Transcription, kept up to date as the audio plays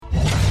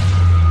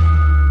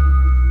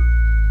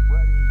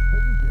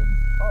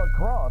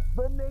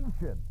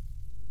Action!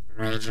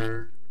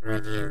 Region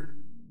Review.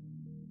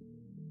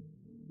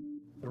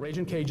 The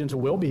Raging Cajuns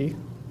will be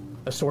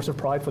a source of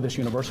pride for this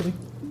university,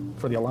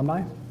 for the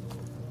alumni,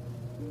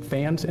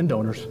 fans, and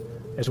donors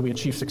as we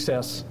achieve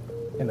success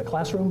in the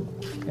classroom,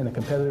 in the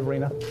competitive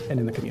arena,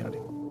 and in the community.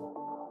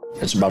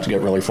 It's about to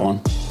get really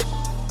fun.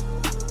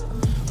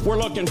 We're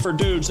looking for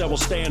dudes that will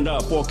stand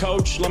up. Well,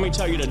 Coach, let me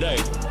tell you today,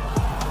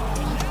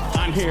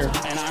 I'm here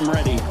and I'm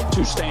ready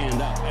to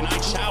stand up. And I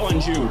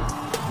challenge you,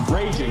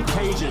 Raging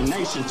Cajun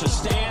Nation, to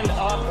stand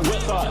up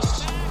with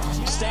us.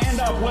 Stand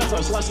up with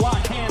us. Let's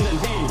lock hand in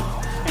hand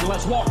and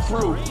let's walk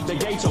through the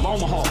gates of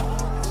Omaha.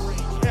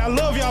 Hey, I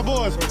love y'all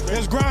boys.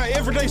 Let's grind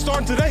every day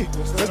starting today.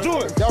 Let's do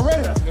it. Y'all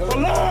ready?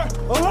 Alert!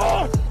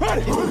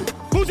 Ready?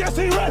 Who's your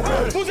team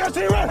ready? Who's your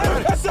team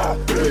ready? Yes, sir.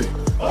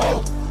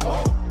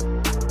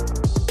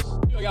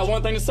 I got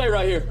one thing to say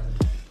right here.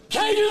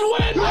 Cajuns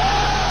win!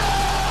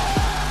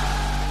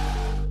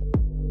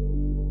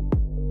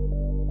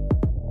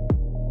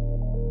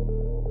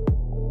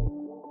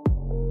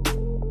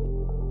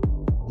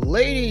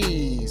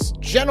 Ladies,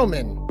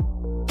 gentlemen,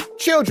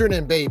 children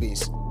and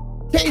babies,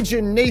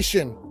 Cajun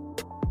Nation,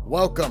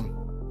 welcome,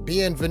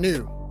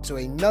 bienvenue to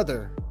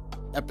another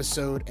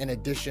episode and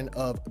edition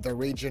of the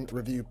Raging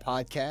Review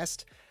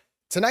podcast.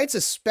 Tonight's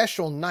a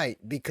special night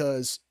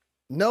because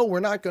no, we're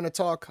not going to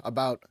talk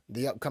about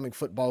the upcoming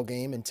football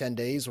game in 10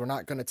 days. We're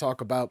not going to talk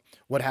about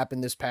what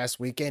happened this past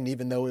weekend,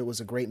 even though it was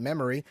a great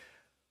memory.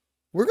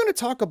 We're going to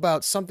talk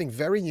about something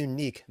very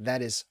unique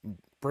that is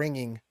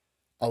bringing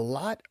a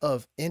lot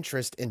of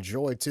interest and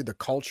joy to the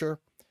culture.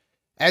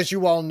 As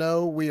you all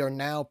know, we are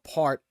now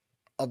part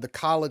of the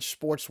college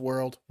sports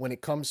world when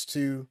it comes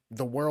to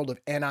the world of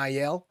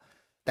NIL.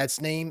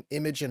 That's name,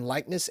 image, and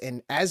likeness.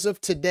 And as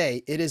of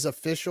today, it is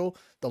official.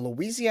 The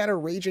Louisiana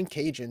Raging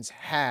Cajuns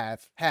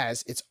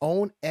has its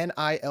own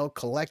NIL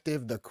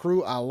collective, the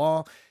Krewe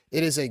Allons.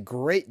 It is a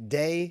great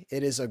day.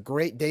 It is a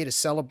great day to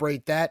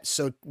celebrate that.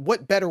 So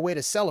what better way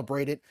to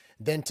celebrate it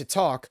than to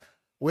talk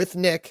with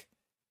Nick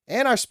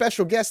and our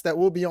special guest that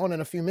will be on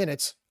in a few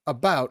minutes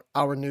about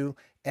our new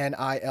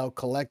NIL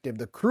collective,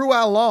 the Krewe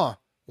Allons,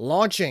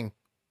 launching.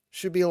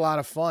 Should be a lot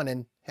of fun.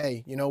 And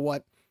hey, you know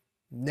what?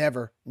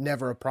 Never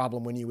a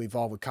problem when you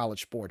evolve with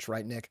college sports,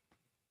 right, Nick?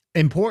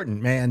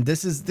 Important, man.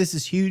 This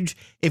is huge.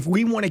 If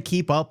we want to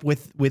keep up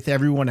with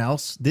everyone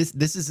else, this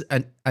is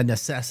a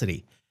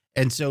necessity.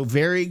 And so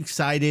very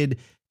excited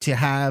to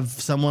have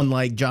someone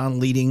like John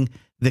leading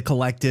the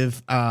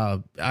collective.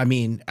 I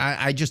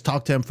just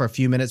talked to him for a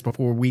few minutes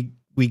before we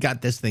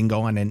got this thing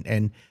going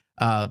and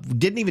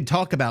didn't even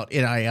talk about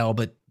NIL,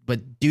 but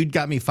dude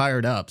got me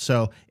fired up.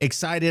 So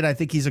excited. I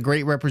think he's a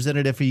great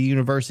representative for the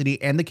university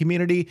and the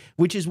community,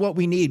 which is what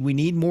we need. We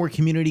need more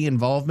community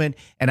involvement.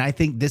 And I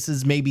think this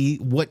is maybe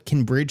what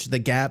can bridge the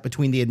gap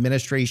between the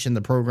administration,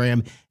 the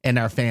program, and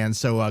our fans.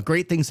 So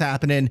great things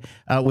happening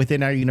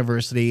within our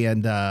university.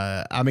 And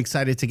I'm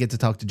excited to get to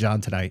talk to John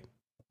tonight.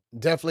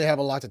 Definitely have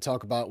a lot to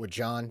talk about with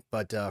John.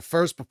 But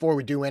first, before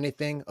we do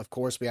anything, of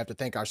course, we have to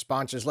thank our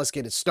sponsors. Let's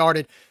get it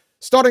started.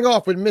 Starting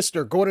off with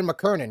Mr. Gordon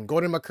McKernan.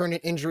 Gordon McKernan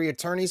Injury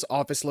Attorneys,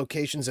 office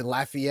locations in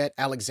Lafayette,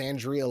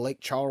 Alexandria, Lake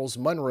Charles,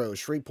 Monroe,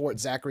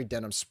 Shreveport, Zachary,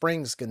 Denham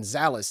Springs,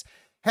 Gonzales,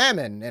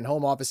 Hammond, and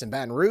home office in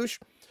Baton Rouge.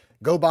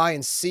 Go by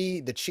and see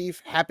the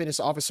Chief Happiness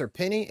Officer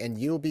Penny, and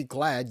you'll be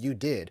glad you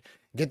did.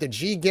 Get the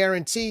G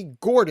guarantee.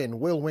 Gordon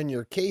will win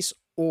your case,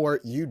 or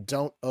you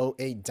don't owe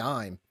a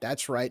dime.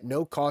 That's right.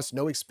 No cost,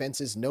 no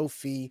expenses, no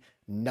fee,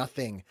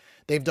 nothing.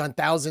 They've done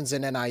thousands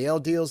in NIL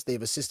deals.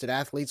 They've assisted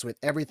athletes with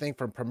everything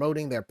from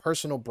promoting their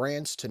personal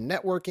brands to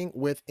networking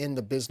within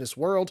the business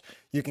world.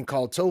 You can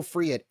call toll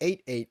free at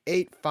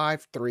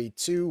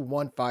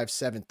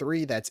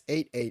 888-532-1573. That's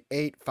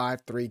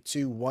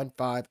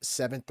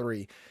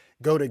 888-532-1573.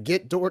 Go to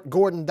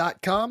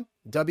getgordon.com,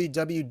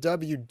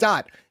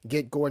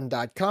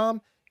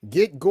 www.getgordon.com.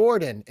 Get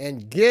Gordon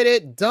and get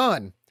it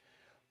done.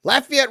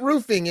 Lafayette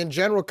Roofing and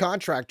General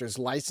Contractors,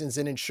 licensed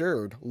and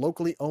insured,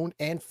 locally owned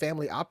and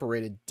family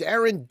operated.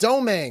 Darren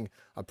Domang,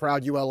 a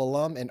proud UL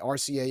alum and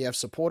RCAF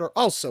supporter,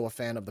 also a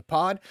fan of the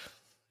pod.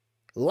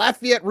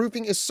 Lafayette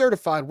Roofing is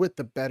certified with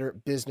the Better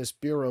Business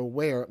Bureau,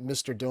 where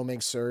Mr.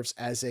 Domang serves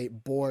as a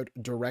board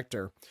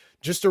director.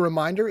 Just a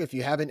reminder, if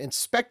you haven't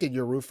inspected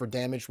your roof for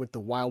damage with the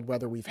wild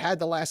weather we've had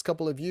the last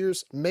couple of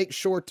years, make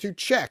sure to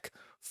check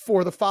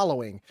for the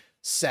following: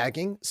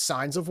 sagging,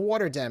 signs of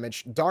water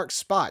damage, dark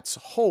spots,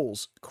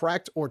 holes,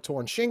 cracked or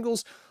torn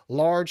shingles,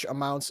 large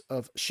amounts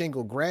of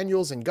shingle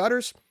granules and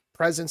gutters,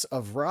 presence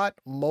of rot,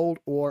 mold,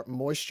 or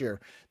moisture.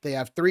 They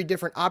have 3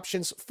 different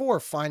options for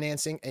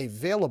financing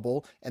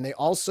available, and they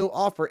also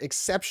offer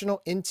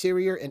exceptional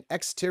interior and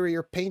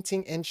exterior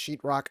painting and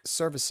sheetrock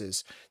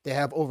services. They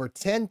have over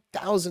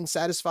 10,000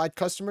 satisfied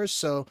customers,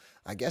 so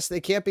I guess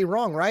they can't be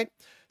wrong, right?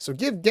 So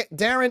give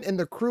Darren and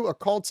the crew a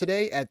call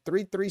today at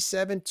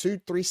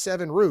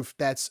 337-237-ROOF.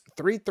 That's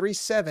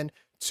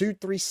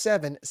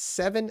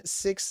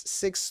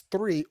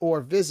 337-237-7663, or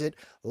visit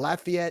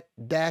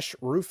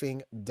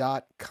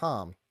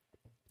Lafayette-roofing.com.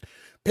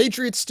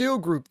 Patriot Steel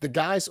Group, the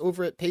guys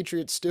over at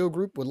Patriot Steel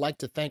Group would like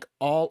to thank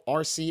all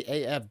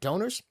RCAF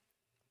donors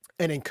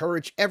and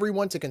encourage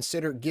everyone to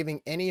consider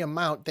giving any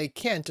amount they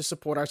can to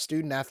support our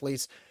student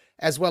athletes,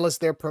 as well as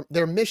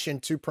their mission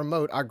to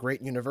promote our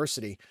great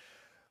university.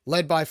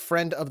 Led by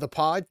friend of the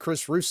pod,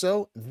 Chris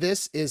Russo,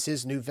 this is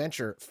his new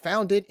venture,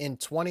 founded in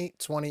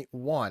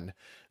 2021.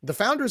 The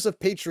founders of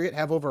Patriot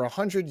have over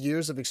 100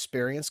 years of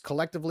experience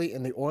collectively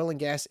in the oil and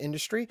gas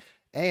industry,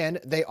 and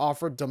they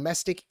offer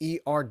domestic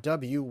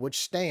ERW, which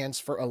stands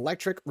for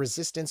electric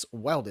resistance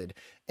welded,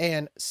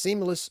 and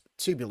seamless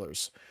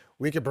tubulars.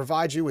 We can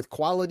provide you with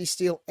quality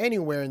steel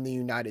anywhere in the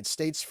United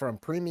States, from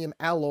premium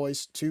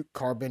alloys to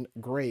carbon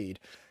grade.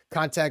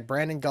 Contact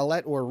Brandon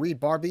Gallette or Reed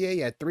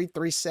Barbier at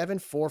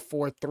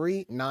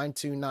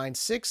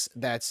 337-443-9296.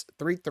 That's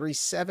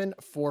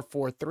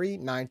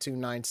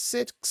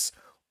 337-443-9296.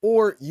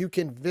 Or you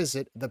can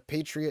visit the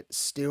Patriot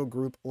Steel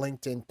Group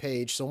LinkedIn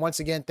page. So once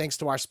again, thanks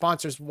to our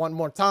sponsors one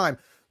more time.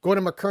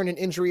 Gordon McKernan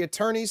Injury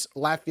Attorneys,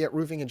 Lafayette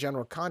Roofing and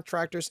General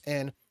Contractors,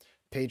 and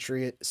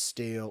Patriot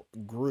Steel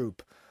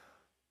Group.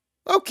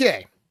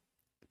 Okay,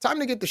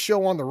 time to get the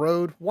show on the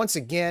road. Once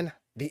again,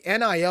 the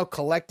NIL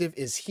Collective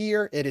is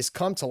here. It has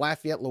come to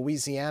Lafayette,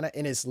 Louisiana,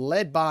 and is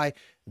led by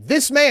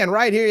this man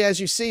right here, as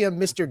you see him,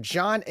 Mr.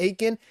 John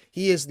Aiken.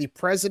 He is the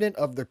president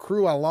of the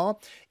Krewe Allons.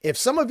 If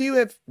some of you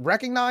have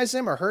recognized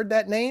him or heard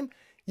that name,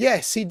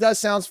 yes, he does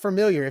sound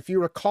familiar. If you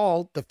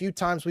recall, the few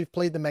times we've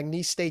played the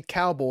McNeese State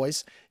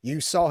Cowboys, you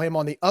saw him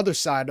on the other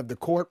side of the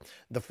court,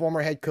 the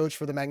former head coach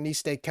for the McNeese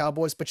State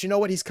Cowboys. But you know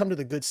what? He's come to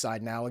the good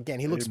side now. Again,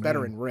 he looks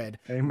better in red.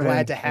 Amen.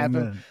 Glad to have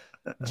Amen. him.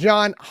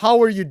 John,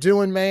 how are you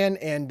doing, man?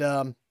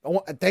 And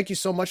thank you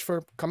so much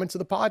for coming to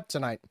the pod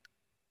tonight.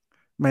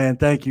 Man,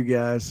 thank you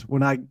guys.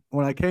 When I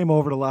came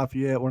over to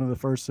Lafayette, one of the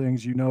first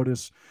things you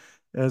notice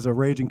as a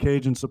Raging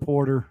Cajun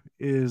supporter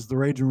is the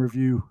Raging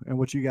Review and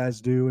what you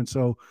guys do. And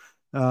so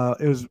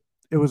it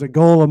was a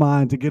goal of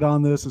mine to get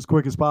on this as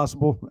quick as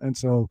possible. And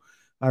so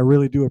I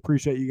really do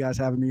appreciate you guys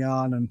having me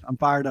on, and I'm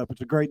fired up.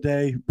 It's a great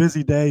day,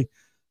 busy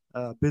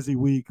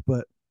week,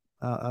 but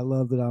I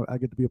love that I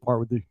get to be a part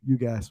with you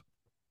guys.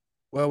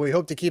 Well, we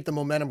hope to keep the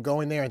momentum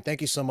going there, and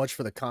thank you so much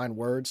for the kind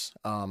words.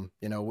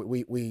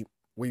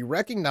 We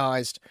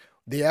recognized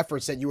the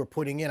efforts that you were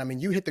putting in. I mean,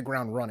 you hit the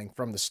ground running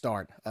from the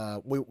start.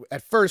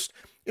 At first,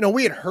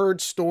 we had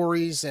heard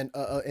stories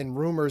and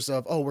rumors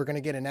of, we're going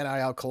to get an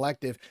NIL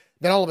collective.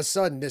 Then all of a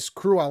sudden, this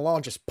Krewe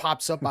Allons just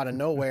pops up out of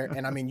nowhere,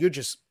 and I mean,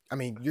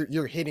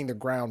 you're hitting the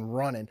ground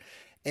running,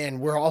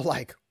 and we're all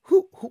like,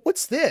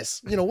 what's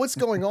this? What's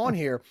going on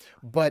here?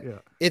 But yeah,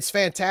 it's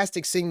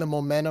fantastic seeing the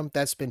momentum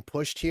that's been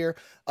pushed here.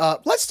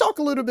 Let's talk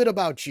a little bit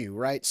about you,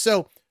 right?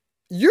 So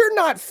you're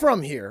not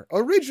from here.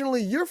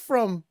 Originally, you're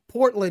from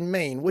Portland,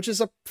 Maine, which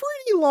is a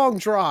pretty long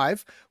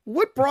drive.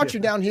 What brought you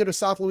down here to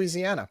South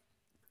Louisiana?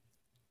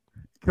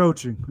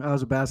 Coaching. I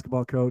was a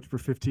basketball coach for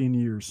 15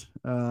 years.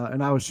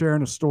 And I was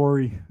sharing a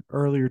story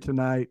earlier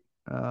tonight.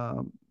 We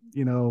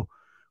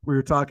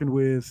were talking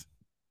with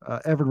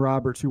Evan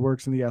Roberts, who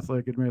works in the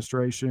athletic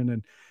administration,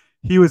 and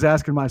he was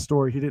asking my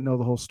story. He didn't know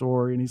the whole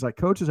story. And he's like,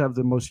 coaches have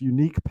the most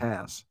unique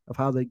paths of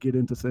how they get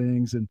into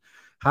things. And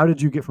how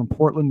did you get from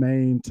Portland,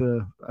 Maine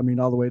to,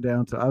 all the way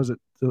down to, I was at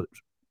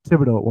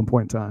Thibodeau at one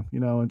point in time,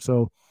 and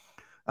so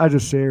I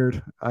just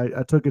shared,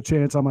 I took a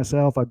chance on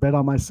myself. I bet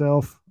on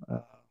myself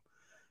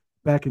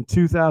back in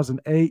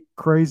 2008,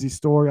 crazy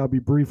story. I'll be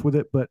brief with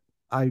it, but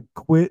I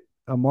quit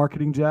a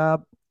marketing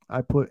job.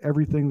 I put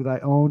everything that I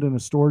owned in a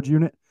storage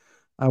unit.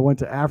 I went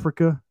to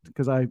Africa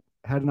because I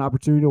had an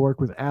opportunity to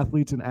work with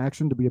athletes in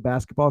action to be a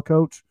basketball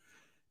coach.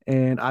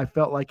 And I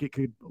felt like it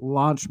could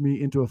launch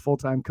me into a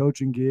full-time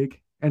coaching gig.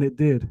 And it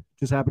did. It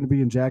just happened to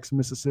be in Jackson,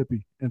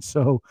 Mississippi. And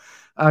so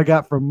I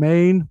got from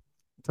Maine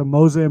to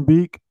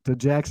Mozambique to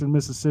Jackson,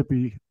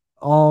 Mississippi,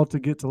 all to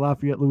get to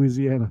Lafayette,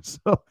 Louisiana.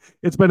 So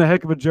it's been a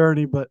heck of a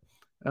journey, but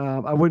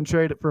I wouldn't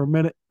trade it for a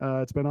minute.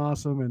 It's been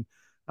awesome. And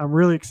I'm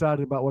really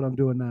excited about what I'm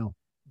doing now.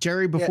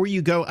 Jerry, before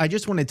you go, I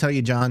just want to tell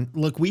you, John,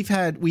 look, we've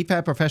had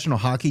professional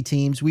hockey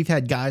teams. We've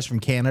had guys from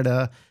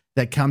Canada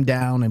that come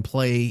down and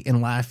play in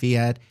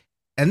Lafayette.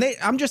 And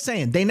I'm just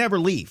saying, they never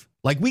leave.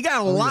 Like, we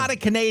got a lot of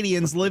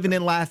Canadians living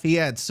in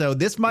Lafayette. So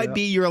this might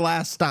be your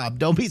last stop.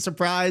 Don't be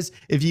surprised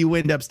if you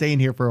end up staying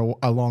here for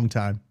a long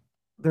time.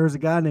 There's a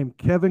guy named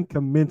Kevin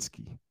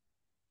Kaminsky.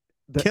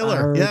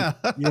 Killer.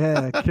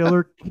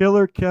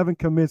 Killer Kevin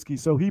Kaminsky.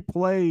 So he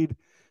played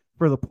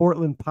for the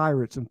Portland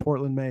Pirates in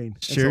Portland, Maine.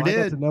 Sure did.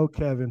 I got to know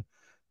Kevin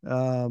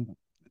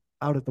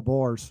out at the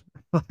bars,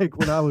 like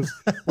when I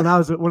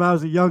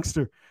was a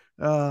youngster.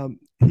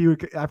 He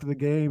would, after the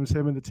games,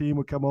 him and the team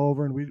would come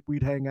over and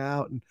we'd hang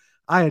out. And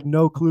I had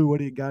no clue what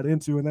he got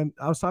into. And then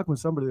I was talking with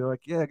somebody. They're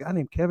like, "Yeah, a guy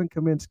named Kevin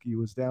Kaminsky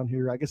was down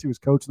here. I guess he was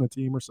coaching the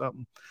team or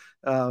something."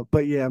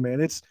 But yeah,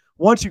 man, it's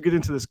once you get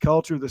into this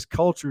culture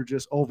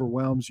just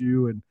overwhelms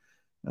you, and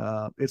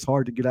it's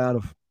hard to get out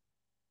of.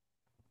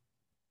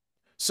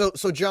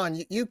 So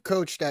John, you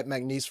coached at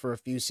McNeese for a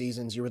few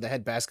seasons. You were the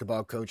head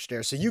basketball coach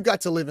there. So you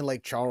got to live in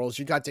Lake Charles.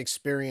 You got to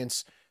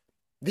experience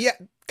the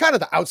kind of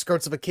the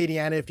outskirts of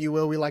Acadiana, if you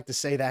will. We like to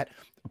say that.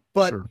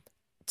 But Sure.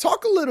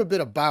 talk a little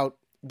bit about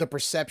the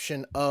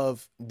perception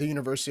of the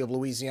University of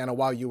Louisiana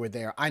while you were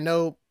there. I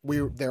know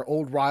they're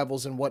old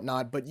rivals and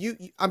whatnot, but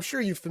I'm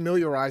sure you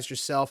familiarized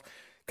yourself,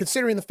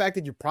 considering the fact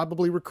that you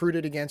probably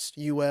recruited against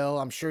UL.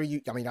 I'm sure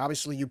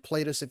obviously you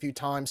played us a few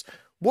times.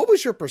 What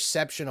was your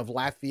perception of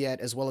Lafayette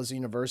as well as the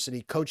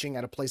university coaching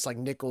at a place like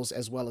Nichols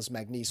as well as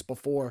McNeese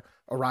before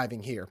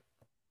arriving here?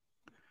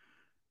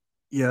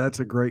 Yeah, that's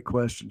a great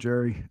question,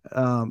 Jerry.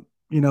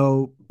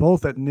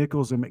 Both at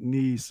Nichols and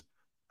McNeese,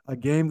 a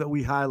game that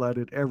we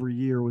highlighted every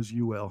year was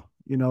UL.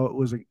 It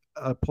was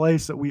a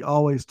place that we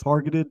always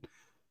targeted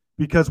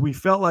because we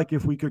felt like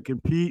if we could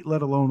compete,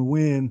 let alone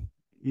win,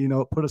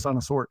 it put us on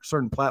a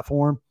certain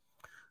platform.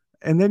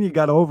 And then you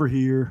got over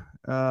here,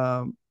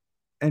 and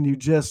you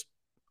just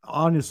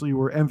honestly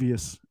were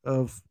envious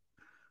of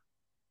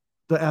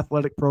the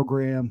athletic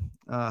program,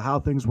 how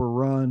things were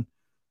run.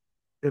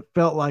 It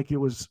felt like it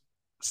was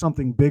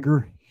something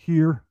bigger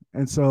here.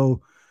 And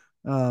so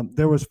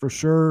there was for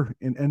sure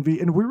an envy.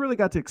 And we really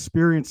got to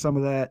experience some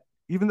of that,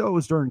 even though it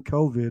was during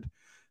COVID.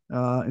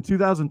 In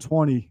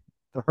 2020,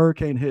 the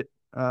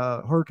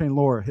Hurricane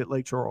Laura hit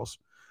Lake Charles.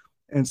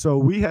 And so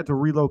we had to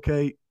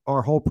relocate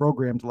our whole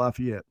program to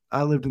Lafayette.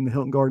 I lived in the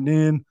Hilton Garden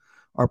Inn.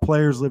 Our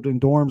players lived in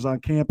dorms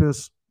on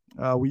campus.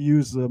 We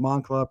used the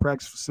Moncla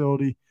practice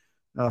facility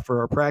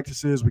for our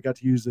practices. We got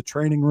to use the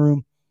training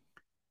room.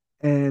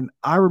 And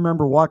I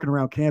remember walking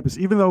around campus,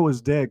 even though it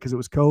was dead because it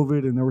was COVID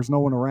and there was no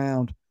one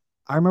around.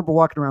 I remember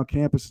walking around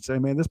campus and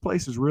saying, man, this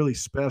place is really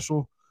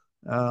special.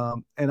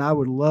 And I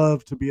would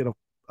love to be at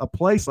a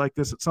place like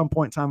this at some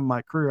point in time in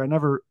my career. I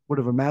never would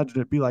have imagined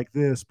it'd be like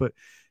this. But,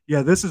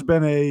 yeah, this has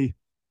been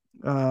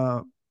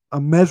a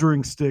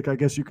measuring stick, I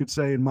guess you could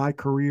say, in my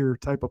career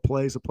type of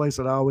place, a place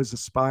that I always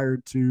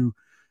aspired to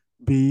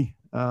be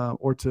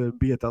or to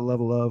be at that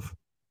level of.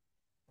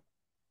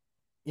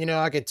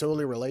 I could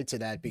totally relate to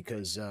that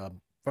because on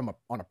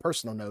a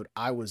personal note,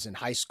 I was in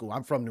high school.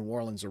 I'm from New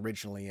Orleans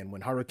originally, and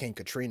when Hurricane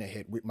Katrina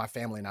hit, my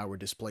family and I were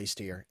displaced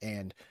here.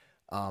 And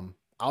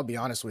I'll be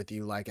honest with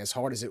you, like as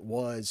hard as it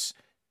was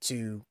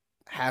to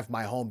have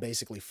my home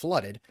basically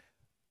flooded,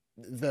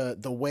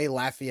 the way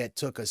Lafayette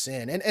took us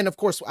in, and of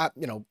course,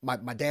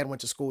 my dad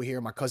went to school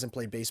here, my cousin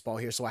played baseball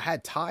here, so I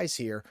had ties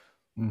here.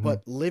 Mm-hmm.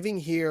 But living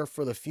here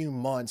for the few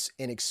months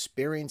and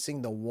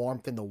experiencing the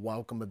warmth and the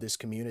welcome of this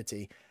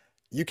community.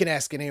 You can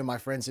ask any of my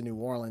friends in New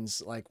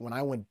Orleans, like when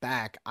I went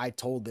back, I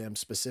told them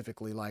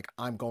specifically, like,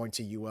 I'm going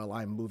to UL,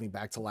 I'm moving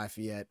back to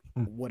Lafayette,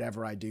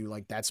 whatever I do,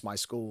 like that's my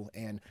school.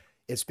 And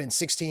it's been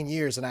 16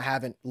 years and I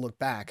haven't looked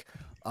back.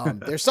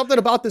 There's something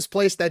about this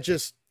place that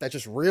just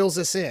reels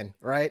us in,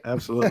 right?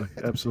 Absolutely.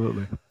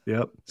 Absolutely.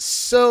 Yep.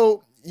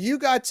 So you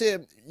got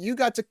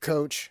to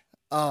coach.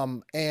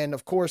 And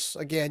of course,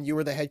 again, you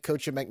were the head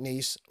coach at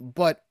McNeese,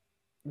 but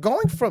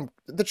going from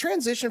the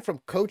transition from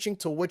coaching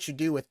to what you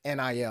do with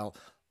NIL,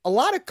 a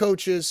lot of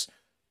coaches,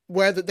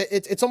 whether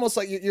it's almost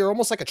like you're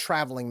almost like a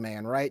traveling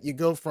man, right? You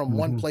go from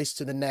one place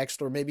to the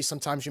next, or maybe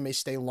sometimes you may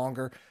stay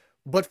longer.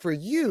 But for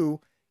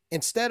you,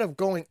 instead of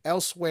going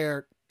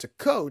elsewhere to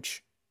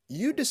coach,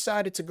 you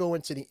decided to go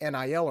into the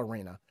NIL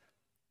arena.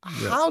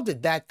 Yeah. How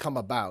did that come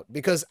about?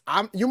 Because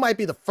you might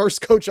be the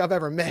first coach I've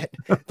ever met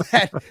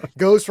that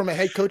goes from a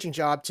head coaching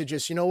job to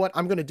just, you know what,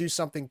 I'm going to do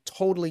something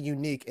totally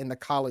unique in the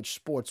college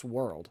sports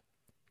world.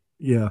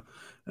 Yeah.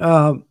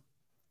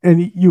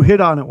 And you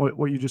hit on it,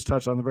 what you just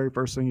touched on. The very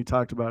first thing you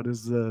talked about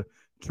is the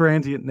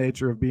transient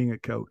nature of being a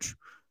coach.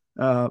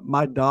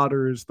 My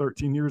daughter is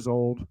 13 years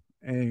old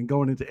and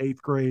going into 8th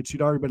grade.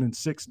 She'd already been in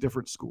 6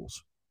 different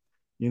schools,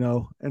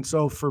 And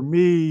so for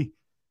me,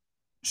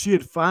 she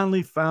had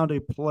finally found a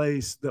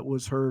place that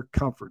was her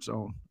comfort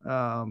zone.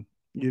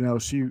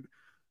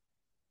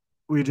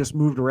 We just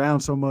moved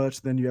around so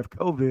much. Then you have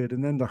COVID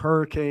and then the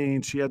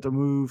hurricane. She had to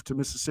move to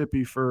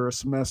Mississippi for a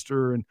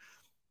semester. And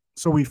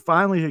so we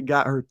finally had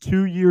got her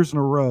 2 years in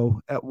a row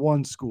at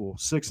one school,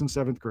 6th and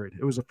 7th grade.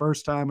 It was the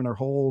first time in her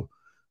whole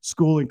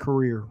schooling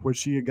career where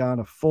she had gone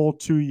a full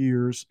 2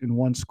 years in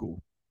one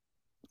school.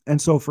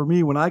 And so for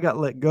me, when I got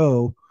let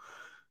go,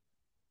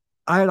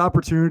 I had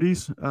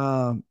opportunities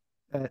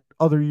at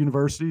other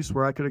universities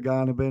where I could have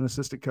gone and been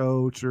assistant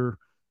coach or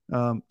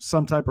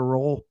some type of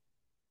role.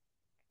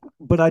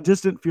 But I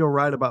just didn't feel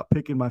right about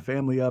picking my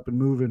family up and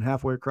moving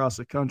halfway across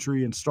the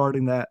country and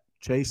starting that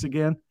chase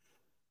again.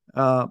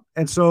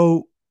 And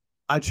so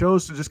I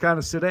chose to just kind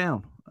of sit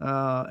down.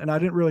 And I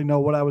didn't really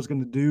know what I was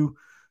going to do.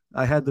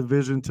 I had the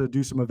vision to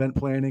do some event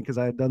planning because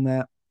I had done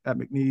that at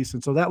McNeese.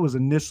 And so that was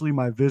initially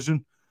my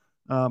vision.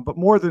 But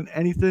more than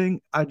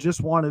anything, I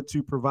just wanted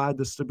to provide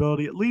the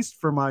stability, at least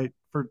for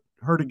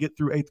her to get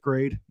through 8th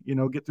grade,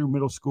 get through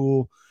middle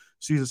school.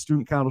 She's a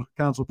student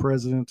council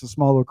president. It's a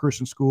smaller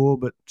Christian school,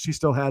 but she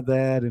still had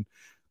that.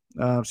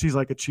 And she's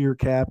like a cheer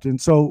captain.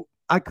 So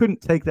I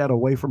couldn't take that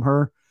away from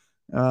her.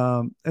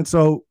 And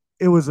so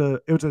it was a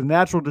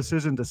natural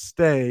decision to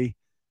stay,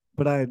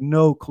 but I had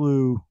no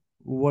clue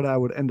what I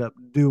would end up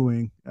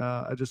doing.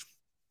 I just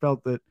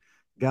felt that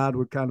God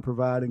would kind of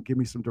provide and give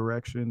me some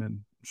direction. And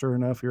sure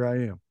enough, here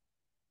I am.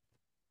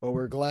 Well,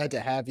 we're glad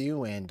to have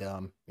you. And,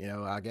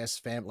 I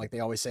guess like they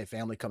always say,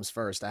 family comes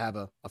first. I have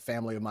a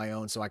family of my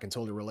own, so I can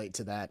totally relate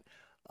to that.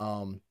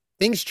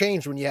 Things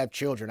change when you have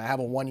children. I have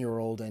a 1 year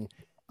old, and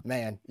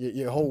man,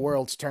 your whole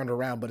world's turned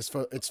around, but it's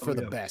Oh for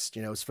the yeah. best,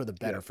 it's for the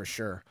Yeah. better for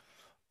sure.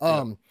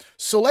 Yeah.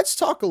 So let's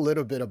talk a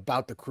little bit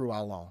about the Krewe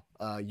Allons.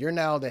 You're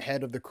now the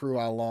head of the Krewe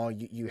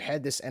Allons. You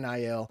had this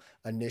NIL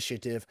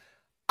initiative.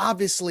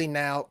 Obviously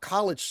now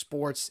college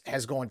sports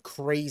has gone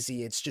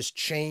crazy. It's just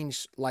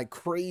changed like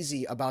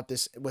crazy about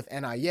this with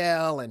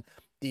NIL and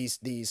these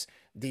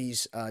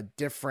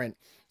different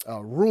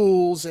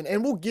rules,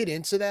 and we'll get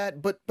into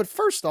that. But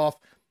first off,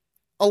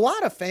 a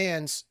lot of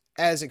fans,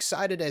 as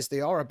excited as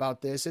they are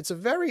about this, it's a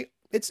very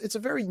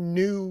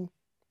new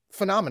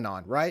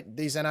phenomenon, right?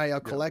 These NIL Yeah.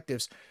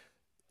 collectives.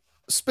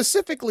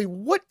 Specifically,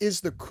 what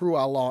is the Krewe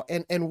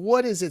Allons, and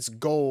what is its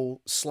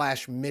goal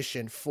slash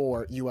mission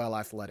for UL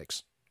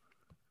athletics?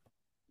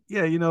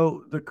 Yeah,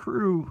 the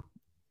crew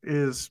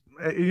is,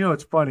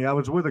 it's funny. I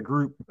was with a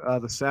group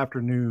this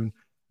afternoon.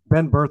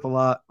 Ben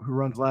Berthelot, who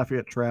runs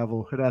Lafayette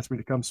Travel, had asked me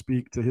to come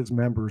speak to his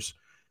members.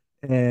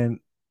 And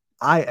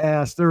I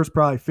asked, there was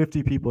probably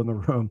 50 people in the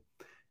room.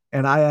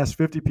 And I asked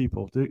 50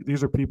 people,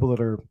 these are people that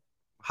are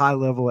high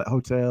level at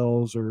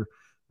hotels or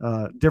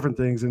different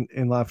things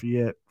in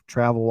Lafayette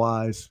travel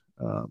wise.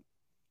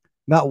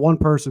 Not one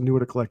person knew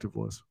what a collective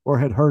was or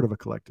had heard of a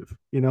collective,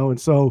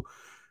 And so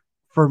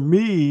for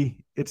me,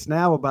 it's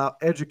now about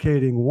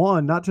educating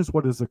one, not just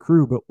what is the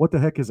crew, but what the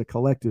heck is a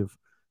collective?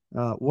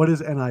 What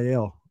is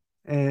NIL?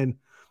 And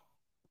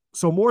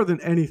so more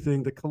than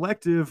anything, the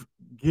collective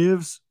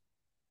gives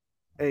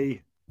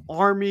a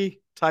army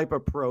type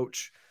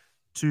approach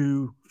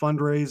to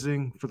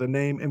fundraising for the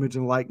name, image,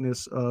 and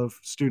likeness of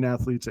student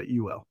athletes at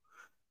UL.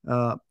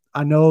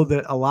 I know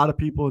that a lot of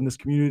people in this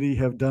community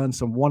have done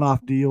some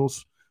one-off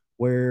deals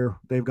where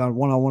they've gone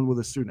one-on-one with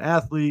a student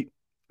athlete.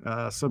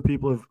 Some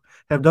people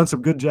have done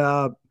some good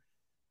job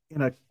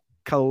in a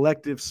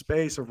collective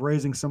space of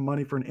raising some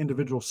money for an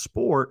individual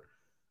sport.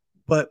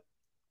 But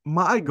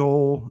my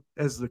goal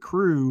as the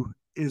crew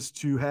is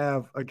to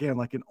have, again,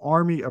 like an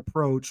army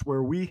approach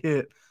where we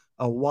hit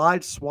a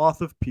wide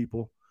swath of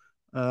people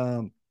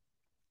um,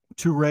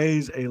 to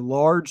raise a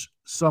large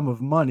sum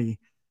of money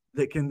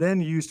that can then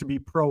use to be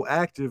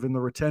proactive in the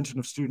retention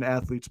of student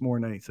athletes more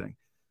than anything,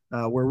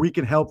 where we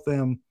can help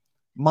them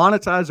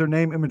monetize their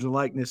name, image, and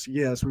likeness.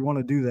 Yes, we want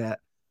to do that.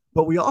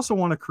 But we also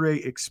want to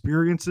create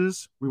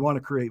experiences. We want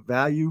to create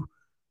value.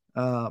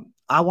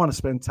 I want to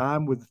spend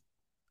time with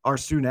our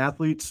student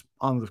athletes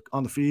on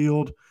the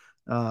field.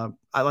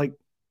 I like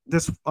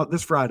this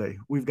Friday.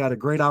 We've got a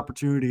great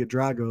opportunity at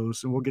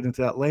Dragos, and we'll get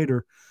into that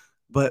later.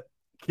 But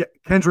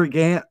Kendrick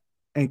Gant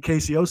and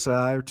Casey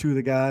Osai are two of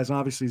the guys, and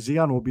obviously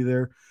Zion will be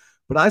there.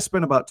 But I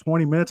spent about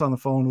 20 minutes on the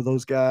phone with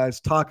those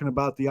guys talking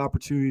about the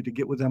opportunity to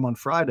get with them on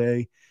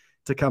Friday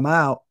to come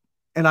out.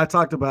 And I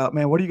talked about,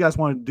 man, what do you guys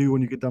want to do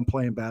when you get done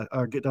playing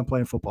get done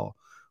playing football?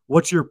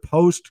 What's your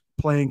post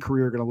playing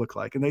career going to look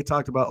like? And they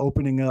talked about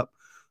opening up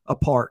a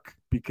park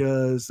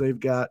because they've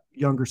got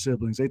younger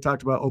siblings. They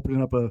talked about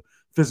opening up a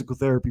physical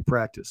therapy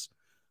practice.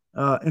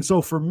 And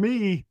so for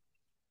me,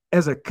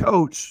 as a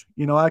coach,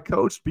 I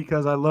coached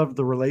because I love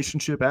the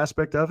relationship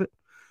aspect of it.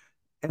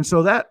 And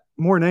so that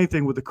more than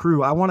anything with the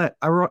crew, I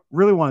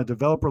really want to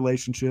develop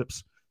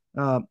relationships,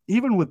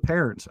 even with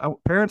parents.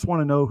 Parents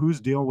want to know who's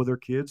dealing with their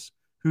kids,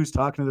 who's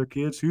talking to their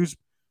kids, who's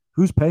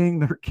paying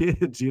their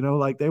kids.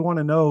 Like they want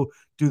to know,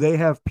 do they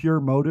have pure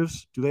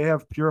motives? Do they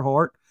have pure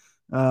heart?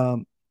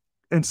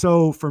 And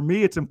so for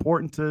me, it's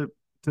important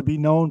to be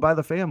known by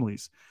the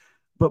families.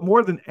 But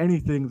more than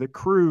anything, the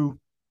crew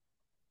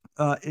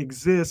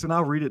exists, and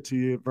I'll read it to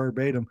you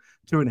verbatim,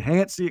 to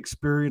enhance the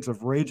experience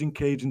of Raging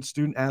Cajun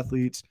student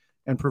athletes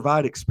and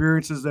provide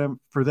experiences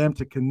for them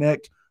to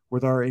connect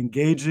with our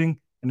engaging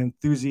and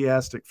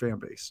enthusiastic fan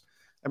base.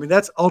 I mean,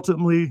 that's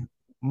ultimately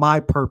my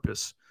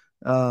purpose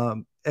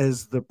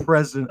as the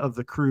president of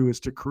the crew,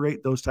 is to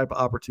create those type of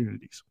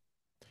opportunities.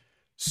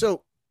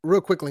 So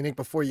real quickly, Nick,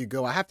 before you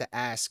go, I have to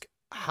ask,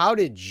 how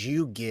did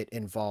you get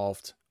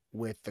involved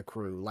with the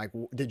crew? Like,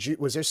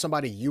 was there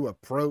somebody you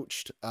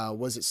approached?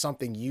 Was it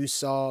something you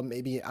saw?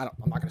 Maybe, I'm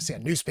not going to say a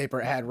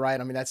newspaper ad, right?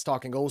 I mean, that's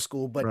talking old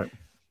school, but Right.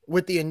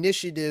 with the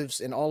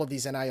initiatives and all of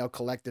these NIL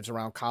collectives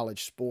around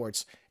college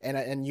sports,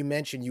 and you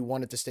mentioned you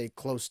wanted to stay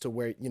close to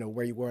where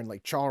you were in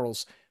Lake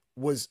Charles.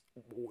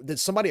 Did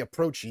somebody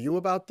approach you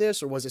about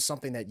this, or was it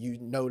something that you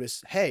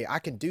noticed, hey, I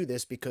can do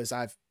this because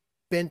I've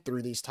been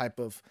through these type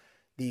of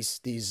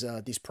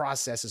these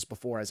processes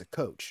before as a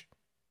coach?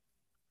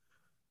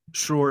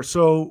 Sure.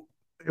 So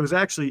it was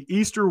actually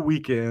Easter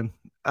weekend.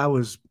 I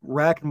was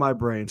racking my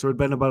brain. So it had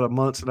been about a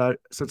month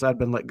since I'd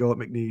been let go at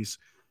McNeese.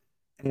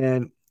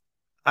 And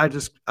I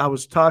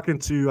was talking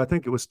to, I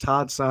think it was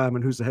Todd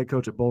Simon, who's the head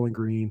coach at Bowling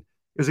Green.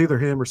 It was either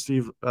him or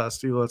Steve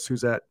Lutz,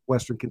 who's at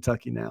Western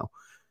Kentucky now,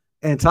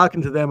 and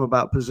talking to them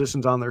about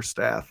positions on their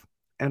staff.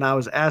 And I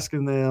was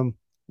asking them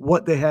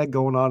what they had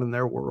going on in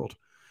their world.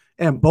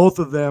 And both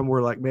of them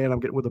were like, man, I'm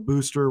getting with a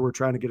booster. We're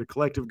trying to get a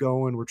collective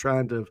going. We're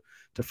trying to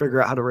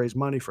figure out how to raise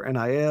money for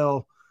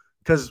NIL.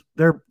 because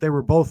they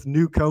were both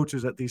new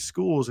coaches at these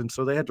schools, and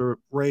so they had to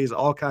raise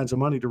all kinds of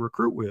money to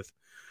recruit with.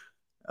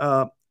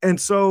 And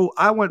so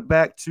I went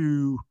back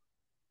to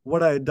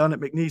what I had done at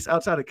McNeese.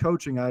 Outside of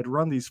coaching, I had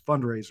run these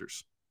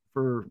fundraisers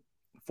for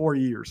 4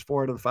 years,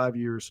 4 out of the 5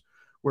 years,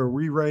 where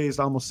we raised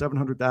almost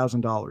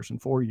 $700,000 in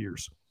 4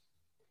 years.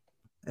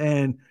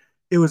 And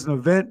it was an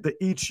event that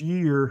each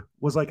year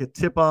was like a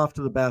tip off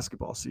to the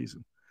basketball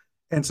season.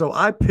 And so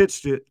I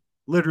pitched it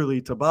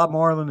literally to Bob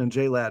Marlin and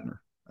Jay Ladner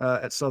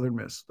at Southern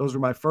Miss. Those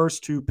were my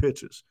first 2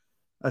 pitches.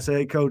 I said,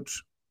 hey,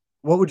 Coach,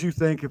 what would you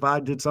think if I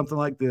did something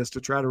like this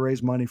to try to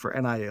raise money for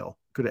NIL?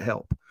 Could it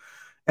help?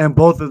 And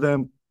both of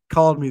them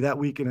called me that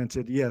weekend and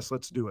said, yes,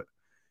 let's do it.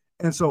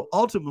 And so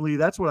ultimately,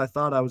 that's what I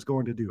thought I was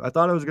going to do. I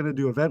thought I was going to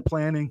do event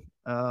planning.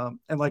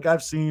 And like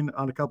I've seen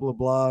on a couple of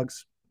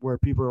blogs where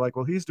people are like,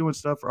 well, he's doing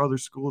stuff for other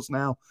schools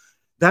now.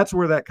 That's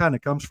where that kind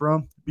of comes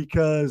from,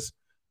 because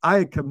I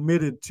had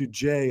committed to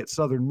Jay at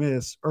Southern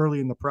Miss early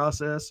in the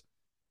process,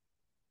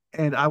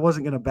 and I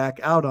wasn't going to back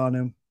out on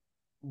him.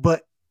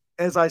 But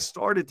as I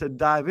started to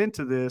dive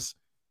into this,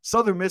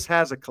 Southern Miss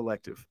has a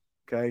collective,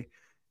 okay?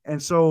 And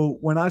so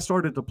when I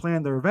started to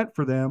plan their event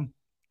for them,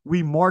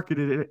 we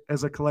marketed it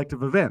as a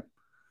collective event.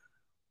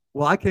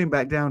 Well, I came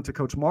back down to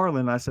Coach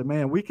Marlin, and I said,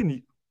 man,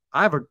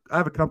 I have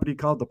a company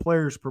called the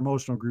Players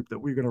Promotional Group that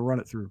we're going to run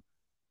it through.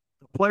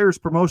 The Players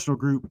Promotional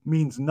Group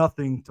means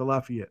nothing to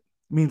Lafayette,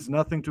 means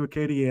nothing to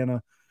Acadiana.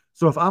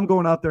 So if I'm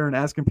going out there and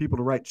asking people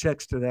to write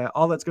checks to that,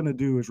 all that's going to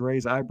do is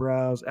raise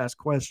eyebrows, ask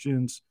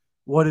questions.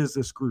 What is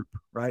this group,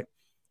 right?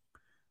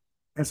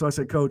 And so I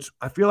said, Coach,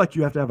 I feel like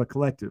you have to have a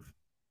collective.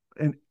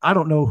 And I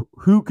don't know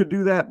who could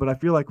do that, but I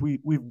feel like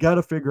we've got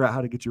to figure out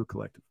how to get you a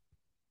collective.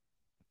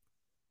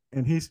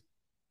 And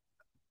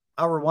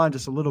I'll rewind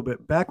just a little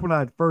bit. Back when I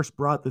had first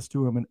brought this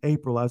to him in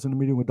April, I was in a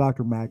meeting with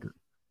Dr. Maggard.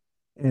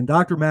 And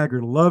Dr.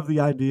 Maggard loved the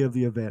idea of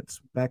the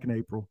events back in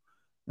April.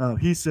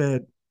 He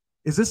said,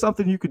 is this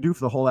something you could do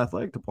for the whole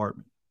athletic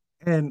department?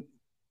 And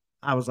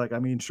I was like, I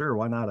mean, sure,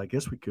 why not? I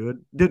guess we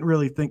could. Didn't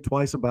really think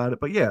twice about it,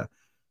 but yeah,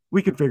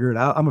 we could figure it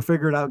out. I'm a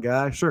figure it out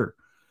guy, sure.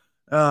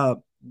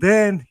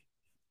 Then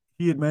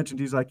he had mentioned,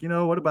 he's like,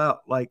 what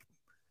about like,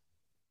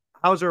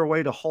 how's there a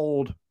way to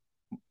hold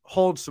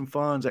some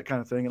funds, that kind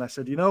of thing? And I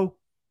said,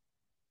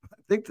 I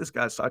think this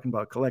guy's talking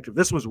about collective.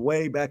 This was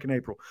way back in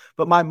April,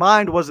 but my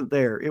mind wasn't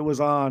there. It was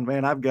on,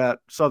 man, I've got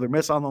Southern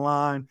Miss on the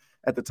line.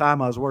 At the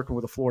time I was working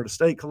with a Florida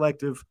State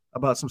collective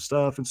about some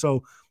stuff. And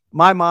so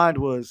my mind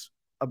was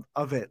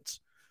events.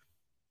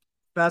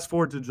 Fast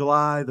forward to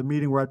July, the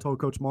meeting where I told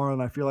Coach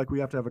Marlin, I feel like we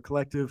have to have a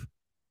collective.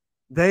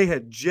 They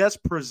had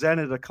just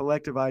presented a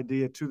collective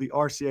idea to the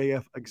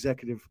RCAF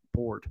executive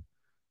board,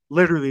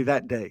 literally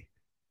that day.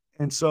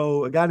 And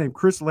so a guy named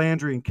Chris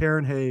Landry and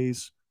Karen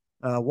Hayes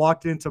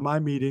walked into my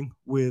meeting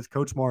with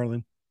Coach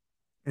Marlin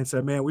and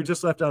said, man, we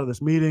just left out of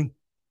this meeting.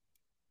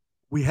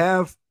 We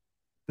have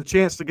the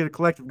chance to get a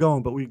collective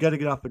going, but we've got to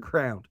get off the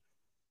ground.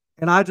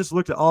 And I just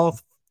looked at all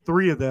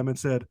 3 of them and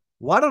said,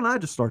 why don't I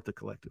just start the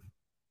collective?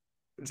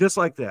 Just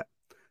like that.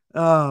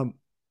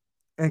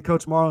 And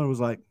Coach Marlin was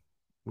like,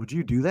 would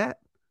you do that?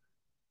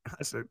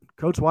 I said,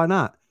 Coach, why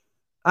not?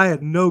 I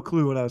had no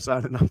clue what I was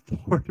signing up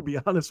for, to be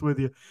honest with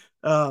you.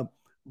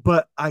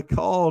 But I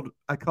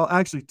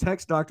actually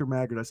text Dr.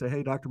 Maggard. I said,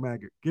 hey, Dr.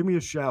 Maggard, give me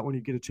a shout when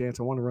you get a chance.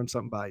 I want to run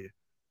something by you.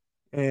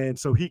 And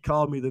so he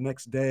called me the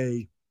next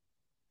day,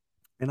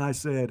 and I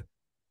said,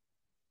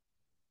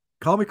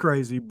 call me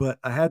crazy, but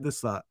I had this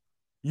thought.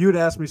 You had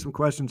asked me some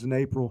questions in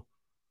April.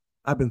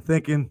 I've been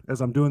thinking as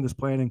I'm doing this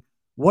planning,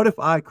 what if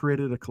I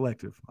created a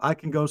collective? I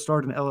can go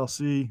start an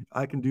LLC.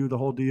 I can do the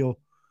whole deal.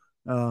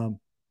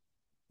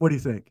 What do you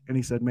think? And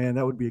he said, man,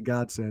 that would be a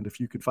godsend if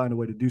you could find a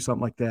way to do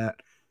something like that.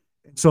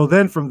 So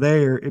then from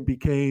there, it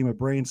became a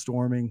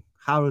brainstorming.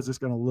 How is this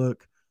going to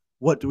look?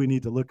 What do we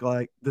need to look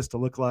like?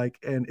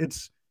 And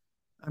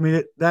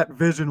that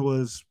vision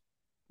was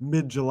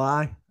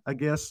mid-July, I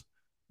guess,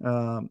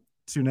 to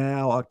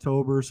now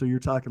October. So you're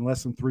talking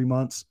less than 3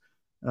 months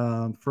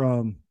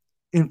from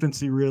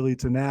infancy really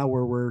to now,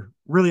 where we're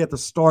really at the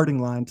starting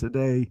line.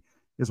 Today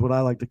is what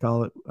I like to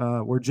call it.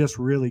 We're just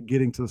really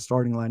getting to the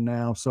starting line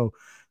now. So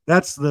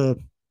that's the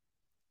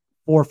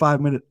 4 or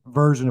 5 minute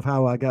version of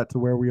how I got to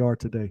where we are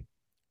today.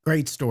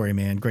 Great story,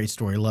 man. Great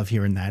story. Love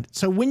hearing that.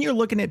 So when you're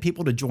looking at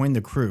people to join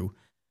the crew,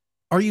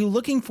 are you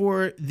looking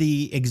for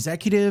the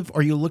executive?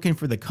 Are you looking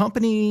for the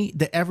company,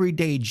 the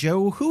everyday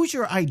Joe? Who's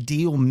your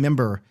ideal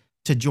member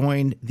to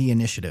join the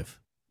initiative?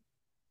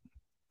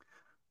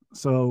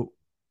 So,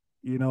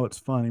 it's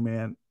funny,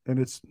 man. And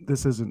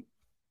this isn't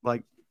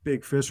like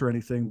big fish or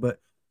anything, but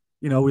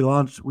we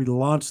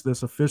launched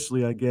this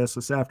officially, I guess,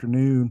 this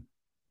afternoon.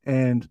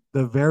 And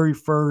the very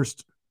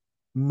first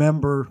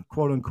member,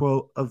 quote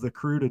unquote, of the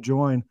crew to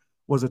join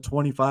was a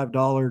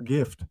 $25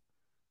 gift.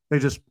 They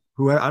just,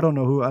 I don't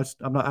know who, I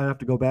have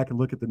to go back and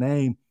look at the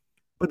name,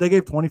 but they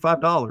gave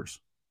 $25.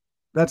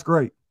 That's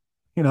great.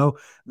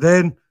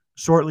 Then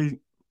shortly, a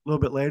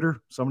little bit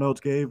later, someone else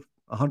gave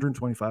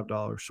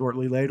 $125.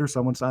 Shortly later,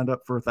 someone signed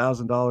up for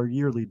 $1,000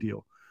 yearly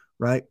deal,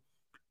 right?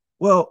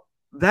 Well,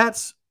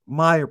 that's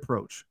my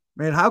approach.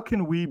 man, how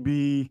can we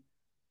be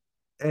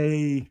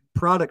a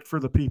product for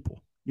the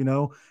people, you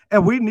know?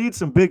 And we need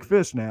some big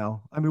fish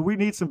now. I mean, we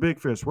need some big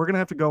fish. We're going to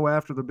have to go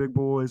after the big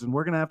boys, and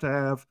we're going to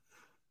have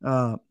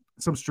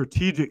some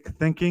strategic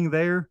thinking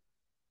there.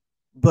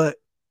 But,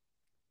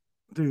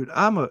 dude,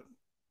 I'm going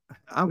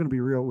to be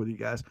real with you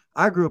guys.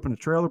 I grew up in a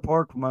trailer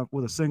park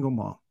with a single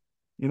mom.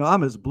 You know,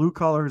 I'm as blue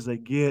collar as they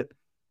get.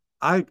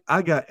 I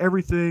got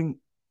everything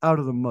out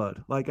of the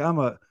mud. Like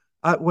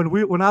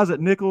when I was at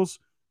Nichols,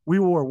 we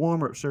wore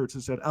warm-up shirts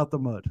and said "out the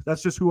mud."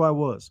 That's just who I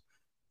was.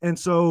 And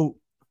so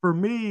for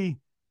me,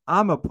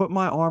 I'm gonna put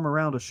my arm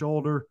around a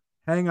shoulder,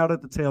 hang out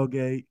at the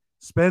tailgate,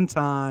 spend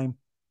time.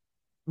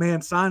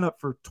 Man, sign up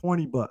for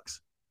 $20.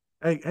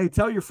 Hey,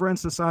 tell your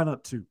friends to sign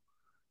up too.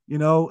 You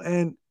know,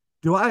 and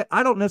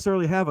I don't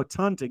necessarily have a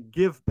ton to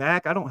give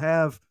back. I don't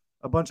have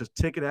a bunch of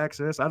ticket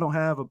access. I don't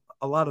have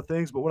a lot of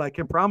things, but what I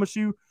can promise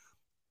you,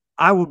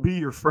 I will be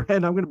your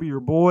friend. I'm going to be your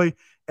boy,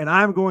 and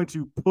I'm going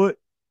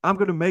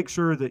to make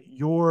sure that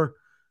your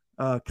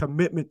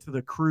commitment to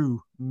the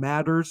crew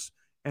matters,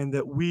 and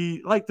that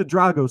we, like the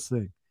Dragos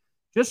thing,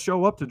 just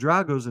show up to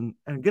Dragos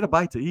and get a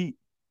bite to eat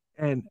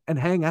and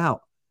hang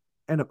out.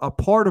 And a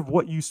part of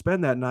what you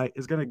spend that night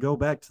is going to go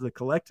back to the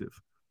collective.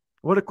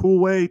 What a cool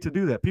way to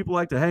do that. People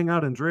like to hang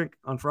out and drink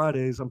on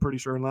Fridays, I'm pretty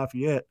sure, in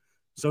Lafayette.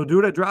 So do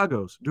it at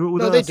Dragos. Do it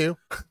with us. No, they do.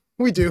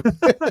 We do.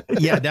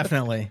 Yeah,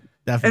 definitely.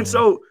 And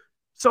so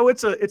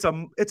it's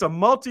a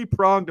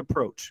multi-pronged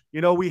approach.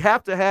 You know, we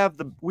have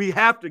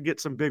to get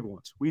some big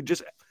ones. We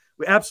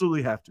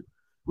absolutely have to.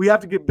 We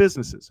have to get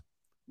businesses,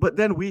 but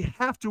then we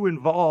have to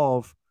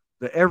involve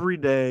the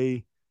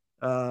everyday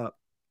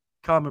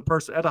common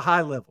person at a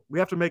high level. We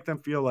have to make them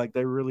feel like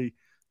they really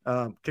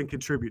can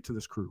contribute to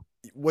this crew.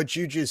 What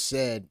you just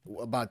said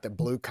about the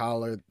blue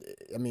collar,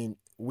 I mean,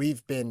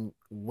 we've been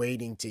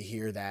waiting to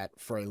hear that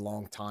for a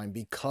long time,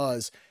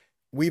 because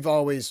we've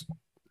always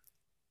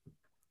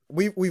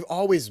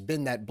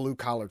been that blue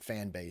collared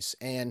fan base.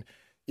 And,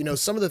 you know,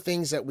 some of the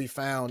things that we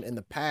found in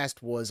the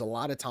past was a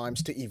lot of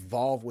times to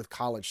evolve with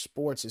college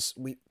sports is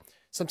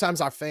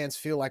sometimes our fans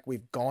feel like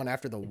we've gone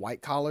after the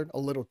white collared a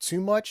little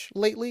too much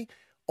lately,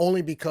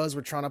 only because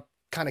we're trying to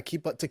kind of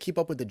keep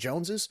up with the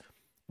Joneses.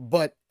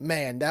 But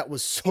man, that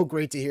was so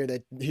great to hear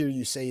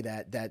you say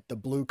that the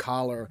blue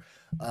collar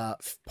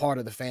part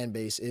of the fan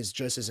base is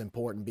just as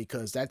important,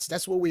 because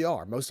that's what we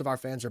are. Most of our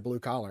fans are blue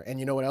collar, and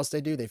you know what else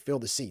they do? They fill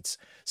the seats.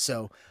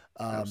 So,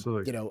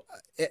 you know,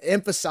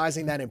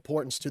 emphasizing that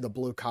importance to the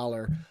blue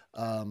collar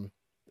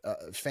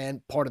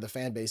fan part of the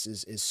fan base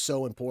is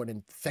so important.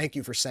 And thank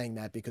you for saying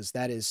that, because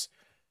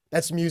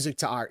that's music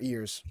to our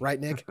ears, right,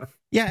 Nick?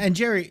 Yeah, and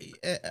Jerry,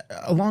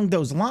 along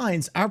those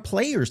lines, our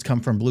players come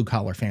from blue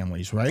collar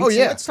families, right? Oh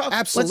yeah,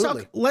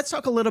 absolutely. Let's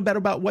talk a little bit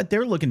about what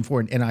they're looking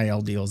for in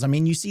NIL deals. I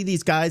mean, you see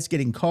these guys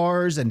getting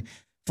cars and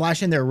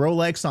flashing their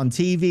Rolex on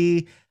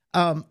TV.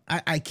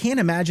 I can't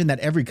imagine that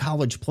every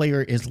college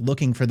player is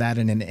looking for that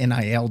in an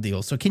NIL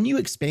deal. So can you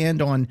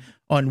expand on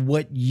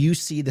what you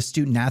see the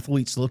student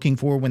athletes looking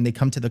for when they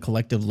come to the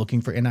collective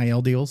looking for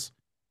NIL deals?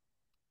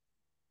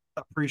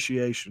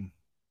 Appreciation.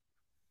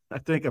 I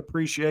think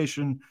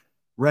appreciation,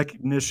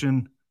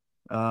 recognition.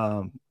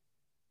 I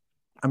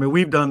mean,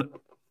 we've done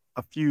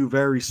a few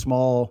very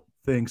small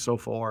things so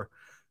far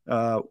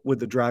with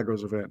the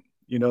Dragos event.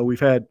 You know,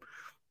 we've had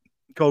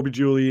Kobe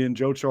Julian,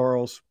 Joe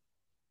Charles,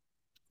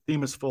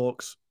 Themis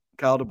Fulks,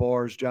 Kyle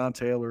DeBars, John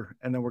Taylor,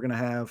 and then we're going to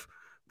have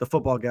the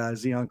football guys,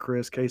 Zion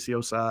Chris, Casey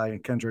Osai,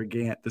 and Kendra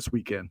Gant this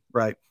weekend,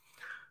 right?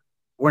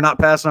 We're not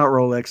passing out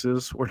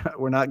Rolexes.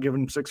 We're not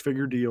giving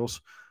six-figure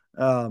deals.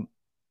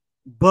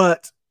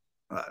 But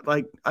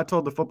like I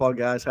told the football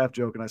guys, half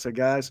joking, I said,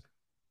 guys,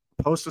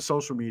 post to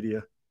social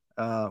media,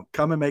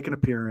 come and make an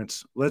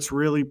appearance. Let's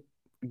really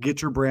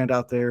get your brand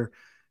out there.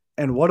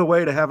 And what a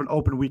way to have an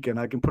open weekend.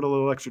 I can put a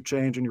little extra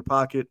change in your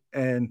pocket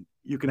and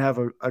you can have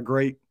a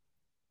great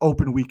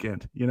open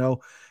weekend, you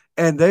know?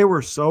 And they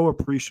were so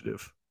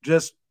appreciative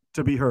just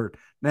to be heard.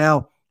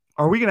 Now,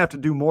 are we going to have to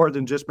do more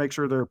than just make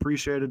sure they're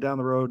appreciated down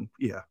the road?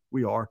 Yeah,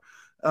 we are.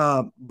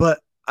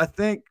 But I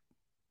think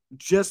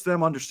just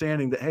them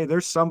understanding that, hey,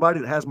 there's somebody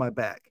that has my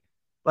back.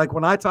 Like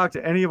when I talk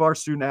to any of our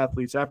student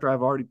athletes after I've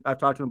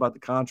talked to them about the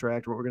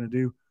contract, what we're going to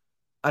do,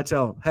 I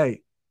tell them,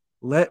 hey,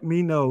 let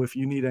me know if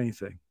you need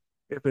anything.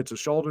 If it's a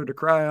shoulder to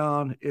cry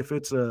on, if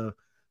it's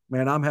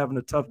man, I'm having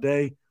a tough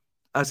day.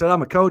 I said,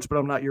 I'm a coach, but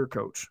I'm not your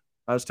coach.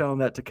 I was telling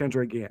that to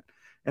Kendra Gant.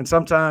 And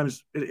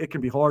sometimes it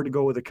can be hard to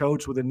go with a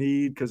coach with a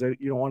need because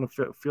you don't want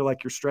to feel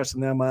like you're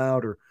stressing them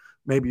out or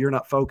maybe you're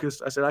not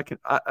focused. I said,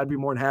 I'd be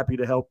more than happy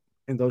to help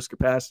in those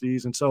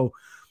capacities. And so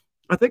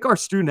I think our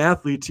student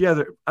athletes,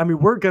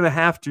 we're going to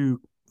have to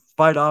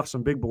fight off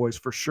some big boys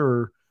for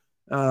sure.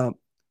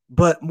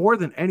 But more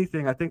than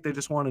anything, I think they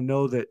just want to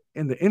know that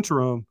in the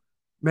interim,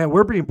 man,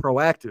 we're being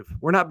proactive.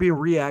 We're not being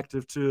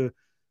reactive to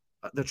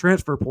the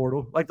transfer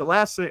portal. Like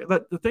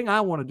the thing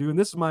I want to do, and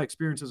this is my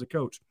experience as a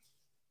coach,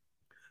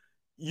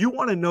 you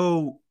want to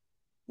know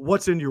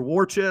what's in your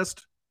war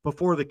chest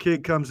before the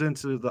kid comes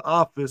into the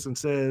office and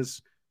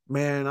says,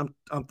 man,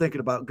 I'm thinking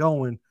about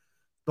going.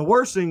 The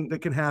worst thing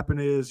that can happen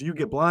is you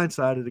get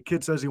blindsided. The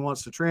kid says he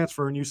wants to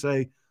transfer, and you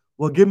say,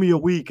 well, give me a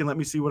week and let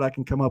me see what I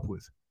can come up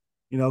with.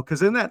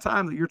 Because in that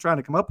time that you're trying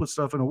to come up with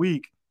stuff in a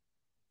week,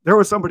 there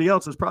was somebody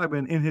else that's probably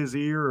been in his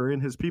ear or in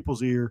his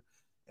people's ear.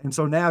 And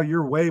so now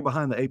you're way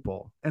behind the 8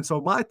 ball. And so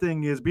my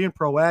thing is being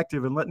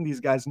proactive and letting these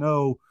guys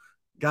know,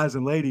 guys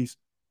and ladies,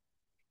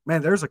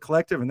 man, there's a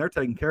collective and they're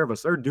taking care of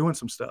us. They're doing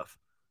some stuff,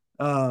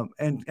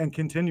 and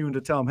continuing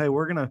to tell them, hey,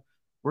 we're gonna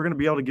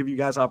be able to give you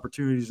guys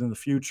opportunities in the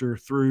future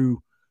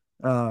through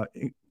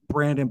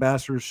brand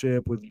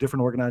ambassadorship with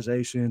different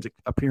organizations,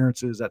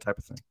 appearances, that type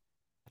of thing.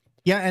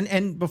 Yeah,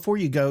 and before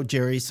you go,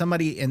 Jerry,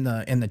 somebody in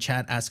the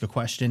chat asked a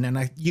question,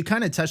 and you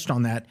kind of touched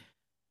on that.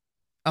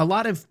 A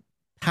lot of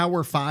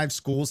Power 5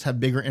 schools have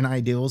bigger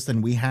NIL deals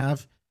than we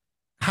have.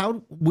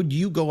 How would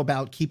you go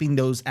about keeping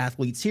those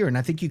athletes here? And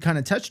I think you kind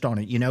of touched on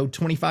it.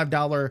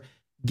 $25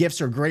 gifts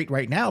are great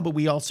right now, but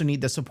we also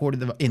need the support of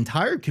the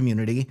entire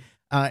community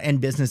and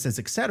businesses,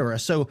 et cetera.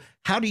 So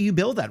how do you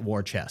build that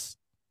war chest?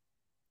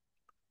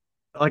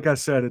 Like I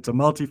said, it's a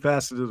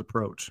multifaceted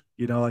approach.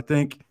 I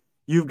think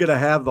you've got to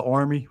have the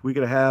Army. We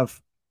got to have,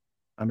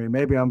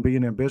 maybe I'm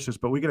being ambitious,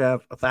 but we got to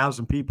have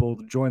 1,000 people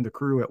to join the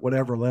crew at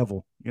whatever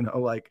level,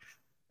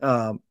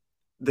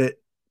 that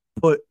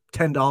put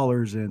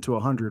 $10 into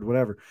 100,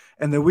 whatever.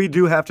 And then we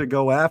do have to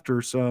go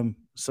after some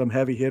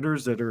heavy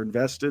hitters that are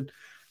invested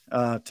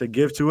to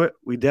give to it.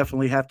 We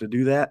definitely have to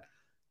do that.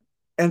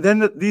 And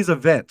then these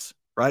events,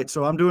 right?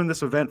 So I'm doing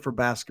this event for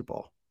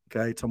basketball,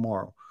 okay,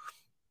 tomorrow.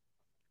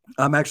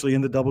 I'm actually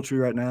in the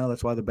DoubleTree right now.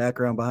 That's why the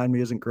background behind me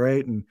isn't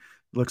great. And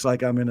it looks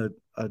like I'm in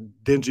a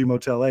dingy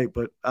Motel 8,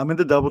 but I'm in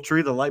the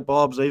DoubleTree. The light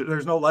bulbs,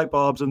 there's no light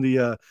bulbs in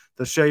the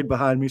shade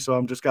behind me. So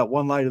I'm just got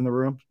one light in the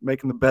room,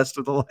 making the best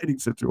of the lighting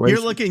situation.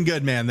 You're looking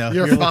good, man, though.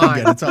 You're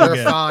fine. Good. It's all You're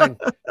good. fine.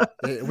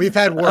 We've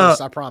had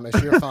worse. I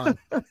promise. You're fine.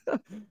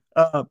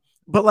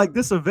 But like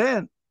this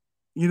event,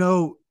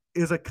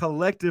 is a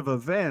collective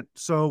event.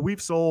 So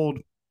we've sold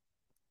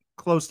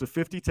close to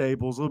 50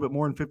 tables, a little bit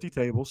more than 50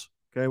 tables.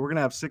 Okay. We're going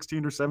to have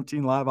 16 or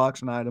 17 live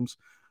auction items.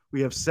 We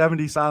have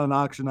 70 silent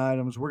auction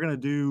items. We're going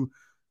to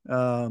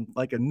do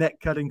like a net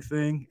cutting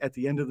thing at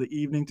the end of the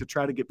evening to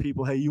try to get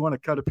people, hey, you want to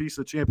cut a piece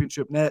of the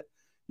championship net?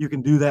 You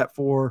can do that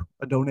for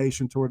a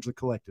donation towards the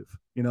collective,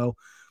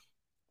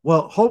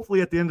 Well,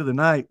 hopefully at the end of the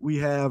night, we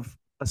have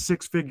a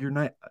 6-figure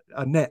net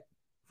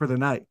for the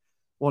night.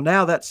 Well,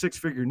 now that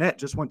 6-figure net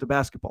just went to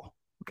basketball.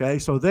 Okay.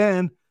 So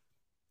then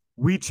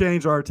we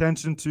change our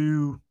attention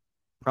to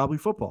probably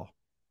football.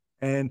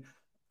 And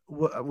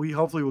we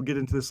hopefully will get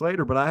into this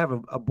later, but I have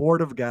a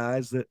board of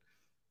guys that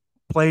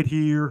played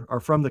here,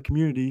 are from the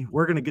community.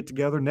 We're going to get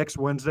together next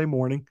Wednesday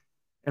morning,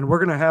 and we're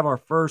going to have our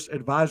first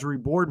advisory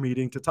board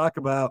meeting to talk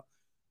about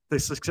the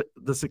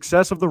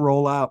success of the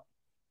rollout,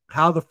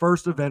 how the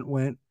first event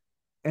went,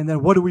 and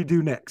then what do we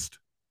do next?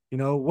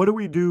 What do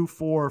we do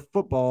for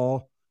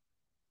football?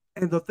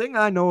 And the thing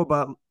I know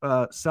about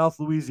South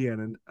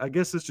Louisiana, and I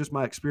guess it's just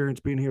my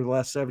experience being here the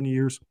last 7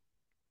 years,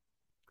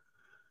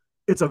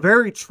 it's a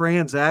very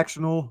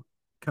transactional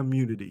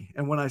community.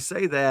 And when I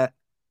say that,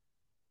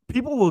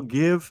 people will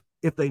give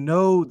if they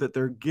know that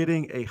they're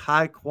getting a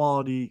high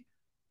quality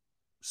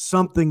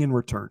something in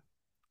return.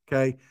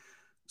 Okay.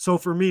 So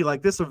for me,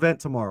 like this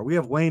event tomorrow, we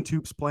have Wayne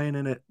Toops playing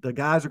in it. The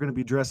guys are going to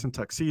be dressed in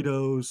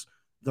tuxedos.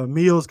 The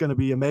meal is going to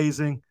be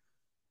amazing.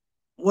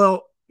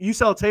 Well, you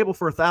sell a table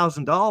for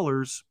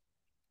 $1,000,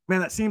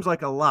 man, that seems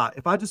like a lot.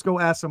 If I just go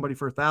ask somebody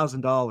for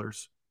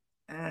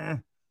 $1,000,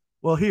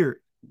 well, here,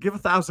 give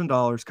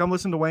 $1,000, come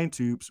listen to Wayne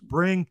Toops,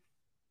 bring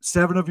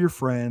 7 of your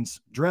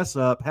friends, dress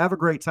up, have a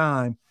great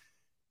time.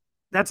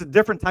 That's a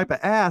different type of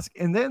ask.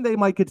 And then they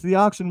might get to the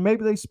auction.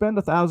 Maybe they spend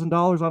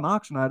 $1,000 on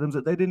auction items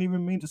that they didn't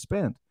even mean to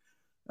spend.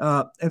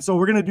 And so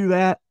we're going to do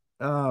that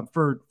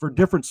for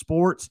different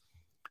sports.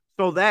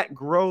 So that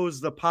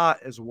grows the pot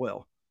as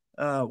well.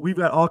 We've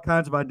got all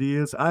kinds of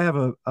ideas. I have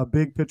a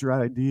big picture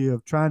idea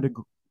of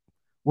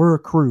we're a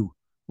crew.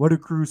 What do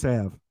crews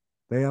have?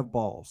 They have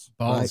balls.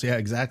 Balls, right? yeah,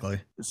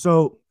 exactly.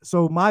 So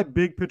my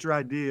big picture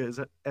idea is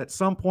that at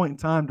some point in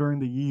time during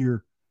the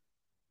year,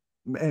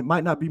 it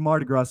might not be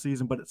Mardi Gras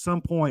season, but at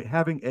some point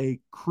having a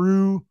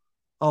Krewe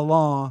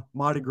Allons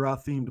Mardi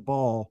Gras themed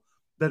ball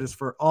that is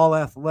for all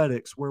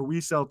athletics, where we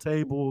sell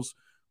tables,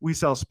 we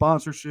sell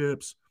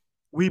sponsorships,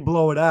 we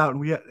blow it out,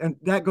 and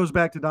that goes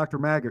back to Dr.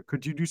 Maggart.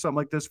 Could you do something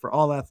like this for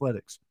all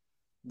athletics?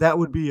 That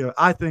would be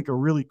I think a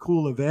really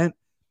cool event,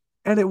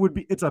 and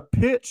it's a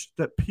pitch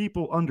that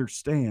people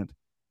understand.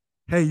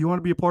 Hey, you want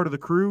to be a part of the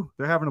crew?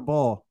 They're having a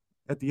ball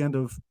at the end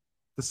of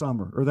the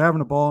summer, or they're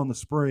having a ball in the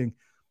spring.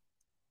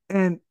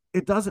 And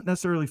it doesn't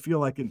necessarily feel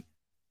like an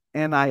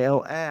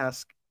NIL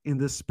ask in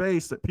this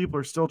space that people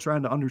are still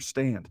trying to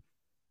understand.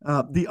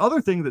 The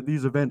other thing that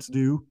these events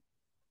do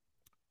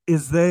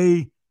is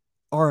they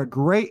are a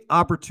great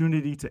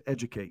opportunity to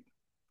educate.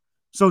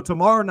 So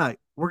tomorrow night,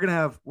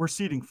 we're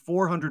seating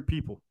 400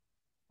 people.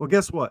 Well,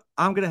 guess what?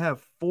 I'm going to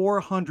have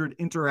 400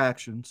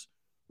 interactions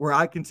where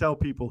I can tell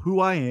people who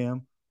I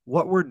am,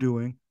 what we're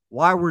doing,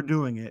 why we're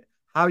doing it,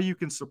 how you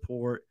can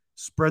support,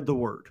 spread the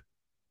word.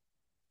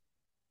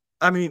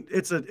 I mean,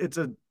 it's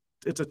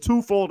a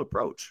twofold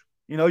approach.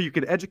 You know, you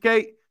can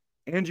educate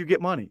and you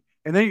get money.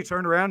 And then you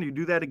turn around and you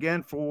do that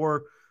again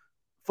for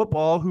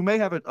football, who may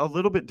have a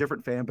little bit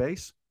different fan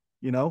base,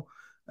 you know.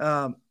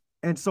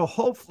 And so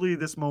hopefully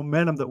this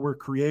momentum that we're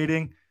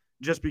creating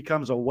just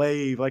becomes a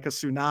wave, like a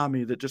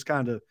tsunami that just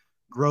kind of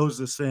grows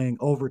this thing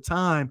over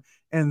time.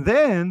 And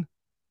then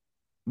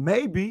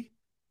maybe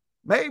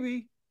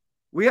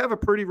we have a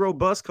pretty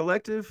robust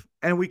collective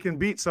and we can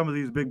beat some of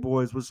these big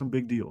boys with some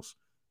big deals.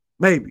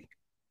 Maybe.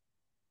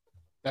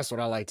 That's what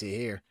I like to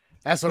hear.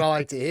 That's what I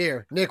like to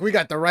hear. Nick, we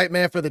got the right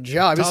man for the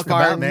job. He's Talk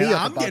firing about, man. me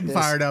up I'm about getting this.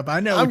 fired up. I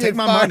know. I'm Take getting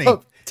my fired money.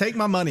 up. Take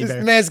my money, This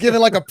Bear. man's giving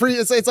like a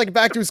it's like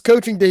back to his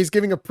coaching days,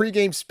 giving a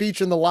pregame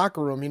speech in the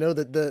locker room. You know,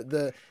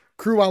 the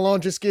Krewe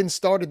Allons just getting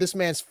started. This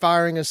man's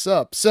firing us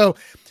up. So,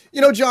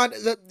 you know, John,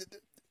 the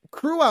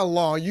Krewe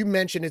Allons, you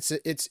mentioned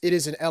it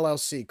is an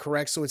LLC,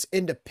 correct? So it's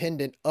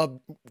independent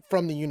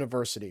from the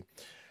university.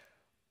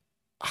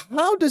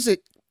 How does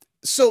it?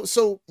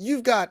 So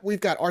we've got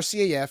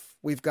RCAF,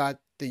 we've got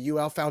the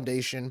UL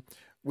Foundation,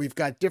 we've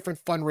got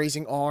different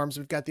fundraising arms,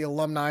 we've got the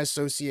Alumni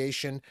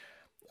Association,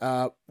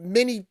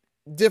 many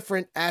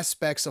different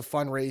aspects of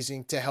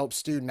fundraising to help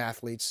student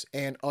athletes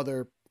and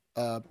other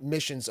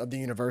missions of the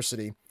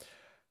university.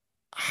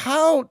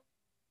 How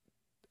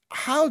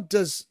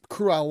does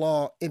Krewe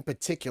Allons in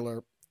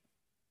particular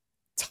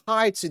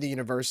tie to the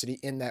university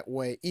in that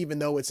way, even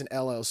though it's an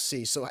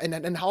LLC? So,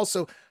 and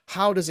also,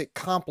 how does it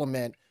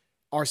complement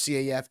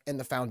RCAF and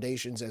the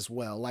foundations as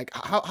well? Like,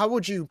 how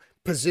would you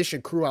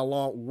position Krewe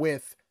Allons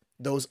with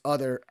those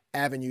other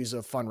avenues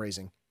of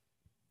fundraising?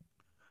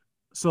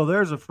 So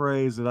there's a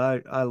phrase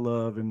that I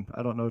love, and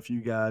I don't know if you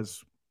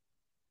guys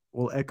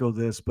will echo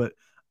this, but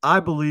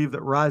I believe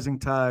that rising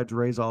tides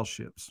raise all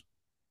ships,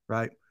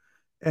 right?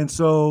 And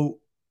so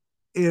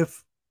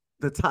if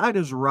the tide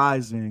is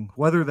rising,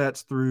 whether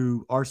that's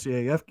through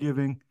RCAF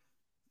giving,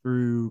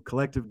 through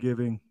collective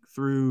giving,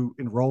 through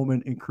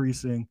enrollment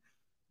increasing,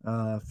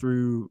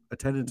 through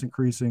attendance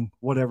increasing,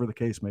 whatever the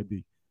case may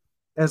be,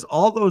 as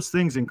all those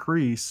things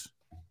increase,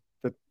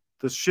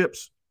 the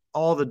ships,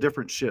 all the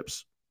different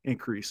ships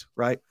increase,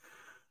 right?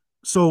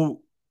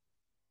 So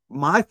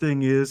my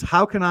thing is,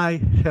 how can I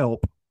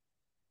help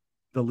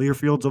the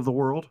Learfields of the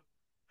world?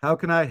 How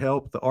can I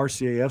help the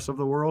RCAFs of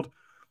the world?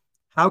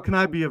 How can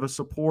I be of a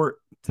support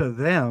to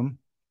them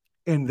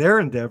in their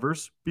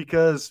endeavors?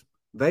 Because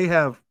they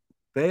have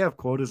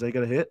quotas they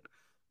got to hit.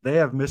 They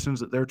have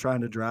missions that they're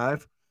trying to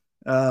drive.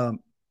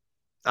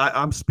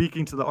 I'm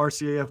speaking to the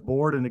RCAF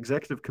board and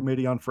executive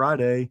committee on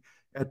Friday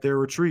at their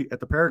retreat at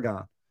the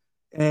Paragon.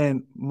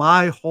 And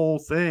my whole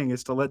thing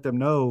is to let them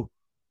know,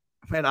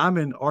 man, I'm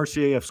in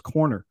RCAF's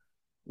corner.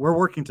 We're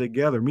working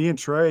together. Me and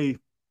Trey,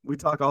 we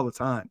talk all the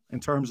time in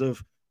terms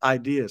of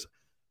ideas.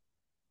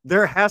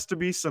 There has to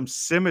be some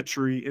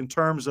symmetry in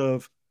terms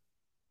of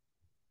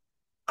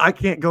I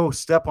can't go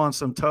step on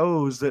some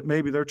toes that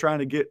maybe they're trying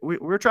to get.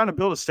 We're trying to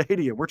build a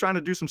stadium. We're trying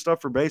to do some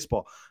stuff for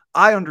baseball.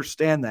 I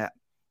understand that.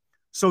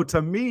 So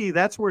to me,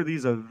 that's where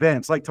these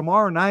events, like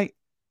tomorrow night,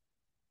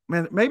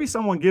 man, maybe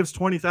someone gives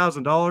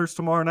 $20,000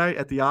 tomorrow night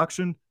at the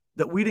auction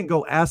that we didn't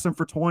go ask them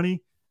for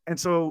 20. And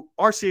so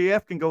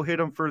RCAF can go hit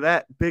them for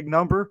that big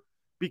number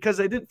because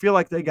they didn't feel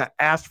like they got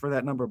asked for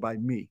that number by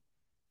me,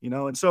 you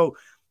know? And so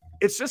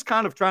it's just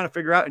kind of trying to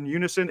figure out in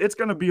unison. It's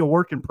going to be a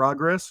work in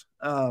progress.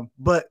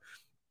 But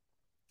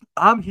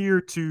I'm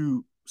here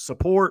to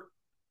support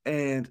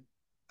and,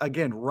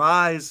 again,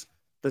 rise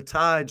the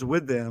tides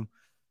with them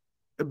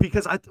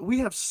because we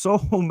have so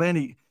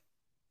many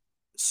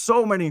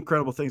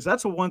incredible things.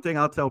 That's the one thing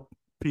I'll tell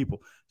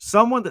people.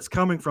 Someone that's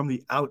coming from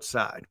the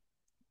outside,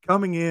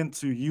 coming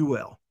into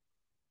UL,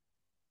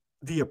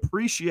 the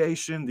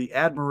appreciation, the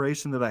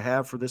admiration that I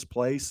have for this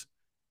place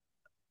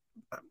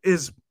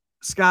is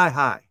sky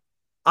high.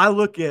 I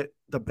look at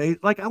the base,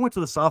 like I went to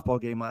the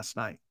softball game last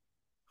night.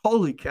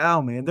 Holy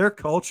cow, man. Their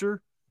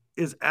culture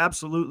is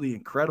absolutely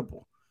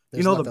incredible.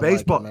 There's you know, the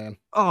baseball. like it, man.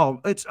 Oh,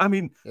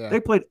 they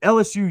played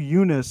LSU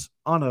Eunice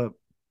on a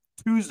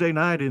Tuesday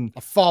night in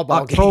a fall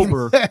ball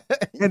October.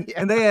 Game.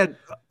 and they had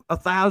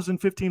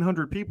 1,000,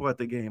 1,500 people at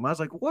the game. I was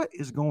like, what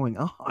is going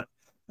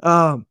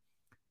on?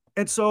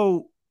 And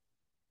so,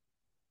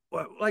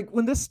 like,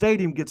 when this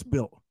stadium gets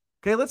built,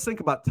 okay, let's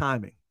think about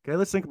timing. Okay,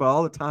 let's think about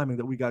all the timing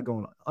that we got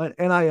going on.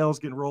 NIL's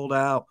getting rolled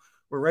out.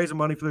 We're raising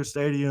money for their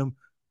stadium.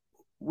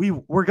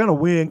 We're going to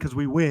win because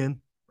we win,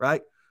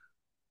 right?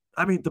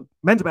 I mean, the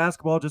men's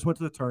basketball just went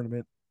to the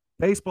tournament.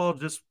 Baseball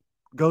just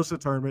goes to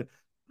the tournament.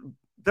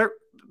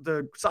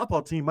 The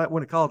softball team might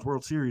win a College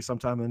World Series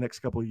sometime in the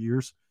next couple of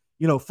years.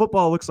 You know,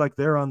 football looks like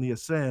they're on the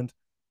ascend.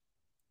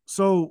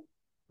 So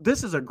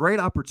this is a great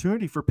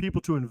opportunity for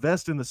people to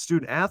invest in the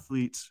student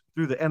athletes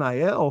through the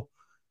NIL,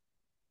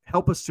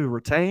 help us to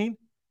retain.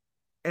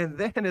 And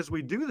then as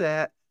we do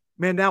that,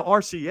 man, now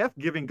RCF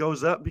giving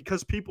goes up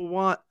because people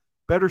want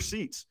better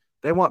seats.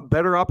 They want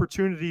better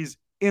opportunities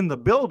in the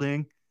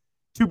building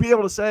to be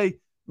able to say,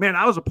 man,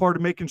 I was a part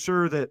of making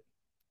sure that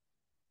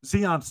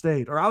Zion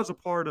stayed, or I was a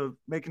part of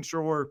making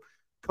sure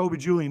Kobe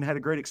Julian had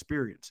a great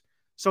experience.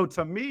 So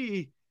to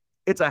me,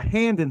 it's a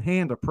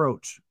hand-in-hand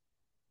approach.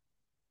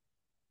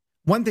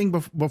 One thing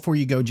before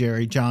you go,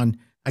 Jerry, John,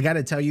 I got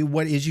to tell you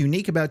what is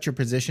unique about your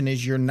position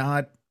is you're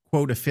not,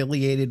 quote,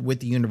 affiliated with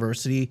the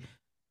university.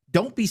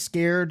 Don't be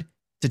scared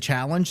to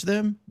challenge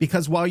them,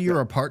 because while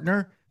you're a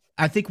partner,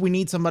 I think we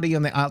need somebody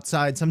on the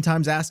outside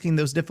sometimes asking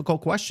those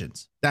difficult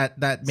questions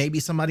that maybe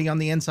somebody on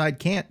the inside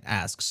can't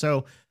ask.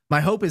 So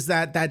my hope is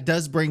that that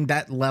does bring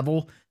that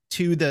level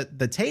to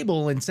the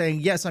table and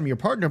saying, yes, I'm your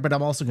partner, but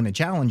I'm also going to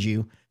challenge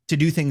you to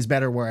do things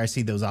better where I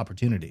see those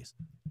opportunities.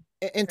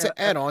 And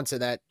to add on to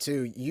that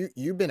too,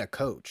 you've been a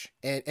coach,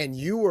 and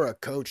you were a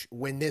coach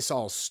when this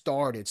all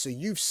started. So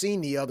you've seen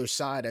the other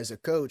side as a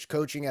coach,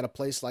 coaching at a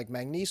place like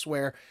Magnice,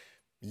 where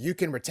you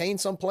can retain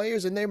some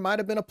players, and there might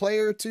have been a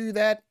player or two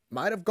that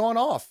might have gone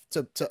off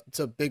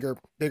to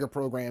bigger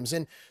programs.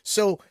 And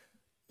so,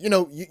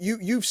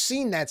 you've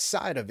seen that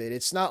side of it.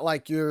 It's not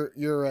like you're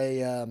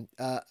an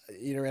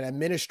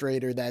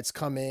administrator that's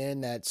come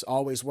in that's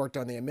always worked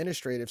on the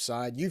administrative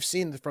side. You've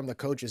seen it from the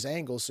coach's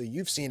angle, so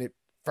you've seen it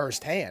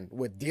firsthand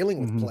with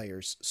dealing with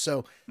players.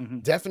 So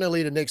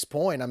definitely to Nick's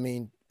point, I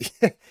mean,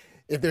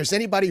 if there's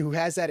anybody who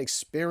has that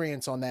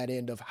experience on that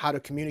end of how to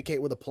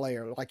communicate with a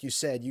player, like you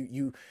said,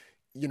 you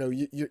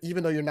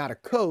even though you're not a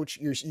coach,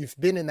 you've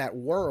been in that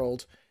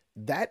world,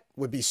 that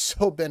would be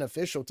so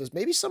beneficial to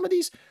maybe some of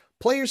these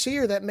players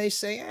here that may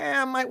say,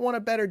 I might want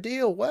a better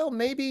deal. Well,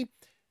 maybe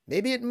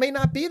it may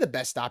not be the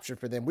best option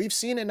for them. We've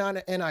seen it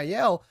on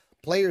NIL,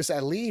 players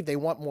that leave, they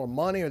want more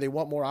money or they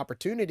want more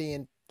opportunity,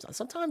 and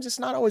sometimes it's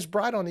not always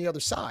bright on the other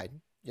side,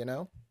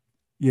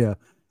 Yeah.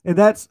 And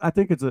I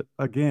think it's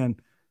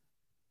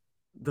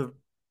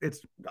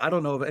I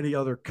don't know of any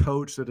other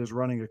coach that is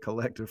running a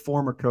collective,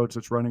 former coach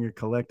that's running a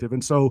collective.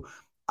 And so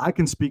I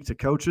can speak to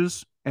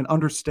coaches and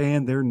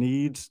understand their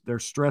needs, their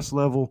stress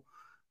level,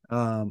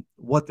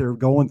 what they're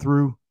going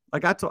through.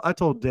 Like I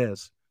told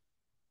Dez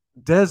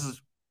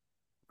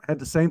had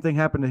the same thing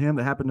happen to him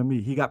that happened to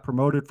me. He got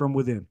promoted from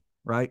within,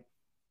 right?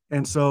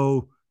 And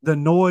so the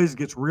noise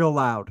gets real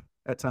loud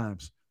at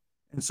times.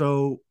 And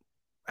so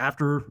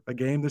after a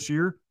game this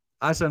year,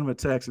 I sent him a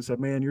text and said,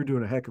 man, you're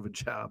doing a heck of a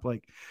job.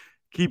 Like,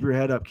 keep your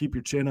head up, keep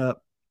your chin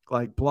up,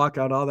 like block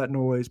out all that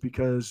noise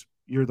because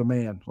you're the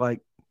man. Like,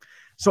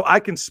 so I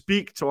can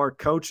speak to our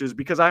coaches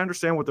because I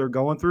understand what they're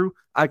going through.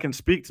 I can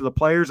speak to the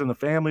players and the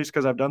families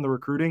because I've done the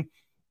recruiting.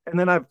 And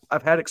then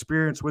I've had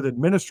experience with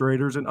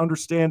administrators and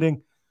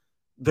understanding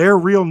their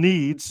real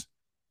needs,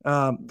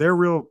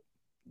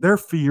 their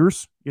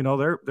fears.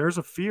 There's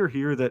a fear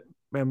here that,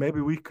 man,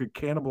 maybe we could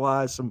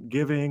cannibalize some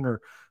giving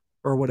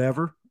or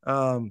whatever.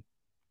 I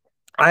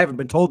haven't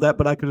been told that,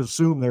 but I could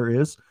assume there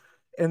is.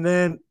 And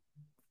then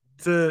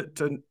to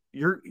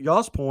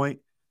y'all's point,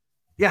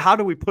 how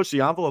do we push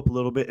the envelope a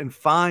little bit and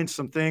find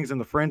some things in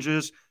the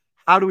fringes?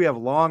 How do we have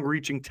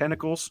long-reaching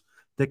tentacles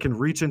that can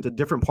reach into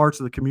different parts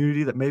of the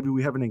community that maybe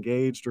we haven't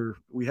engaged or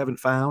we haven't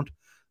found?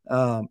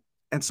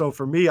 And so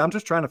for me, I'm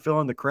just trying to fill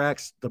in the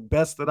cracks the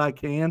best that I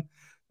can.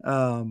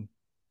 And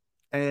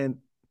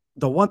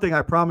the one thing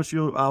I promise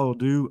you I will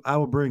do, I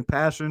will bring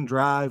passion,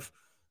 drive,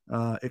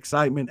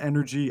 excitement,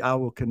 energy. I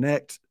will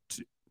connect.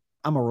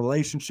 I'm a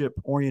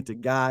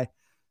relationship-oriented guy.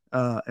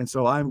 And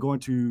so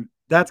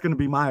that's going to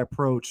be my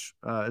approach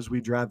as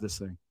we drive this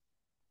thing.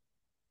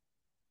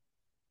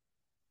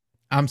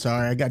 I'm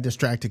sorry, I got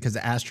distracted because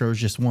the Astros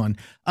just won.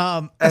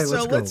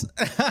 Let's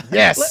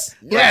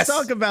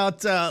talk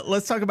about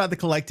the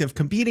collective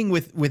competing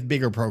with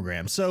bigger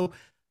programs. So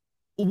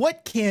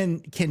what can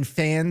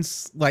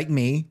fans like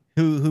me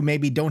who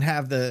maybe don't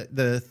have the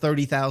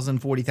 $30,000, $40,000,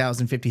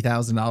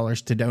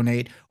 $50,000 to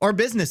donate, or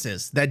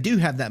businesses that do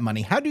have that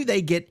money, how do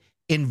they get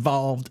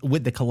involved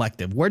with the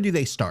collective? Where do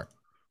they start?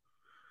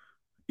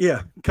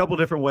 Yeah, a couple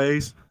different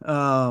ways.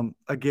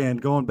 Again,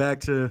 going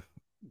back to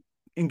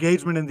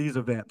engagement in these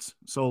events.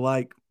 So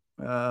like,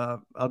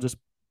 I'll just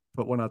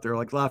put one out there,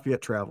 like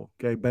Lafayette Travel.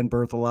 Okay. Ben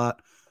Berthelot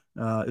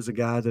is a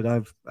guy that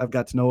I've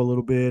got to know a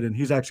little bit, and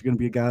he's actually going to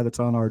be a guy that's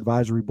on our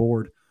advisory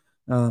board.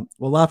 Well,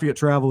 Lafayette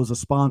Travel is a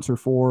sponsor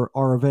for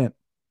our event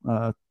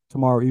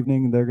tomorrow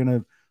evening. They're going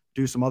to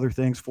do some other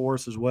things for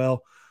us as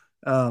well.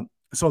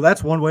 So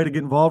that's one way to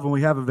get involved when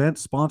we have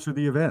events, sponsor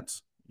the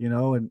events,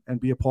 and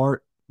be a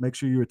part, make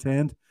sure you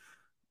attend.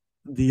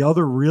 The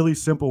other really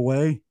simple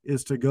way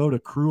is to go to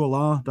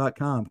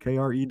kreweallons.com,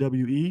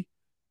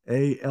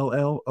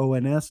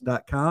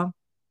 KREWEALLONS.com.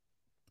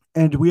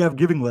 And we have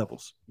giving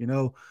levels,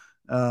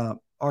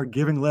 our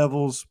giving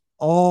levels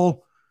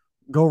all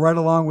go right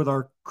along with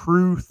our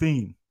crew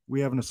theme.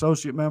 We have an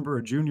associate member,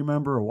 a junior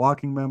member, a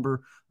walking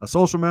member, a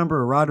social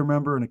member, a rider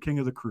member, and a king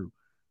of the crew.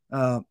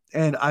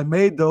 And I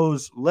made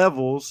those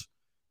levels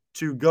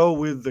to go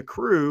with the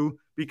crew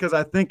because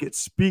I think it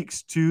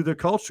speaks to the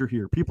culture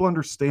here. People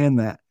understand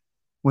that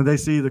when they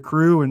see the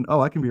crew and,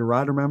 I can be a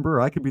rider member,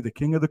 or I could be the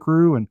king of the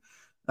crew. And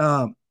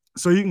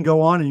so you can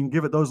go on and you can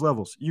give it those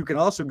levels. You can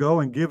also go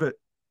and give it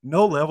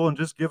no level and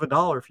just give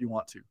 $1 if you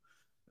want to.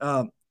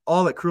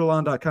 All at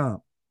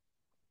kreweallons.com.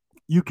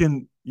 You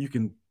can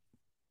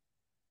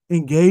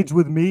engage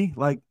with me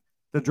like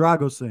the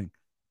Dragos thing.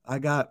 I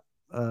got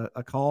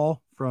a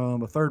call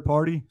from a third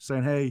party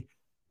saying, hey,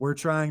 we're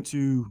trying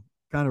to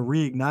kind of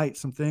reignite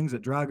some things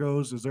at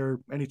Drago's. Is there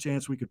any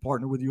chance we could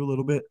partner with you a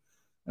little bit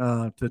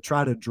to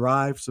try to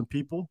drive some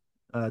people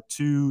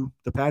to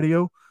the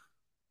patio?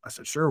 I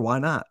said, sure, why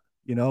not?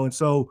 And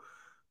so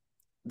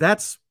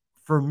that's,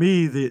 for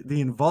me,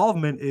 the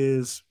involvement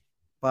is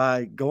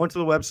by going to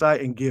the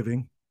website and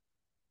giving,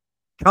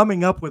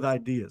 coming up with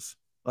ideas.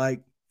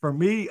 Like for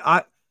me,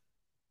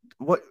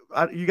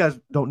 you guys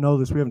don't know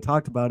this, we haven't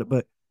talked about it,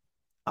 but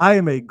I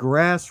am a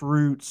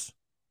grassroots,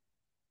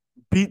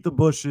 beat the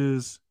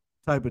bushes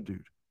type of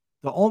dude.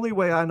 The only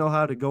way I know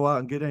how to go out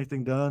and get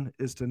anything done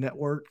is to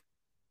network.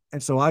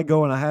 And so I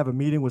go and I have a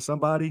meeting with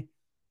somebody.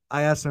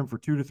 I ask them for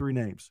 2 to 3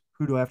 names.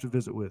 Who do I have to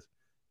visit with?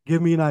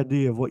 Give me an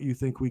idea of what you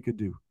think we could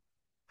do.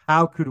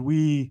 How could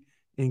we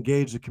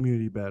engage the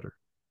community better?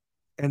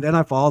 And then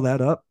I follow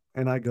that up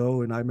and I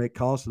go and I make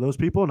calls to those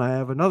people, and I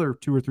have another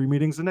 2 or 3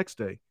 meetings the next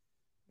day.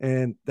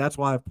 And that's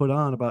why I've put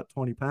on about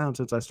 20 pounds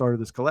since I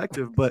started this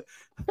collective. But,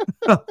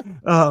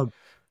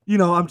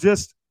 I'm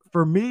just,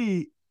 for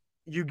me,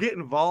 you get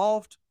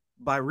involved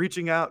by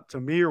reaching out to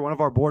me or one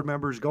of our board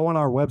members, go on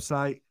our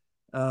website,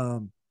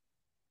 and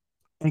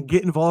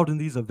get involved in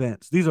these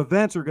events. These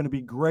events are going to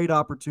be great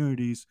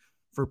opportunities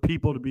for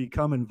people to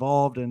become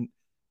involved and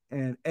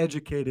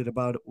educated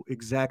about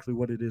exactly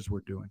what it is we're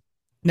doing.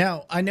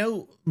 Now, I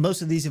know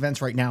most of these events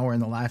right now are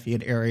in the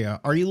Lafayette area.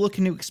 Are you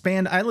looking to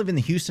expand? I live in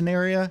the Houston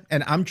area,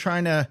 and I'm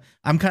kind of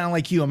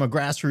like you. I'm a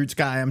grassroots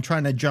guy. I'm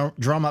trying to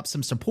drum up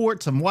some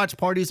support, some watch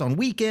parties on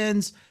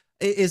weekends.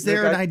 Is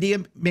there an idea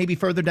maybe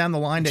further down the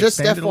line to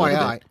expand it a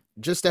little bit?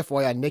 Just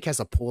FYI, Nick has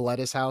a pool at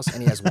his house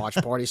and he has watch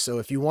parties. So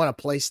if you want a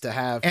place to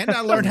have, and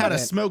I learned how to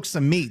smoke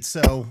some meat,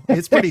 so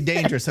it's pretty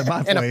dangerous in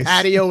my place. And a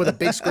patio with a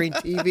big screen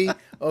TV.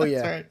 Oh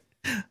yeah.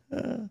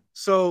 That's right.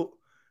 So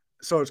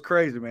it's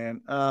crazy,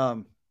 man. I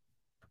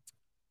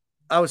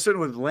was sitting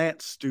with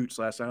Lance Stutz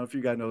last night. I don't know if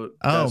you guys know.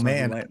 Oh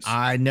man, Lance.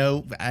 I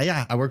know.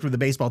 Yeah, I worked with the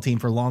baseball team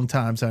for a long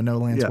time, so I know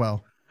Lance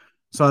well.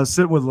 So I was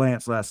sitting with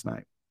Lance last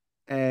night,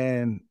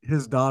 and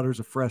his daughter's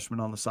a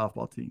freshman on the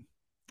softball team,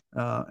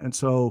 and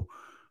so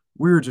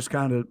we were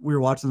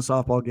watching the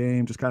softball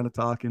game, just kind of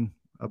talking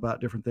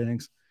about different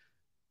things.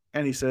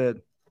 And he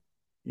said,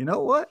 you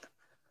know what?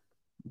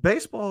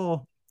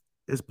 Baseball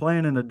is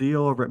playing in a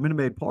deal over at Minute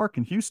Maid Park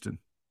in Houston.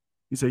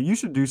 He said, you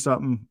should do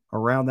something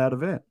around that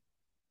event.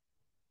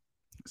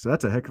 So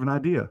that's a heck of an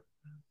idea.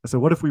 I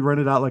said, what if we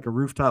rented out like a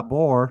rooftop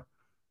bar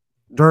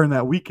during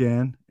that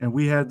weekend, and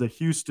we had the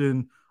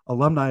Houston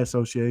Alumni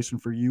Association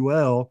for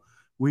UL.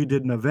 We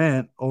did an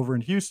event over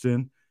in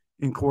Houston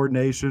in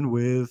coordination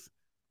with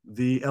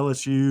the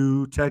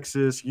LSU,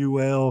 Texas,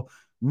 UL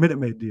Minute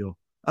Maid deal.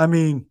 I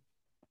mean,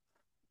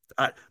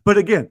 but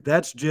again,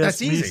 that's me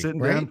easy, sitting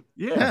right? down.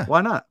 Yeah,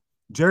 why not?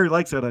 Jerry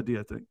likes that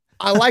idea, I think.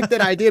 I like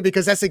that idea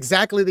because that's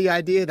exactly the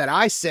idea that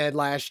I said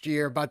last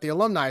year about the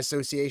Alumni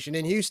Association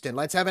in Houston.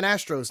 Let's have an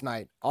Astros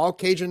night. All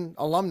Cajun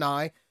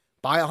alumni,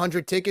 buy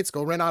 100 tickets,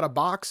 go rent out a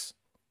box.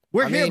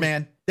 We're here,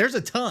 man. There's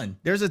a ton.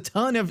 There's a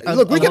ton of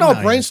look. We can all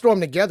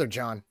brainstorm together,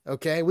 John.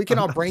 Okay, we can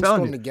all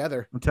brainstorm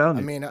together. I'm telling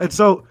you. I mean, and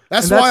so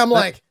that's why I'm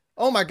like,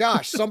 oh my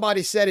gosh,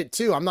 somebody said it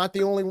too. I'm not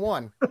the only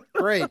one.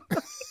 Great.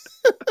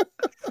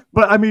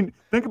 But I mean,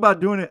 think about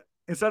doing it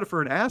instead of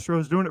for an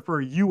Astros, doing it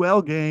for a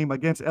UL game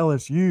against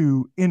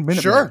LSU in Minute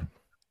Maid. Sure.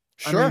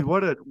 I mean,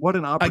 what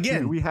an opportunity.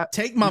 Again, we have.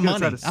 Take my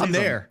money. I'm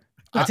there.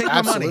 I take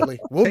my money. Absolutely.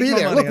 We'll be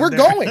there. Look, we're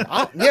going.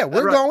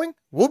 We're going.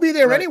 We'll be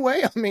there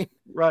anyway. I mean,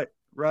 right.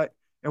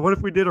 And what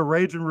if we did a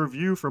rage and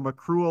review from a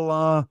Krewe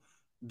Allons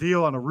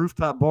deal on a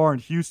rooftop bar in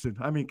Houston?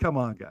 I mean, come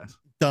on, guys.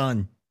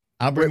 Done.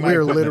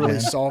 We're literally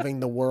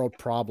solving the world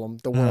problem.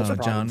 The world's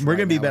problem. John, we're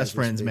gonna be best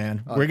friends,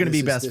 man. We're gonna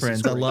be best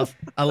friends.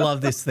 I love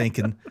this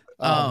thinking.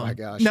 Oh my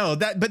gosh. No,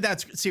 but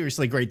that's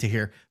seriously great to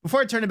hear. Before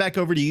I turn it back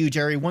over to you,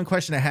 Jerry, one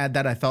question I had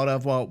that I thought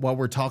of while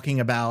we're talking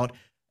about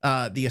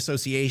the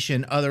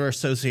association, other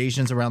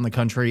associations around the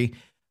country.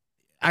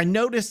 I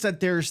noticed that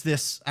there's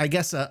this, I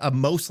guess, a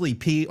mostly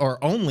P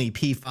or only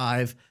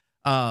P5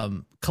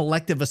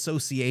 collective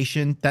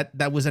association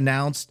that was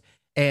announced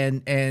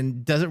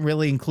and doesn't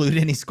really include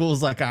any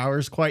schools like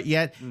ours quite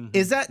yet.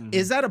 Is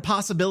that a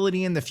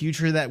possibility in the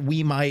future that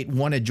we might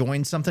want to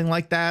join something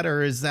like that?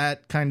 Or is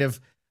that kind of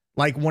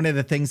like one of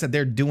the things that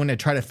they're doing to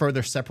try to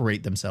further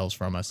separate themselves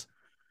from us?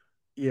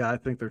 Yeah, I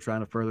think they're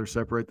trying to further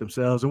separate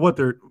themselves.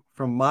 And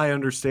from my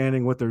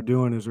understanding, what they're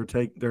doing is they're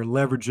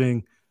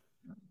leveraging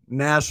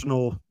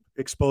national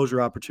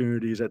exposure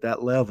opportunities at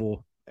that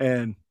level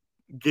and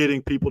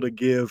getting people to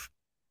give,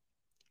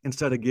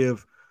 instead of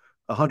give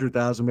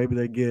 100,000, maybe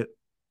they get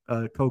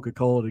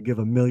Coca-Cola to give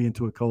 $1 million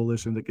to a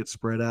coalition that gets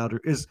spread out, or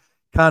is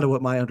kind of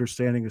what my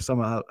understanding is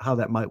somehow how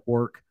that might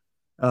work.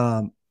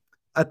 I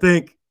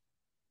think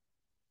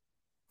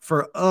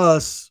for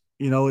us,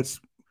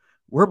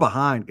 we're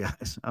behind,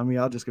 guys. I mean,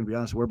 I'm just going to be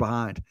honest, we're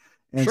behind.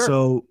 And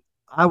so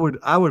I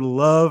would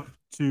love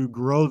to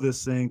grow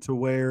this thing to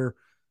where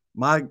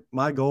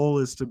my goal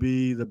is to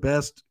be the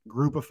best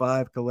group of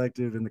 5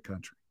 collective in the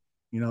country.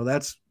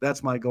 That's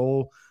my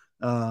goal.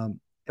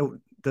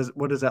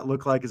 what does that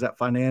look like? Is that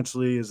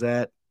financially? Is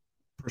that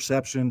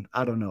perception?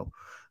 I don't know.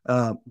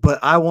 But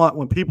I want,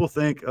 when people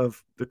think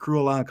of the Krewe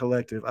Allons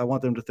Collective, I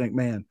want them to think,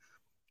 man,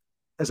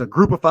 as a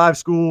group of 5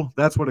 school,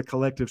 that's what a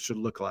collective should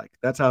look like.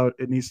 That's how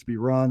it needs to be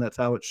run. That's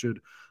how it should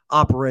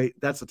operate.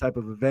 That's the type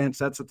of events.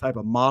 That's the type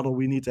of model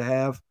we need to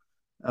have.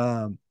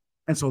 And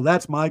so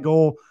that's my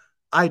goal.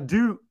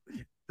 The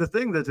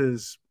thing that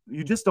is,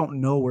 you just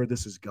don't know where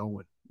this is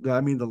going.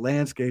 I mean, the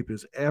landscape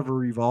is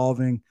ever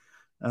evolving.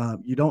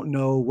 You don't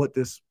know what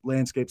this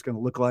landscape is going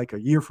to look like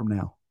a year from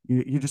now.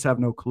 You just have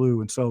no clue.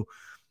 And so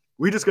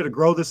we just got to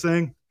grow this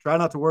thing. Try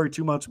not to worry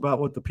too much about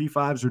what the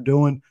P5s are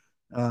doing,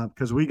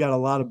 because we got a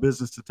lot of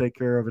business to take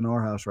care of in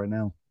our house right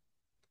now.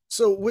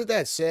 So with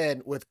that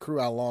said, with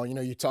Krewe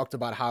Allons, you talked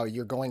about how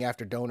you're going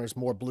after donors,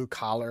 more blue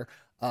collar.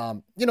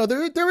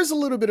 There is a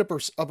little bit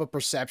of a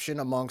perception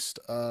amongst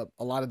a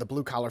lot of the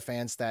blue collar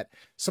fans that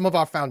some of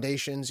our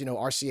foundations,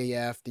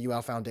 RCAF, the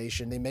UL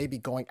Foundation, they may be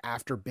going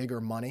after bigger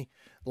money.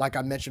 Like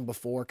I mentioned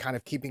before, kind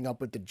of keeping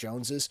up with the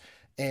Joneses.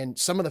 And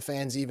some of the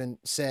fans even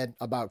said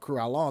about Krewe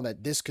Allons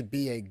that this could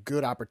be a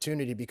good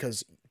opportunity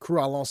because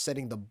Krewe Allons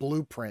setting the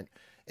blueprint,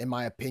 in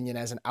my opinion,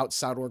 as an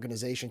outside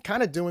organization,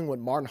 kind of doing what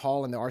Martin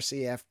Hall and the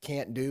RCAF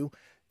can't do,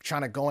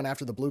 trying to going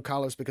after the blue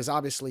collars, because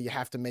obviously you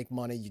have to make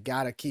money. You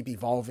got to keep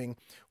evolving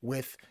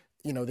with,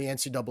 the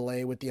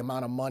NCAA, with the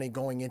amount of money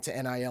going into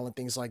NIL and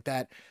things like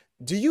that.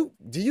 Do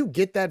you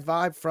get that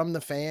vibe from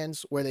the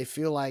fans where they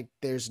feel like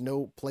there's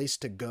no place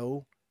to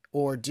go?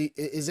 Or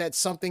is that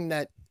something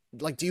that,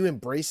 like, do you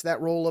embrace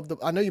that role of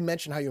I know you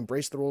mentioned how you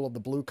embrace the role of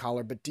the blue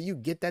collar, but do you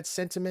get that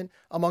sentiment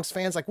amongst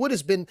fans? Like, what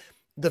has been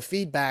the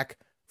feedback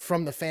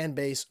from the fan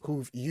base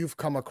who you've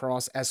come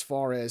across as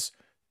far as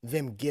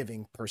them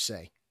giving per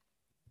se?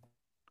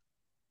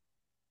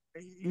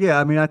 Yeah,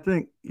 I mean, I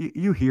think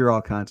you hear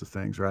all kinds of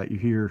things, right? You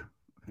hear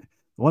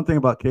one thing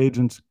about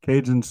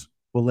Cajuns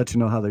will let you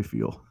know how they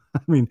feel. I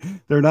mean,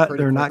 they're not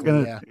going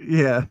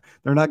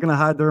to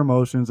hide their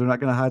emotions. They're not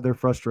going to hide their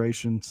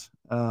frustrations.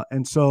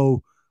 And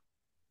so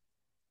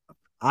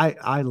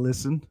I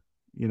listen,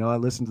 I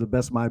listen to the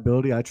best of my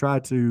ability. I try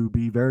to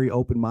be very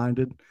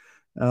open-minded.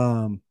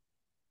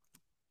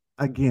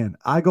 Again,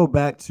 I go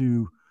back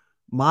to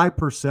my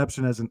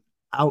perception as an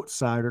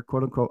outsider,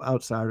 quote unquote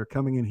outsider,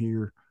 coming in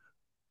here.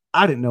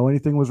 I didn't know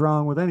anything was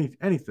wrong with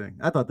anything.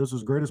 I thought this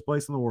was the greatest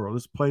place in the world.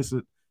 This place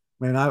that,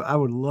 man, I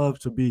would love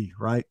to be,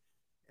 right?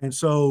 And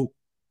so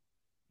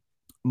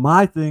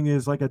my thing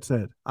is, like I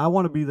said, I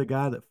want to be the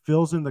guy that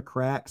fills in the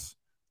cracks,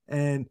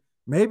 and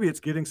maybe it's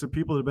getting some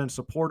people that have been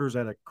supporters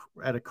at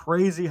a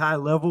crazy high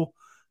level,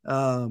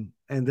 and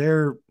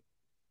they're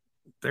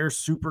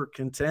super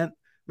content.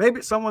 Maybe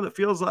it's someone that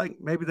feels like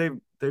maybe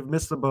they've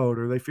missed the boat,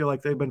 or they feel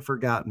like they've been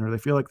forgotten, or they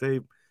feel like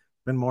they've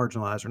been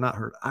marginalized or not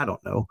heard. I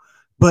don't know.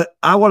 But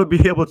I want to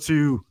be able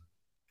to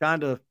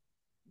kind of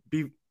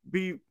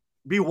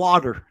be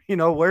water,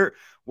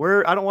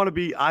 where I don't want to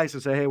be ice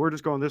and say, hey, we're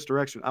just going this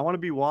direction. I want to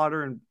be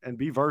water and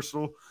be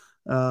versatile,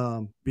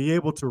 be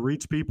able to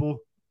reach people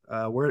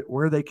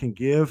where they can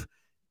give,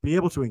 be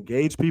able to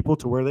engage people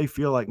to where they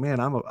feel like, man,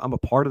 I'm a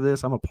part of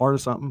this. I'm a part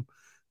of something.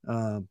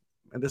 And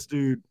this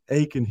dude,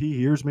 Aiken, he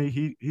hears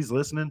me. He's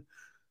listening.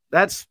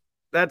 That's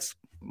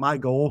my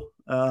goal.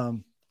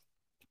 And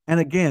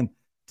again,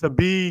 to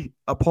be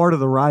a part of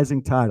the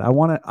rising tide. I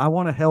want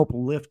to help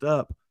lift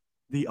up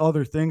the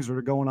other things that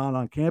are going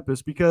on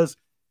campus, because at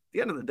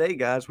the end of the day,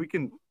 guys, we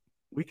can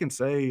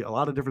say a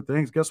lot of different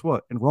things. Guess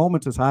what?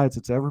 Enrollment's as high as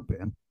it's ever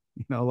been.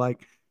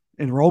 Like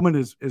enrollment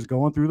is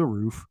going through the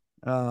roof.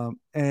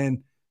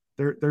 And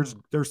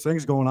there's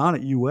things going on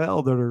at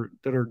UL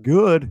that are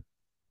good.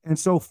 And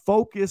so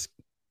focus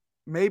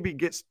maybe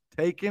gets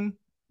taken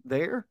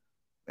there.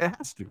 It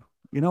has to,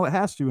 it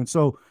has to. And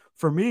so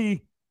for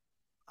me,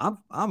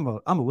 I'm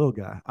a little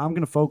guy. I'm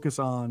going to focus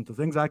on the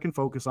things I can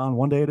focus on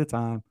one day at a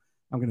time.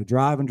 I'm going to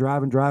drive and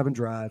drive and drive and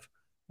drive.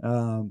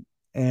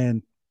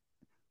 And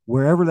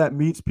wherever that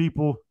meets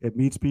people, it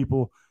meets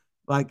people.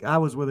 Like I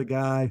was with a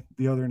guy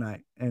the other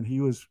night, and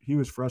he was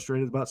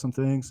frustrated about some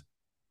things.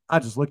 I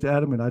just looked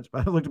at him, and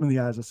I looked him in the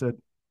eyes. I said,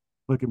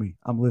 look at me.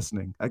 I'm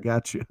listening. I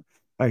got you.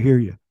 I hear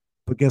you.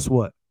 But guess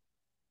what?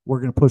 We're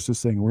going to push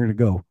this thing. We're going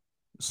to go.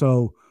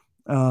 So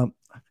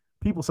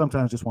people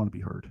sometimes just want to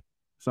be heard.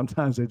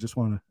 Sometimes they just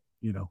want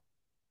to,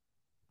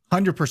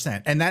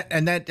 100%. And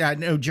that, I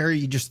know, Jerry,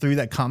 you just threw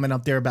that comment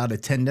up there about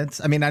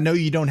attendance. I mean, I know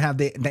you don't have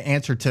the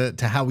answer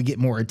to how we get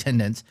more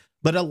attendance,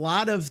 but a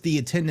lot of the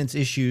attendance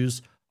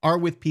issues are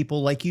with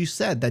people, like you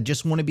said, that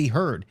just want to be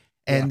heard.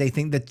 And they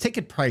think the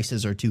ticket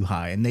prices are too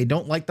high, and they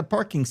don't like the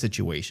parking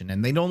situation,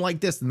 and they don't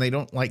like this and they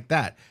don't like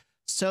that.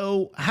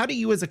 So how do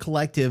you as a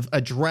collective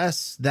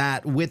address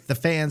that with the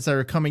fans that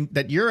are coming,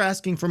 that you're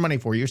asking for money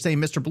for? You're saying,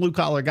 Mr. Blue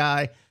Collar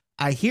Guy,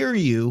 I hear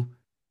you,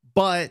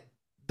 but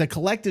the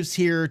collective's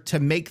here to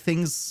make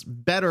things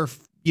better,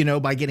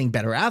 by getting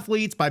better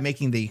athletes, by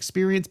making the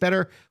experience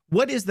better.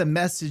 What is the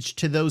message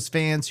to those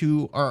fans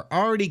who are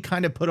already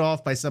kind of put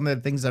off by some of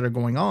the things that are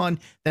going on,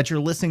 that you're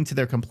listening to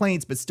their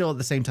complaints, but still at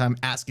the same time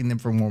asking them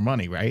for more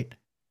money, right?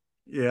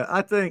 Yeah,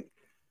 I think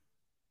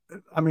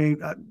I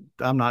mean,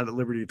 I'm not at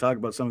liberty to talk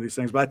about some of these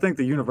things, but I think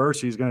the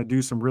university is going to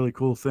do some really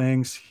cool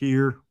things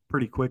here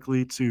pretty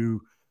quickly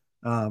to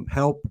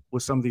help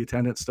with some of the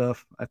attendance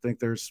stuff. I think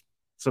there's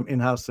some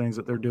in-house things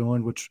that they're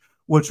doing,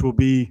 which will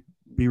be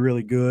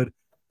really good.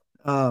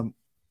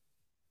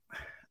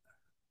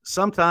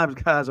 Sometimes,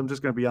 guys, I'm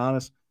just going to be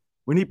honest,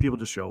 we need people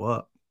to show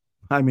up.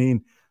 I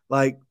mean,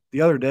 like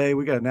the other day,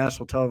 we got a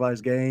national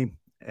televised game,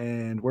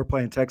 and we're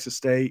playing Texas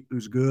State,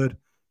 who's good.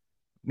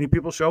 We need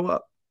people to show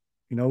up.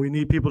 We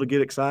need people to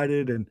get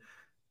excited and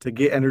to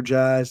get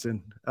energized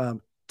and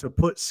to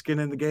put skin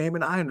in the game.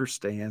 And I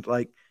understand,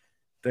 like,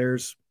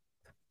 there's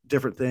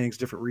different things,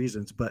 different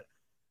reasons, but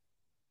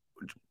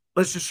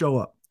let's just show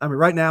up. I mean,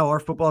 right now, our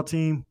football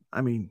team,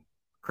 I mean,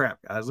 crap,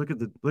 guys, look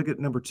at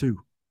number 2.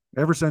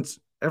 Ever since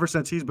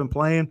he's been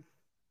playing,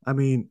 I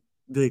mean,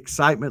 the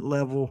excitement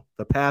level,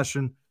 the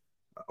passion.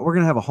 We're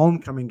going to have a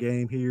homecoming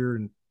game here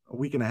in a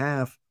week and a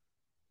half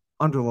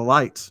under the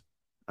lights.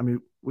 I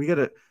mean, we got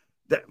to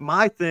 –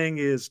 my thing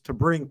is to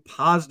bring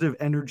positive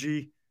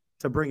energy,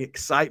 to bring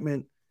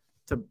excitement,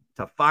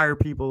 to fire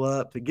people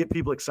up, to get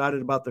people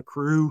excited about the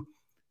crew,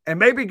 and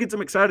maybe get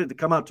them excited to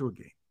come out to a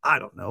game. I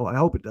don't know. I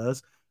hope it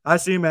does. I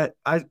see him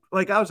I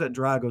was at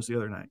Drago's the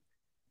other night,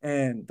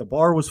 and the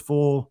bar was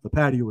full, the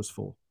patio was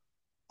full.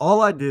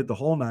 All I did the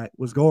whole night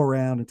was go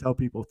around and tell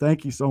people,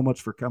 thank you so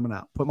much for coming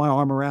out. Put my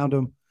arm around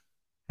them.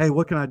 Hey,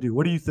 what can I do?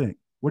 What do you think?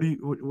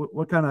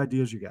 What kind of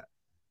ideas you got?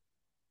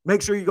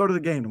 Make sure you go to the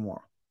game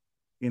tomorrow.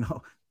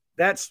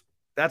 That's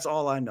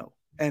all I know.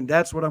 And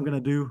that's what I'm going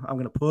to do. I'm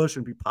going to push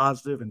and be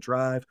positive and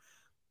drive.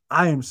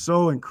 I am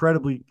so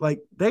incredibly, like,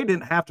 they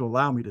didn't have to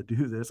allow me to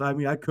do this. I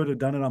mean, I could have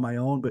done it on my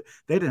own, but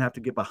they didn't have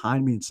to get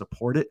behind me and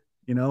support it,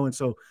 And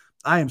so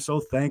I am so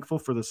thankful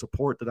for the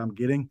support that I'm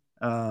getting.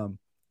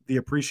 The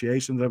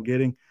appreciation that I'm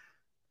getting.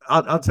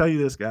 I'll tell you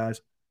this,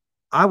 guys.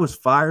 I was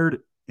fired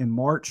in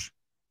March,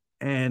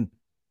 and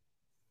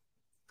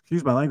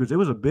excuse my language, it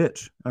was a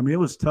bitch. I mean, it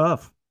was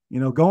tough.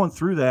 Going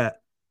through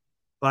that,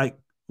 like,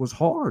 was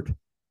hard.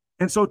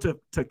 And so to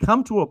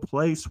come to a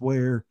place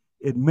where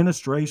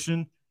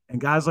administration and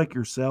guys like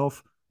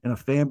yourself and a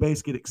fan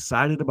base get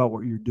excited about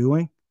what you're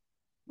doing,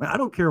 I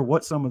don't care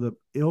what some of the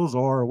ills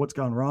are or what's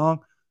gone wrong.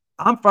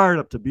 I'm fired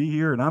up to be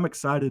here, and I'm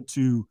excited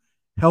to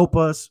help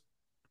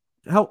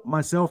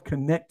myself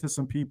connect to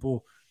some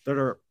people that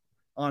are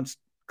on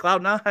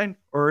cloud 9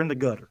 or in the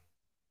gutter.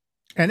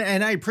 And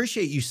I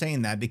appreciate you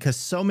saying that, because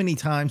so many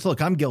times,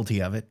 look, I'm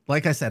guilty of it.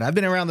 Like I said, I've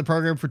been around the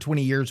program for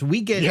 20 years.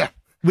 We get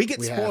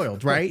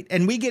spoiled, right?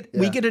 And we get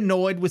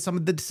annoyed with some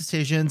of the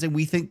decisions, and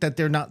we think that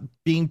they're not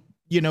being,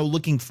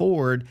 looking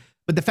forward.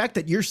 But the fact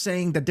that you're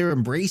saying that they're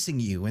embracing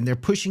you and they're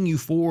pushing you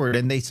forward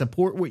and they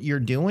support what you're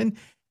doing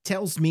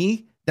tells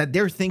me that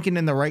they're thinking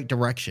in the right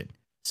direction.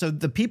 So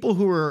the people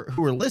who are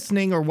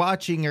listening or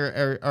watching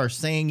are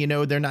saying,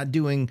 they're not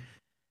doing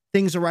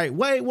things the right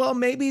way. Well,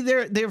 maybe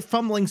they're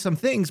fumbling some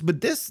things,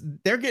 but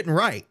they're getting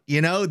right.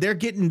 They're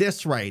getting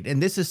this right.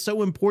 And this is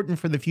so important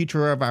for the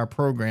future of our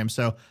program.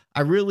 So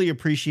I really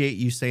appreciate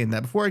you saying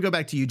that. Before I go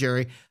back to you,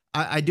 Jerry,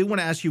 I do want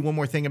to ask you one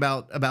more thing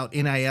about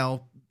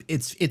NIL.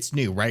 It's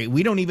new, right?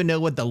 We don't even know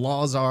what the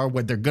laws are,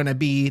 what they're going to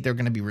be. They're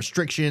going to be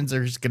restrictions.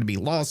 There's going to be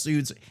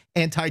lawsuits.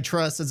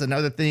 Antitrust is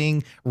another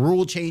thing.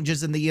 Rule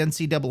changes in the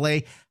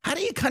NCAA. How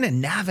do you kind of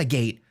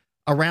navigate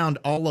around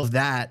all of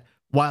that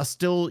while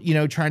still,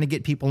 trying to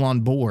get people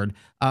on board?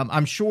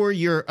 I'm sure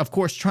you're, of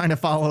course, trying to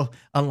follow,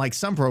 unlike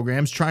some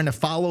programs, trying to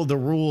follow the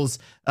rules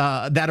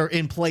that are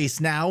in place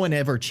now and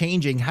ever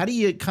changing. How do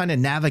you kind of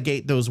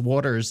navigate those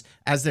waters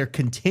as they're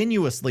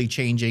continuously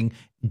changing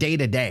day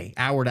to day,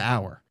 hour to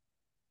hour?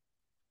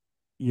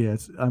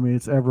 Yes,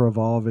 it's ever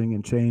evolving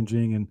and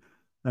changing.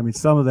 And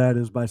some of that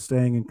is by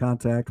staying in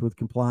contact with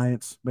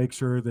compliance, make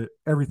sure that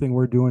everything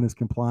we're doing is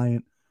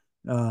compliant.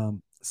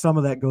 Some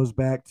of that goes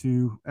back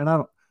to, and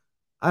I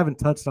haven't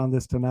touched on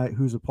this tonight,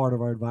 who's a part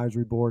of our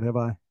advisory board, have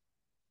I?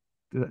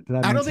 Did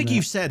I don't think that?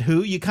 You've said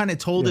who. You kind of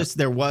told us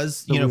there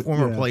was,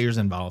 former players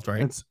involved,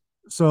 right?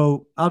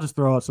 So I'll just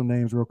throw out some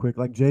names real quick,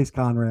 like Jace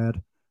Conrad,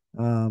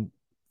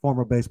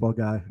 former baseball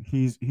guy.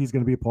 He's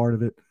going to be a part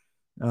of it.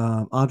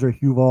 Andre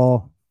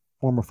Huval,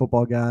 former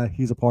football guy.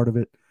 He's a part of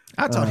it.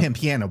 I taught him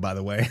piano, by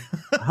the way.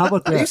 How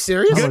about that? Are you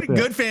serious?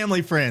 Good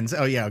family friends.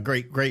 Oh yeah.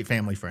 Great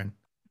family friend.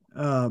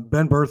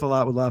 Ben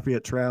Berthelot with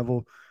Lafayette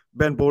Travel.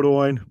 Ben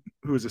Bodoin,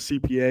 who is a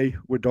CPA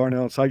with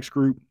Darnell Sykes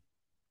Group,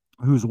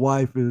 whose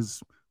wife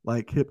is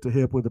like hip to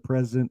hip with the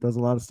president, does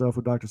a lot of stuff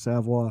with Dr.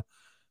 Savoy.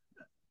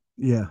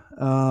 Yeah.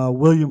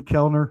 William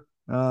Kellner,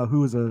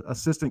 who is an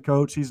assistant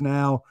coach. He's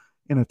now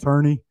an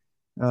attorney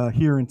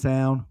here in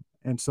town.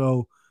 And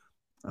so,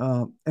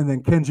 and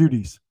then Ken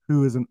Judies,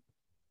 who is an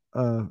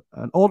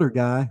older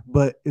guy,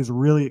 but is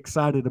really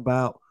excited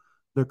about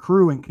the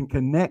crew and can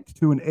connect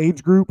to an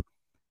age group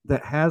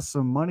that has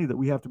some money that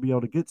we have to be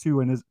able to get to,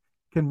 and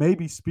can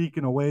maybe speak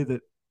in a way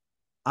that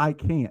I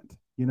can't,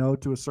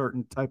 to a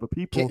certain type of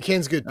people.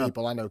 Ken's good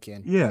people. I know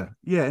Ken. Yeah.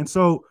 And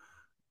so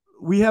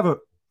we have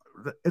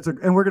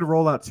and we're going to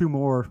roll out 2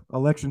 more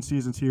election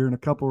seasons here, and a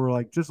couple were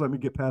like, just let me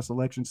get past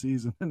election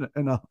season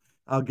and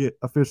I'll get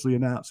officially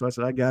announced. So I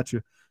said, I got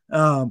you.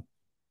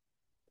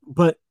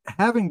 But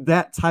having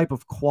that type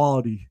of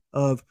quality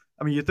of,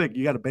 I mean, you think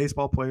you got a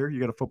baseball player, you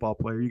got a football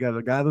player, you got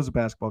a guy that's a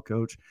basketball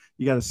coach,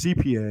 you got a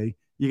CPA,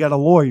 you got a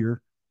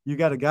lawyer, you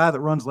got a guy that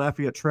runs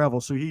Lafayette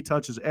Travel. So he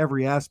touches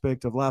every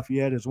aspect of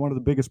Lafayette, as one of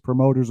the biggest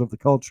promoters of the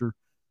culture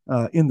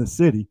in the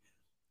city.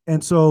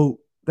 And so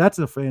that's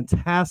a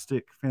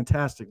fantastic,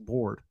 fantastic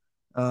board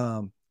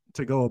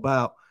to go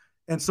about.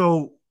 And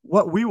so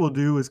what we will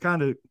do is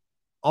kind of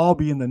all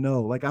be in the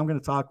know. Like, I'm going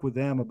to talk with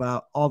them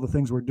about all the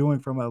things we're doing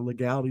from a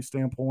legality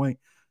standpoint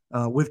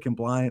with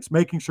compliance,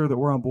 making sure that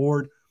we're on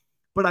board.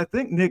 But I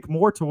think, Nick,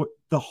 more to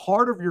the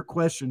heart of your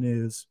question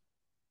is,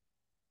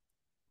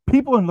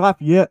 people in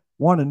Lafayette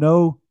want to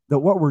know that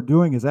what we're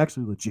doing is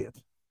actually legit.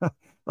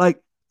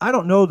 Like, I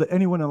don't know that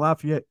anyone in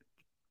Lafayette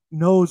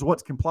knows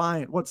what's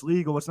compliant, what's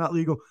legal, what's not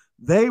legal.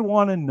 They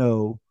want to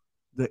know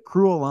that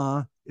Krewe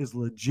Allons is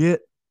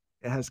legit.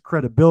 It has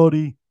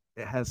credibility.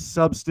 It has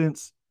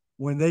substance.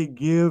 When they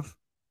give,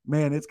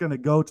 man, it's going to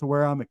go to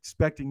where I'm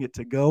expecting it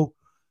to go.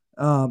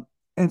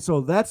 And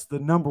so that's the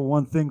number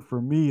one thing for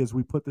me as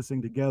we put this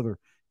thing together,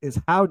 is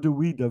how do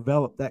we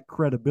develop that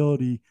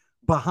credibility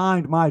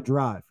behind my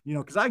drive? You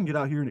know, because I can get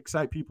out here and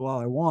excite people all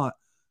I want,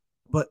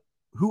 but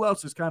who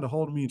else is kind of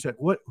holding me in check?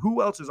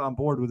 Who else is on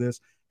board with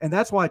this? And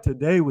that's why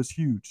today was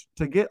huge,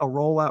 to get a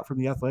rollout from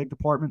the athletic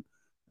department,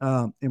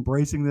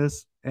 embracing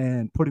this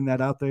and putting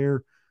that out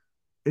there.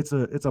 It's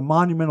a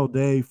monumental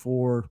day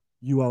for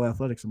UL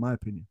athletics, in my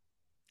opinion.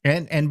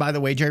 And by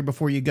the way, Jerry,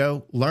 before you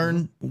go,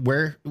 learn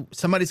where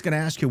somebody's going to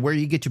ask you where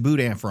you get your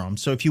boudin from.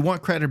 So if you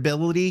want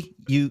credibility,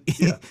 you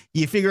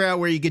figure out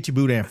where you get your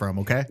boudin from.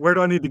 Okay. Where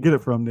do I need to get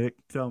it from, Nick?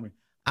 Tell me.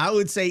 I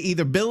would say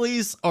either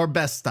Billy's or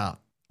Best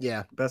Stop.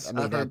 Yeah. Best.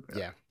 I mean,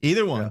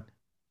 Either one.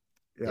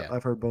 Yeah,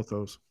 I've heard both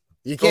those.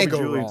 You can't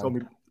go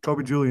wrong.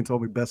 Kobe Julian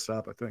told me Best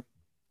Stop, I think.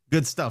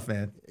 Good stuff,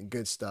 man.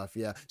 Good stuff.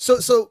 Yeah.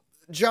 So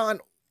John,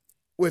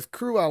 with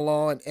Krewe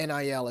Allons and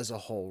NIL as a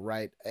whole,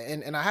 right?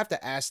 And I have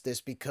to ask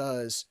this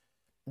because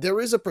there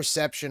is a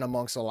perception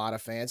amongst a lot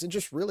of fans, and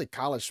just really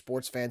college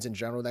sports fans in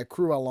general, that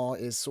Krewe Allons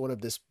is sort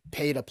of this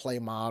pay-to-play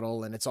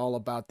model, and it's all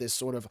about this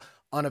sort of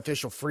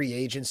unofficial free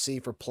agency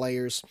for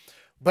players.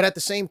 But at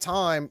the same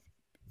time,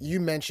 you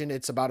mentioned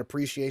it's about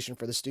appreciation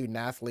for the student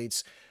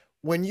athletes.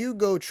 When you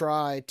go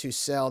try to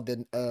sell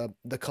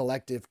the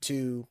collective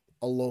to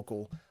a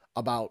local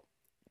about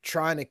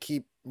trying to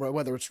keep,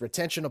 whether it's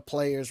retention of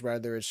players,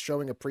 whether it's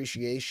showing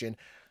appreciation,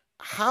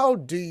 how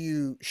do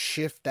you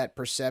shift that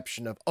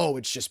perception of, oh,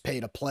 it's just pay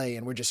to play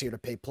and we're just here to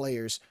pay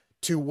players,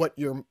 to what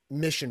your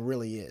mission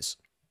really is?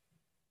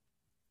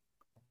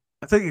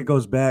 I think it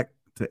goes back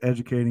to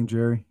educating,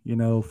 Jerry. You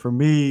know, for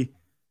me,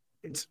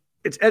 it's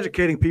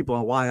educating people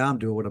on why I'm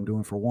doing what I'm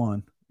doing, for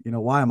one. You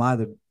know, why am I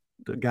the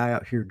guy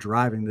out here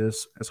driving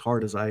this as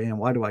hard as I am?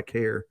 Why do I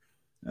care?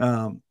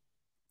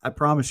 I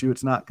promise you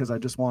it's not because I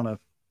just want to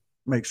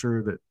make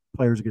sure that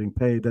players are getting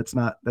paid.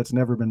 That's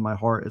never been my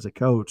heart as a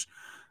coach.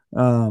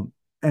 And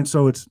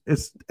so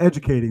it's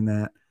educating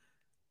that.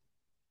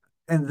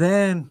 And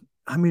then,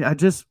 I mean,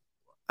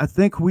 I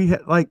think we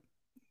had, like,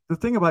 the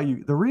thing about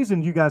you, the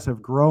reason you guys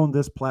have grown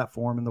this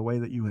platform in the way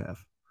that you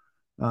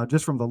have,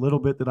 just from the little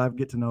bit that I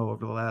get to know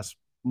over the last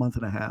month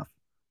and a half,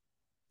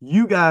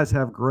 you guys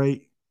have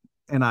great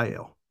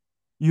NIL.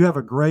 You have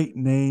a great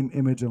name,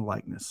 image, and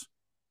likeness,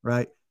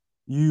 right?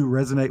 You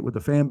resonate with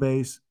the fan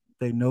base.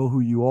 They know who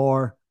you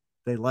are.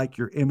 They like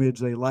your image.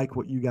 They like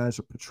what you guys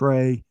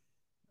portray.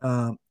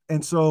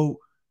 And so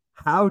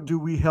how do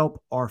we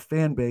help our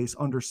fan base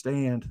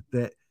understand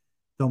that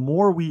the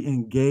more we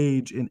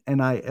engage in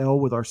NIL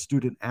with our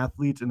student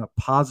athletes in a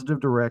positive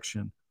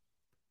direction,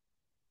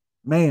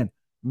 man,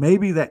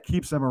 maybe that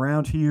keeps them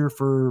around here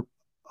for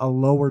a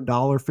lower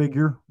dollar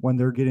figure when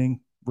they're getting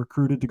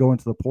recruited to go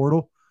into the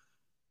portal.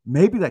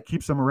 Maybe that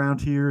keeps them around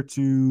here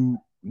to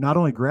not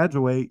only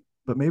graduate,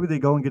 but maybe they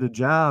go and get a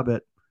job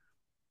at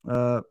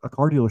a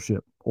car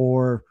dealership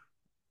or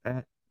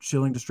at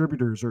Schilling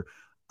Distributors, or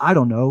I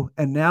don't know.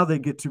 And now they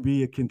get to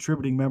be a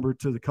contributing member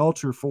to the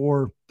culture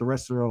for the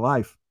rest of their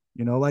life.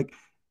 You know, like,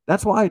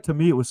 that's why, to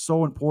me, it was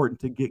so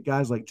important to get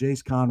guys like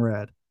Jace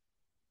Conrad.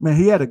 Man,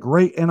 he had a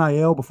great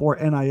NIL before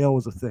NIL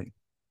was a thing,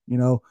 you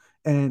know,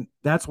 and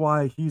that's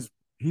why he's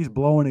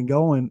blowing and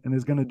going and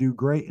is going to do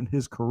great in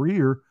his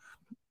career.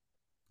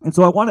 And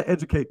so I want to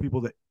educate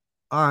people that,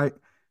 all right,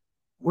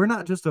 we're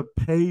not just a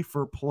pay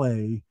for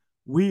play.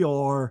 We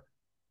are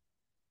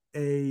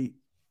a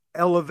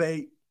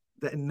elevate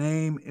the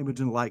name, image,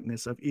 and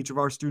likeness of each of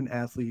our student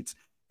athletes.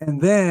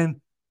 And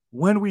then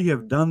when we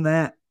have done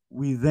that,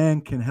 we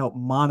then can help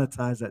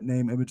monetize that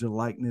name, image, and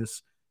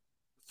likeness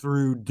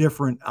through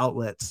different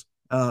outlets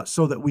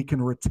so that we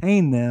can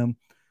retain them,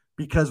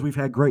 because we've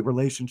had great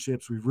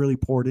relationships. We've really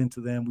poured into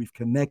them. We've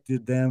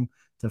connected them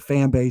to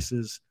fan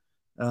bases.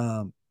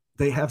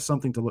 They have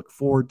something to look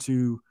forward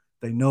to.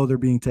 They know they're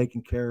being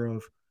taken care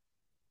of.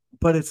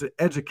 But it's an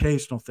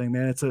educational thing,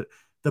 man.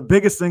 the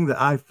biggest thing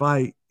that I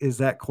fight is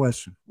that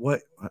question.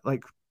 What,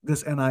 like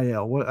this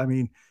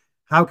NIL?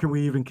 How can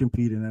we even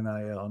compete in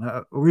NIL? And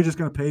are we just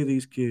going to pay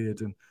these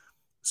kids? And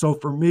so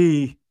for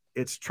me,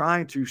 it's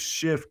trying to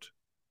shift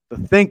the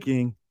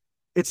thinking.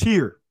 It's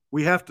here.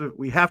 We have to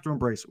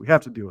embrace it. We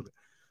have to deal with it.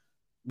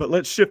 But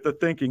let's shift the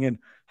thinking. And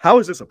how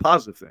is this a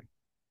positive thing?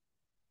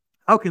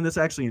 How can this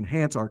actually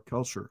enhance our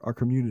culture, our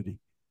community?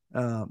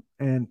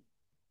 And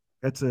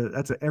that's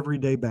an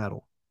everyday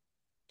battle.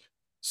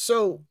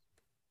 So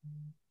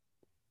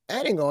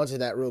adding on to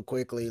that real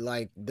quickly,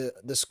 like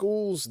the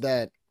schools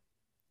that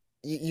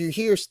you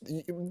hear,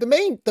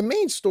 the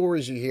main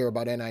stories you hear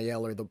about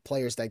NIL are the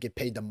players that get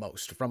paid the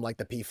most from like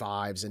the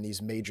P5s and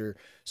these major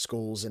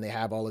schools, and they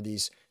have all of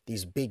these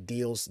big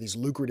deals, these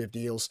lucrative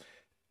deals.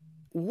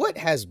 What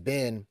has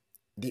been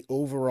the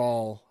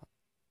overall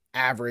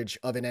average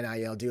of an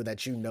NIL deal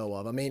that you know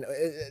of? I mean,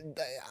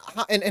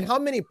 and how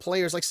many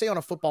players, like say on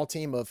a football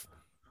team of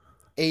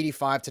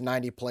 85 to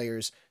 90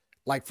 players,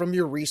 like from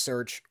your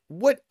research,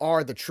 what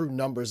are the true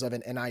numbers of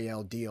an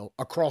NIL deal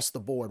across the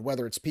board,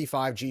 whether it's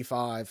P5,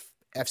 G5,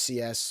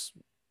 FCS?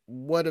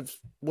 What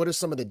are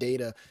some of the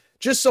data,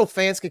 just so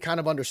fans can kind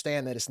of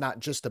understand that it's not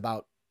just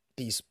about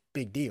these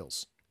big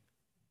deals?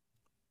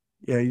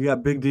 Yeah, you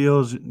got big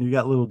deals and you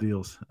got little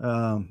deals.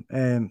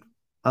 And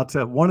I'll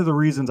tell you, one of the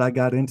reasons I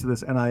got into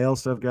this NIL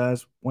stuff,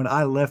 guys, when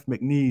I left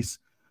McNeese,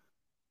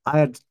 I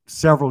had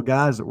several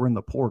guys that were in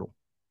the portal,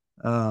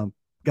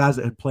 guys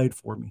that had played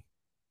for me.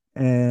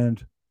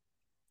 And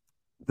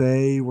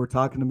they were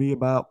talking to me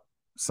about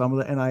some of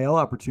the NIL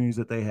opportunities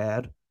that they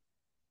had.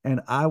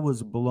 And I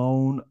was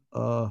blown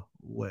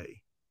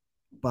away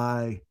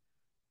by,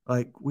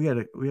 like, we had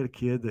a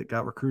kid that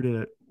got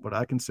recruited at what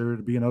I consider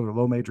to be another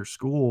low major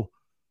school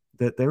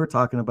that they were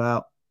talking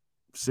about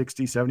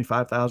 $60,000,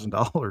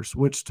 $75,000,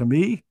 which to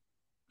me is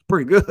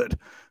pretty good.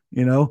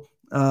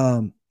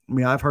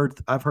 I've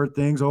heard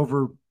things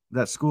over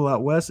that school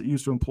out west that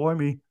used to employ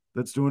me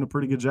that's doing a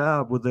pretty good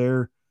job with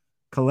their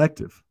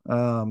collective.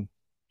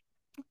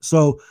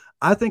 So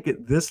I think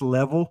at this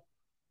level,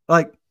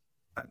 like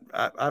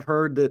I've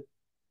heard that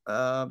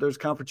there's a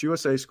Conference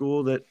USA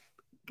school that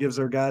gives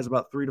their guys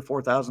about $3,000 to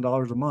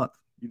 $4,000 a month.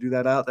 You do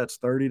that out, that's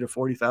 $30,000 to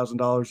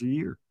 $40,000 a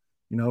year,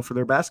 for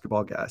their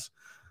basketball guys.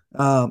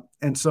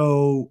 And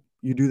so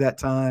you do that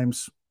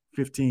times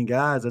 15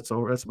 guys, that's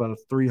about a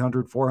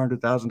 $300,000,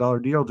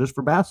 $400,000 deal just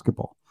for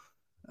basketball.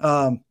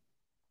 That's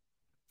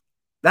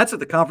at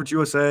the Conference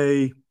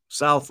USA,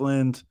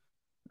 Southland,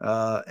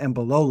 and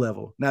below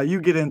level. Now you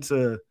get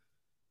into,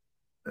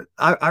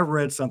 I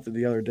read something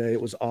the other day.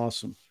 It was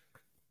awesome.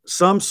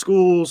 Some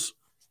schools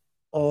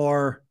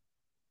are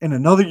in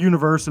another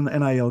universe in the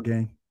NIL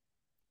game.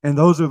 And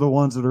those are the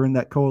ones that are in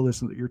that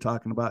coalition that you're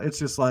talking about. It's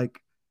just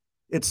like,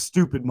 it's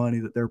stupid money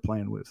that they're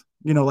playing with.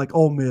 Like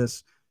Ole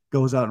Miss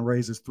goes out and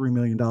raises $3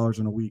 million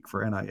in a week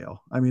for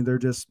NIL. I mean,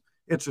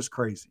 it's just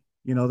crazy.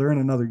 They're in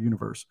another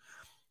universe.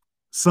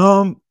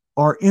 Some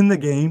are in the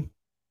game.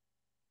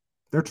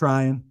 They're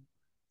trying.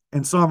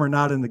 And some are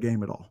not in the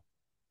game at all.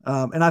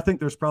 And I think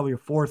there's probably a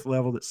fourth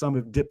level that some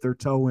have dipped their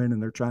toe in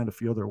and they're trying to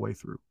feel their way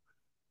through.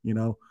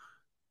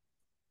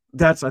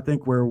 That's, I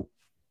think, where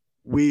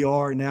we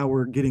are now.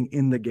 We're getting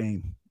in the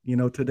game.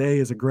 Today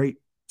is a great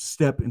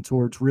step in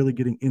towards really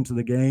getting into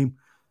the game.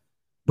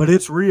 But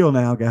it's real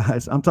now,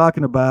 guys. I'm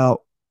talking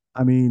about,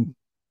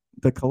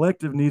 the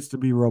collective needs to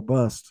be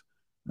robust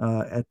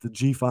at the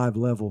G5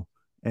 level.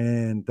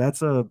 And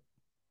that's a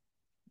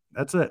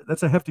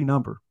hefty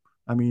number.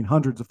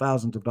 Hundreds of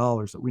thousands of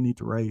dollars that we need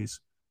to raise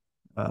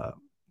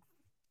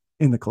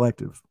in the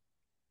collective.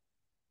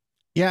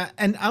 Yeah,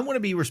 and I want to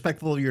be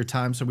respectful of your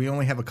time, so we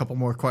only have a couple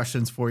more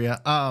questions for you.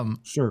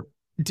 Sure.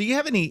 Do you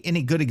have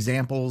any good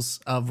examples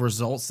of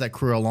results that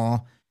Krewe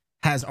Allons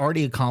has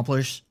already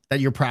accomplished that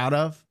you're proud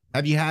of?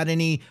 Have you had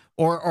any,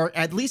 or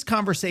at least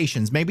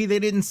conversations? Maybe they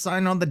didn't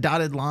sign on the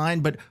dotted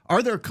line, but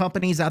are there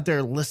companies out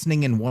there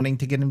listening and wanting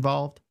to get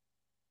involved?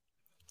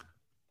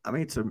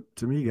 To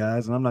me,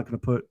 guys, and I'm not going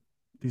to put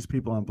these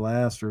people on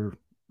blast or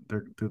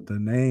the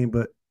name,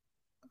 but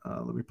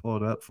let me pull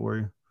it up for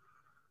you.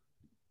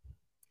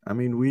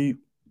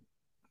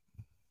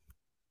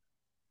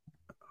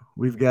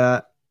 We've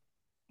got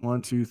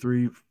 1, 2,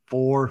 3,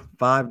 4,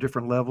 5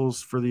 different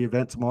levels for the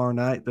event tomorrow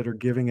night that are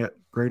giving at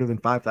greater than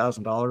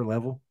 $5,000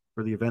 level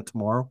for the event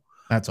tomorrow.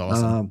 That's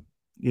awesome.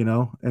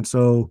 And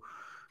so,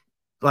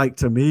 like,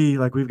 to me,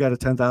 like, we've got a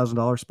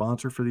 $10,000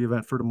 sponsor for the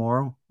event for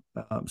tomorrow.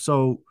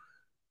 So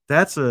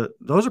those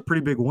are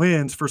pretty big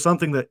wins for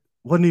something that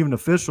wasn't even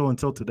official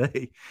until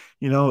today.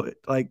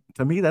 Like,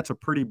 to me, that's a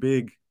pretty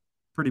big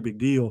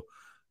deal.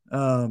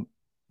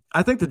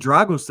 I think the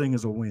Dragos thing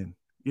is a win.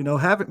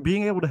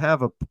 Being able to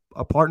have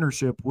a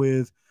partnership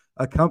with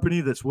a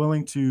company that's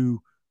willing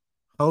to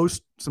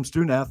host some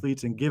student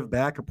athletes and give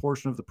back a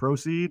portion of the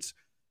proceeds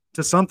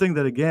to something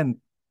that, again,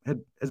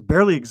 has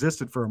barely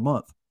existed for a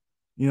month.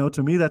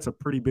 To me, that's a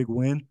pretty big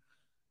win.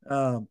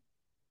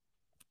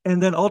 And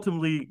then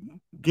ultimately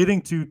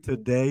getting to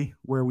today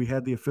where we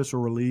had the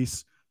official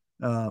release,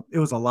 it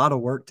was a lot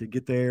of work to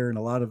get there and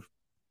a lot of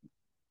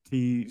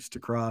T's to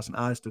cross and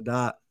I's to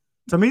dot.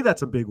 To me,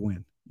 that's a big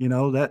win. You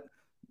know, that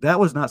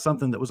was not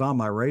something that was on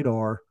my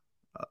radar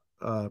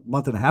a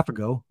month and a half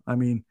ago. I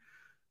mean,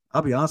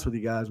 I'll be honest with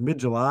you guys,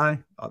 mid-July,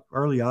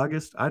 early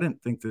August, I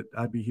didn't think that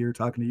I'd be here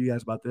talking to you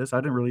guys about this. I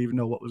didn't really even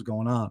know what was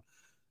going on.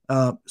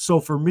 So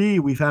for me,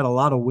 we've had a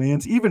lot of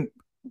wins. Even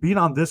being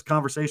on this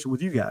conversation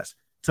with you guys,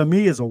 to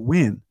me, is a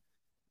win.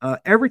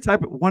 Every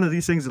type of one of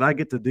these things that I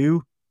get to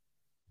do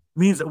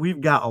means that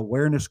we've got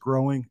awareness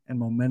growing and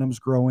momentum's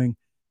growing.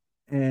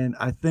 And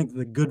I think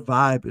the good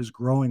vibe is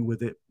growing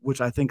with it, which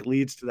I think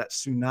leads to that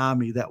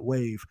tsunami, that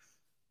wave.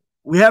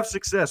 We have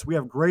success. We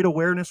have great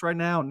awareness right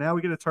now. Now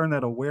we get to turn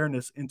that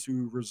awareness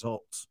into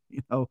results.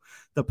 You know,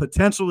 the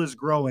potential is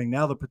growing.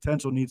 Now the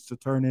potential needs to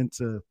turn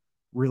into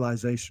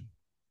realization.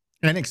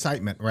 And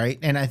excitement, right?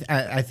 And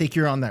I think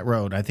you're on that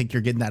road. I think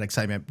you're getting that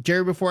excitement.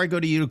 Jerry, before I go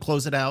to you to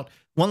close it out,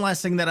 one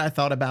last thing that I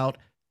thought about.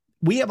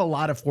 We have a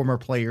lot of former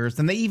players,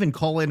 and they even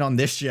call in on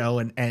this show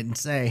and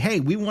say, hey,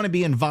 we want to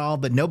be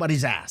involved, but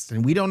nobody's asked,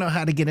 and we don't know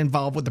how to get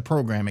involved with the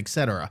program,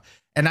 etc.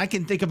 And I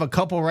can think of a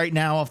couple right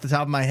now off the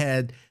top of my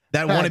head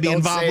that want to be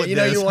involved with this. You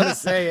know you want to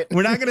say it.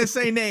 We're not going to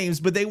say names,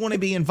 but they want to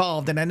be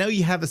involved. And I know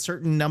you have a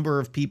certain number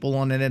of people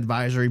on an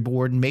advisory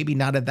board, and maybe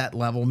not at that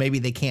level. Maybe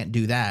they can't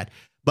do that.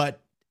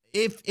 But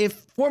if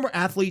former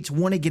athletes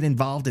want to get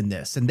involved in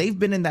this, and they've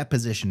been in that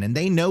position, and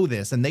they know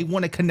this, and they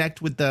want to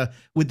connect with the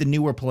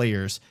newer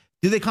players,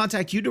 do they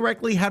contact you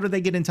directly? How do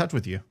they get in touch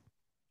with you?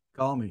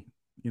 Call me.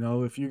 You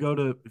know, if you go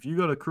to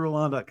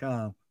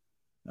kreweallons.com,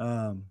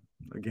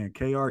 again,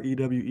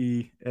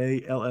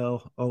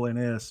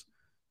 KREWEALLONS.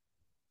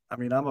 I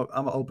mean, I'm an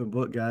open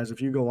book, guys.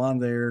 If you go on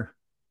there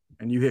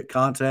and you hit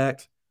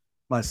contact,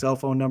 my cell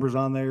phone number's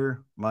on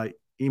there, my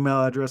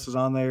email address is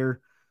on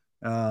there.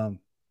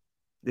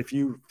 If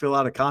you fill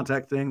out a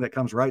contact thing that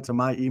comes right to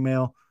my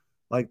email,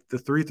 like the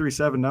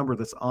 337 number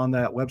that's on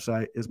that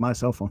website is my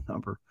cell phone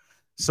number.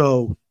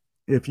 So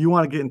if you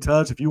want to get in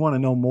touch, if you want to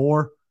know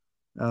more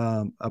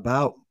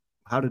about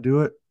how to do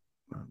it,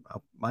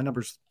 my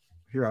number's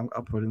here.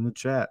 I'll put it in the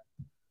chat,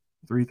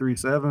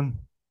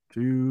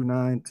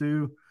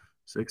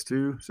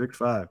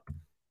 337-292-6265.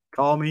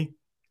 Call me,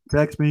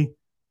 text me.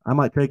 I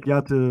might take you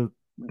out to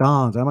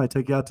Don's. I might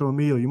take you out to a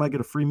meal. You might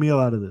get a free meal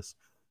out of this.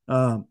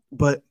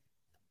 But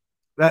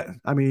that,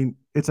 I mean,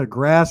 it's a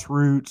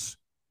grassroots.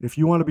 If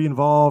you want to be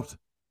involved,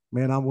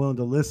 man, I'm willing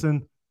to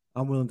listen.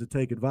 I'm willing to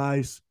take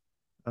advice.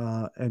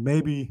 And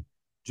maybe,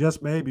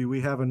 just maybe,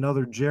 we have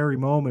another Jerry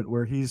moment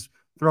where he's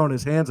throwing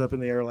his hands up in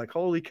the air like,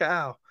 holy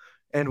cow.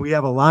 And we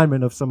have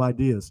alignment of some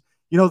ideas.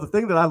 You know, the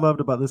thing that I loved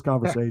about this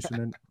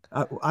conversation, and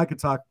I could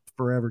talk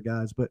forever,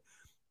 guys, but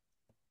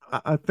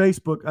I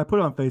put it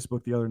on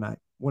Facebook the other night.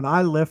 When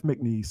I left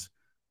McNeese,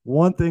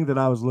 one thing that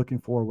I was looking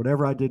for,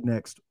 whatever I did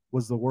next,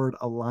 was the word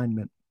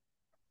alignment.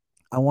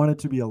 I wanted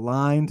to be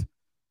aligned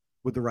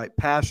with the right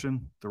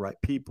passion, the right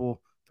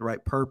people, the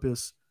right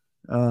purpose.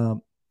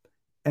 And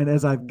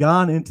as I've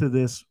gone into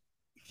this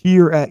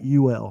here at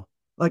UL,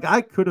 like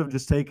I could have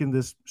just taken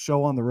this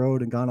show on the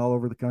road and gone all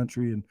over the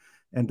country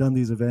and done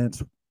these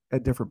events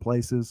at different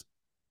places.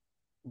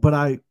 But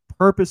I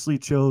purposely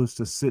chose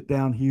to sit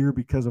down here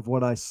because of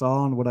what I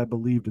saw and what I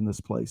believed in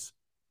this place.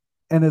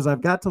 And as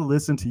I've got to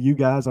listen to you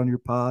guys on your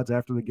pods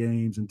after the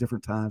games and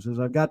different times, as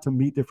I've got to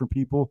meet different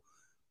people,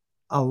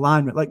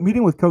 alignment, like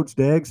meeting with Coach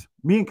Deggs,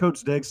 me and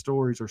Coach Deggs'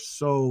 stories are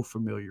so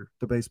familiar,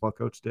 the baseball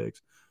Coach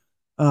Deggs.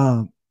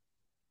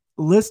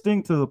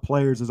 Listening to the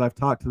players as I've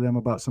talked to them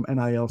about some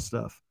NIL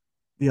stuff,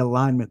 the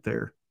alignment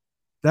there,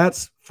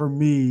 that's for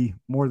me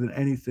more than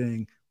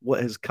anything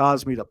what has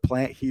caused me to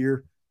plant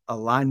here,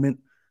 alignment.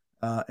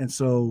 And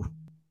so,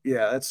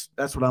 yeah,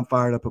 that's what I'm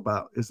fired up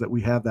about, is that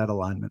we have that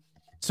alignment.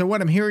 So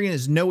what I'm hearing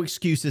is no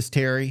excuses,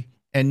 Terry,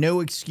 and no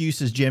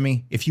excuses,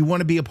 Jimmy. If you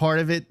want to be a part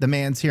of it, the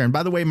man's here. And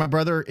by the way, my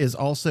brother is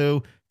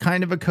also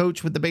kind of a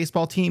coach with the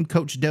baseball team,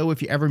 Coach Doe.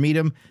 If you ever meet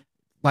him,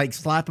 like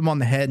slap him on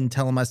the head and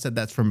tell him I said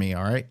that's for me.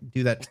 All right,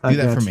 do that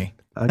for me.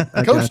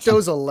 Coach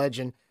Doe's a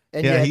legend.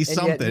 And yeah, yet, he's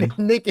something.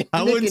 Nick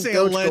I wouldn't and say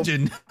Coach a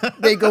legend.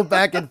 They go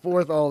back and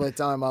forth all the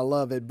time. I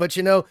love it. But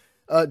you know,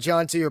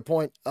 John, to your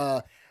point,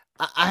 I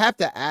have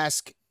to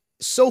ask.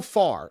 So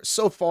far,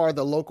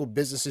 the local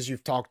businesses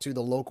you've talked to,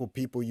 the local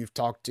people you've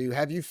talked to,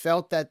 have you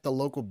felt that the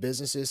local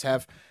businesses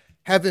have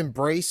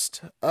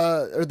embraced,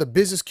 or the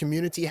business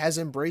community has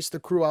embraced the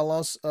Krewe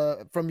Allons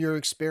from your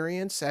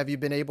experience? Have you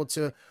been able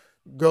to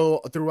go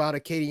throughout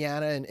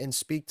Acadiana and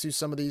speak to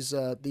some of these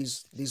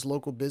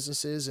local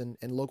businesses and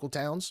local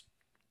towns?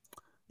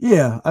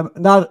 Yeah,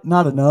 not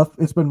enough.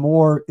 It's been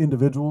more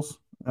individuals,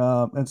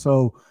 and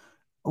so.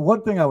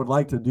 One thing I would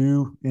like to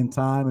do in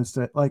time is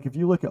that, like, if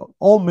you look at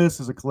Ole Miss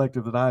as a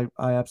collective that I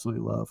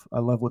absolutely love. I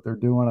love what they're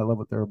doing. I love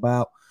what they're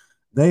about.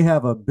 They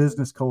have a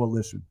business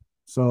coalition.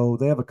 So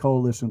they have a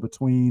coalition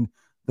between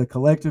the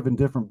collective and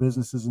different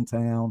businesses in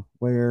town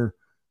where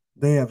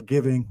they have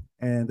giving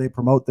and they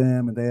promote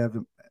them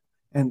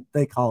and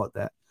they call it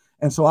that.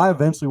 And so I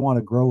eventually want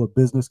to grow a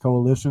business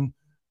coalition.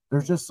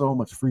 There's just so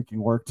much freaking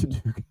work to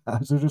do,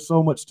 guys. There's just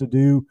so much to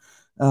do.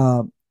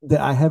 That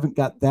I haven't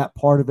got that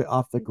part of it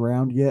off the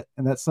ground yet.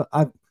 And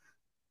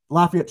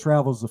Lafayette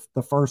Travels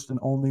the first and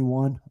only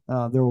one.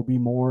 There will be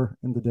more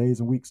in the days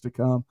and weeks to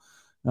come.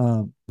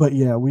 But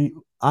yeah,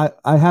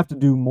 I have to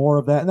do more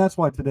of that, and that's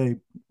why today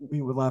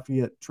meeting with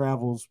Lafayette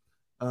Travels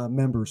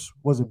members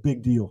was a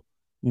big deal.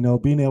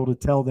 Being able to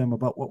tell them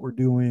about what we're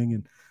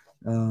doing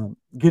and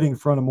getting in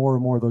front of more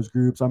and more of those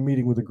groups. I'm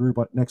meeting with a group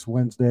next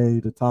Wednesday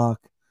to talk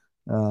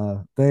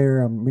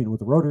there. I'm meeting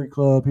with the Rotary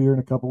Club here in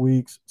a couple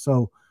weeks.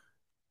 So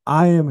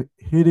I am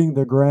hitting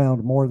the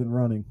ground more than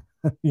running.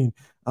 I mean,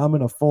 I'm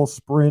in a full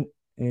sprint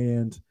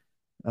and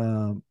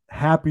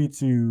happy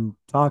to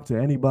talk to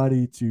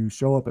anybody, to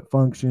show up at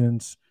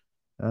functions.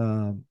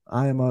 I'm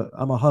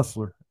a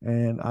hustler,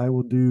 and I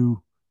will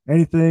do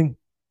anything,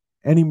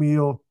 any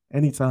meal,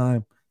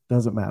 anytime,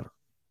 doesn't matter.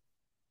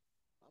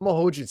 I'm gonna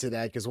hold you to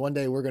that because one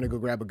day we're gonna go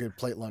grab a good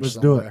plate lunch Let's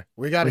do somewhere. it.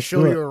 We got to Let's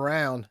show do you it.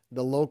 around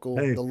the local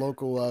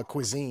Hey.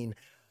 cuisine.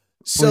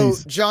 So,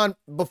 Please. John,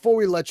 before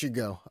we let you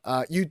go,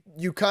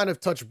 you kind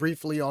of touched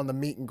briefly on the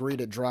meet and greet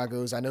at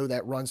Drago's. I know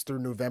that runs through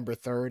November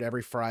 3rd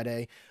every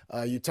Friday.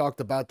 You talked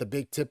about the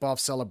big tip-off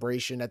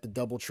celebration at the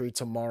DoubleTree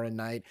tomorrow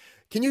night.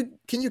 Can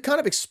you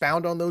kind of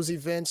expound on those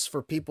events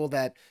for people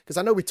that, because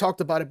I know we talked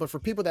about it, but for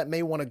people that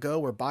may want to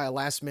go or buy a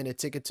last-minute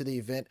ticket to the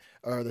event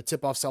or the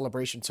tip-off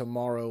celebration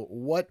tomorrow,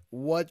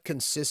 what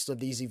consists of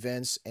these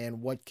events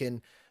and what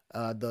can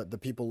the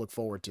people look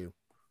forward to?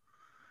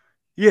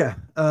 Yeah,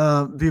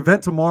 the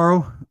event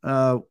tomorrow,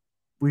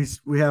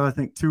 we have, I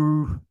think,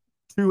 two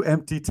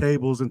empty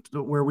tables and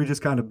where we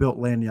just kind of built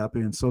lanyap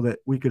in so that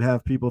we could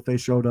have people, if they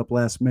showed up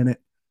last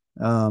minute,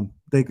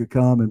 they could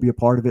come and be a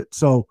part of it.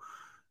 So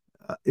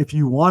if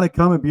you want to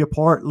come and be a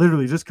part,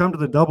 literally just come to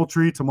the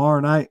DoubleTree tomorrow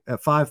night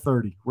at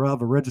 5:30. We'll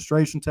have a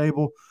registration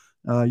table.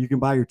 You can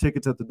buy your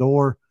tickets at the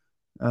door,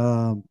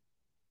 and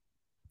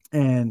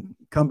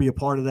come be a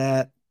part of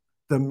that.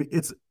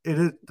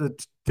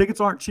 The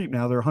tickets aren't cheap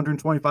now. They're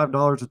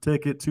 $125 a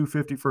ticket,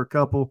 $250 for a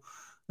couple.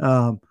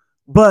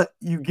 But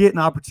you get an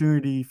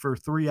opportunity for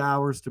 3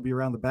 hours to be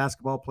around the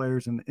basketball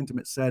players in an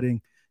intimate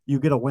setting.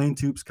 You get a Wayne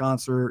Toops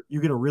concert.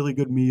 You get a really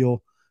good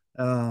meal.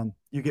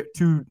 You get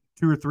two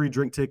or three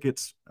drink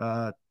tickets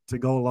to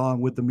go along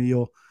with the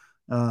meal.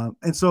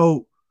 And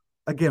so,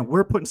 again,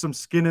 we're putting some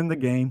skin in the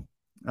game,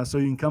 so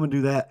you can come and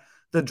do that.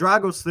 The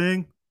Dragos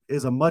thing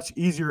is a much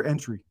easier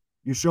entry.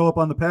 You show up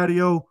on the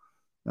patio.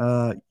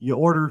 You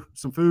order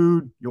some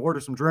food, you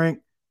order some drink,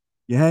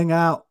 you hang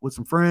out with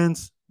some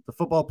friends. The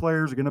football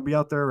players are going to be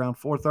out there around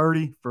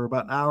 4:30 for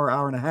about an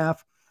hour and a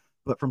half.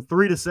 But from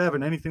 3 to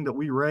 7, anything that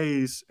we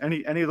raise,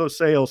 any of those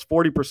sales,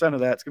 40% of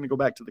that's going to go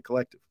back to the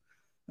collective.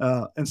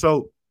 And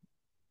so,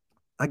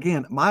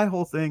 again, my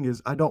whole thing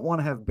is I don't want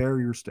to have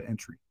barriers to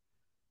entry.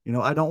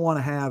 I don't want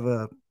to have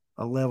a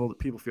level that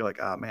people feel like,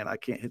 oh, man, I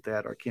can't hit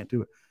that or I can't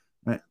do it.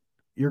 Man,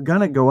 you're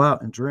going to go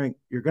out and drink.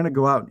 You're going to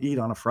go out and eat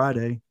on a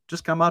Friday.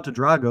 Just come out to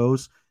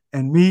Drago's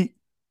and meet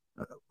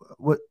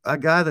a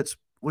guy that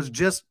was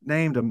just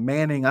named a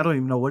Manning. I don't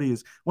even know what he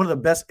is. One of the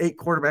best 8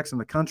 quarterbacks in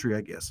the country,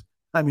 I guess.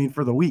 I mean,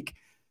 for the week.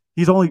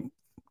 He's only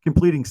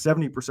completing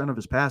 70% of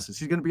his passes.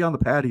 He's going to be on the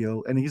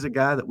patio, and he's a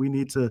guy that we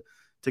need to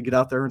get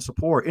out there and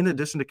support, in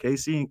addition to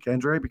Casey and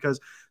Kendre, because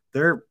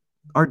they're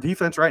our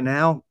defense right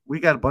now.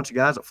 We got a bunch of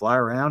guys that fly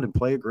around and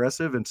play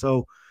aggressive, and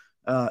so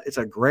it's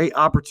a great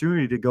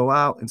opportunity to go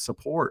out and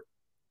support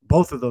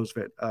both of those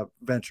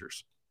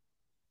ventures.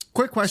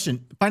 Quick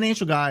question.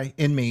 Financial guy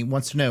in me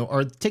wants to know,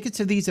 are tickets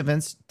to these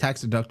events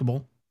tax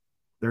deductible?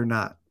 They're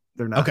not.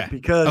 Okay.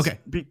 Because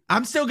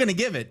I'm still going to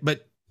give it,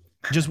 but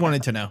just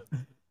wanted to know.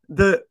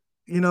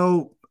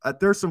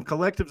 There's some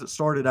collectives that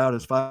started out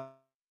as $5,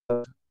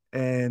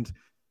 and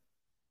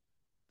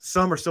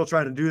some are still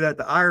trying to do that.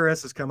 The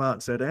IRS has come out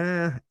and said,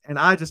 and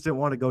I just didn't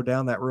want to go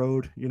down that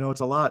road. It's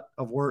a lot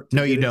of work.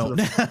 No, you don't.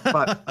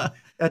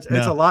 It's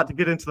a lot to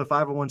get into the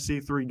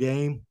 501c3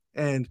 game.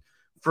 And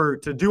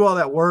to do all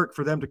that work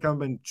for them to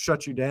come and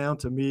shut you down,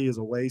 to me, is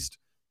a waste.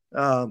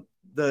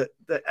 The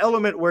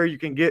element where you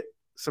can get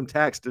some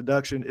tax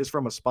deduction is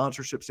from a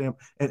sponsorship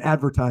standpoint and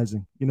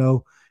advertising,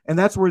 and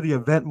that's where the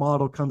event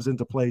model comes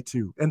into play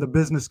too. And the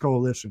business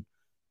coalition,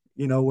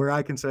 where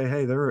I can say,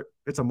 hey,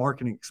 it's a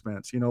marketing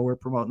expense. We're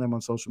promoting them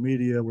on social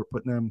media. We're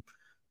putting them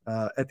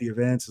at the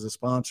events as a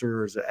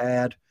sponsor or as an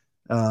ad.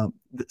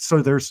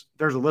 So there's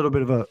a little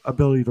bit of a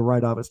ability to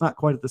write off. It's not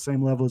quite at the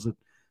same level as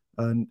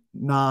a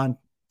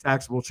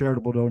non-taxable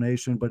charitable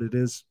donation, but it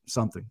is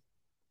something.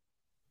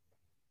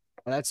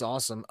 That's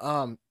awesome.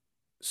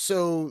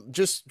 So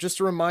just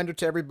a reminder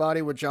to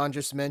everybody what John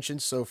just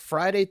mentioned. So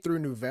Friday through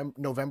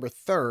November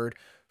 3rd,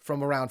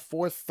 from around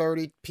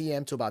 4:30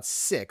 p.m. to about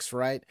 6,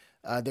 right?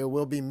 There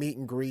will be meet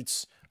and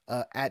greets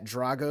at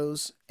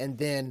Drago's, and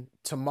then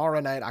tomorrow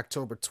night,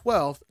 October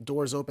 12th,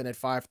 doors open at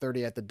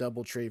 5:30 at the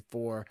DoubleTree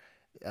for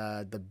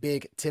the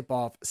big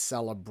tip-off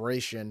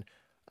celebration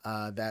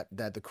that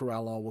the Krewe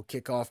Allons will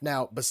kick off.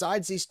 Now,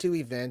 besides these two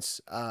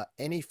events,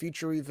 any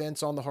future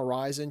events on the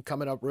horizon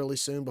coming up really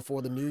soon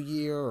before the new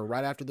year or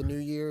right after the new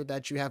year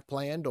that you have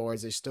planned, or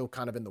is it still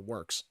kind of in the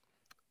works?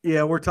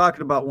 Yeah, we're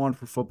talking about one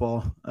for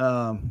football.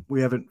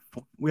 We haven't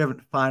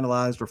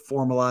finalized or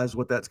formalized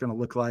what that's going to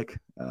look like,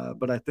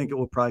 but I think it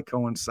will probably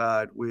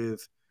coincide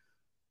with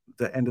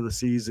the end of the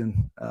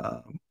season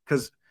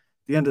because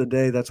at the end of the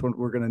day, that's when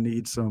we're going to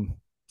need some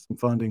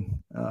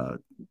funding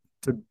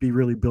to be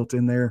really built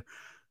in there.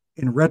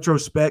 In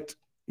retrospect,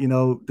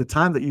 the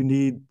time that you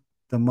need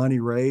the money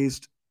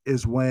raised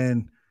is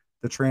when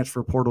the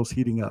transfer portal's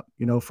heating up.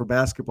 For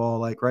basketball,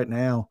 like right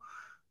now,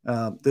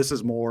 this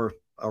is more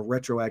a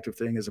retroactive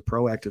thing as a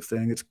proactive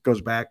thing. It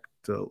goes back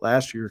to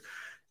last year.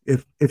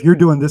 If you're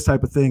doing this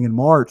type of thing in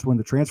March when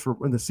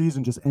the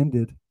season just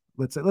ended,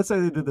 let's say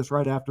they did this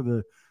right after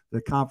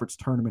the conference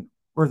tournament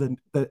or the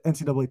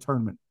NCAA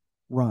tournament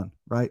run,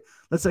 right?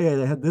 Let's say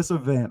they had this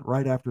event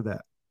right after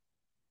that.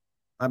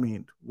 I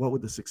mean, what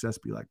would the success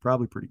be like?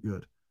 Probably pretty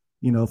good.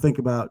 Think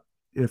about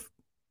if,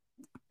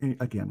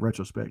 again,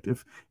 retrospect,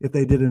 if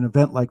they did an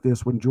event like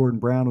this when Jordan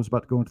Brown was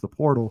about to go into the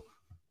portal,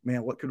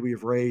 man, what could we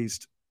have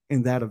raised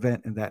in that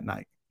event and that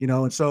night?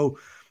 And so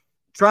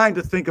trying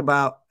to think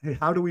about, hey,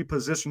 how do we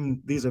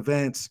position these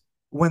events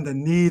when the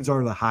needs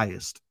are the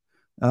highest?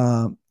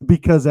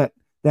 Because that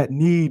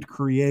need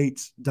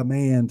creates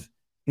demand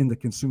in the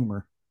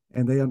consumer,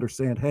 and they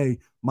understand, hey,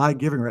 my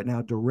giving right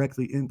now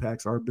directly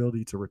impacts our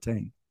ability to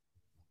retain.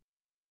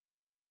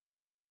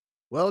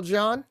 Well,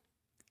 John,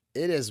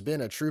 it has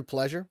been a true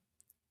pleasure.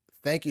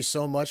 Thank you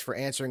so much for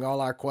answering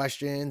all our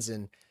questions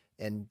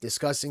and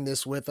discussing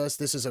this with us.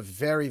 This is a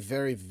very,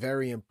 very,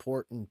 very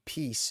important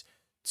piece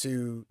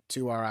to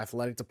our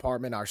athletic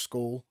department, our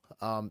school.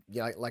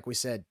 Like we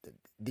said,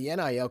 the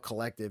NIL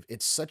collective,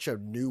 it's such a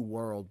new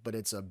world, but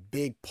it's a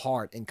big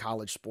part in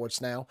college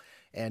sports now.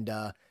 And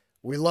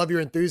we love your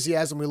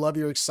enthusiasm. We love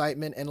your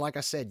excitement. And like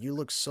I said, you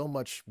look so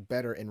much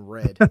better in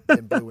red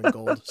than blue and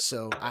gold.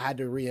 So I had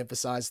to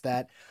reemphasize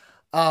that.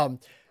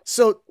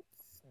 So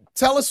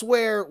tell us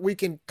where we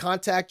can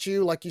contact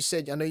you. Like you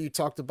said, I know you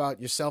talked about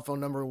your cell phone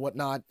number and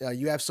whatnot.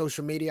 You have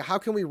social media. How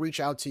can we reach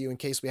out to you in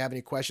case we have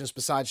any questions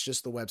besides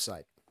just the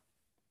website?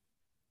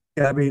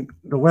 Yeah, I mean,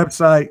 the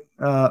website,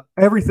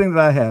 everything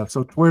that I have.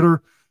 So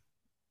Twitter,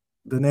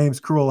 the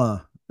name's Krewe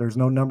Allons. There's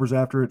no numbers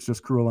after it. It's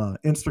just Krewe Allons.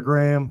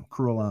 Instagram,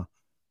 Krewe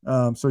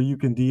Allons. So you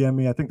can DM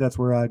me. I think that's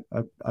where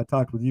I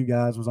talked with you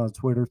guys, was on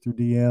Twitter through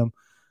DM.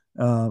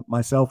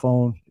 My cell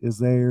phone is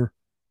there,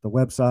 the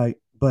website.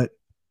 But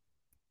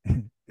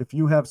if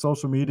you have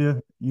social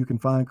media, you can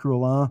find Krewe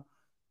Allons.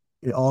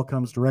 It all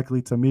comes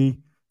directly to me.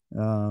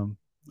 I'm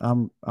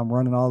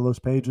running all those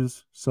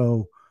pages,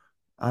 so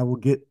I'll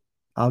get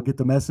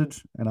the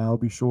message, and I'll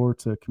be sure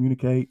to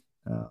communicate.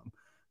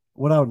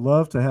 What I would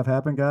love to have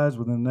happen, guys,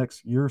 within the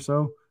next year or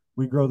so,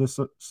 we grow this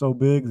so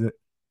big that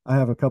I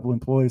have a couple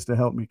employees to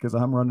help me because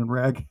I'm running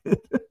ragged.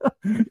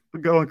 We're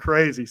going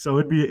crazy. So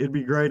it'd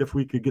be great if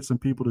we could get some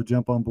people to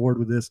jump on board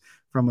with this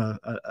from a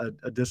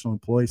additional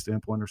employee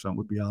standpoint or something.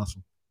 Would be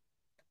awesome.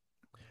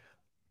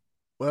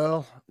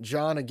 Well,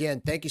 John,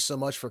 again, thank you so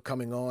much for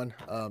coming on.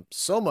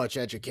 So much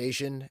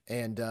education,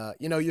 and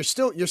you're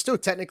still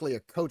technically a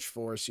coach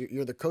for us.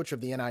 You're the coach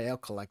of the NIL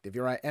collective.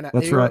 You're right.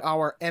 That's you're right.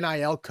 Our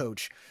NIL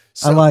coach.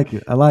 So, I like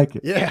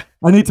it. Yeah,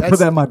 I need to put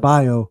that in my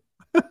bio.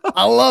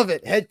 I love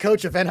it. Head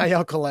coach of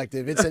NIL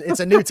collective. It's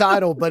a new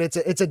title, but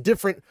it's a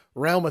different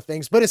realm of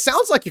things. But it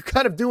sounds like you're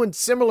kind of doing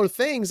similar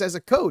things as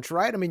a coach,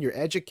 right? I mean, you're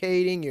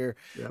educating, you're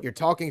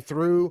talking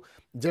through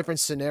different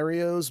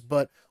scenarios,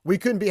 but we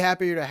couldn't be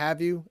happier to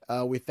have you.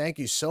 We thank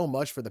you so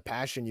much for the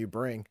passion you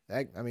bring.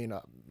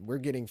 We're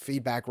getting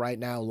feedback right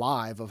now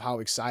live of how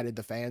excited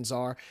the fans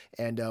are,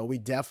 and we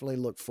definitely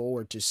look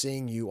forward to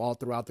seeing you all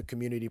throughout the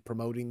community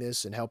promoting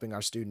this and helping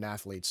our student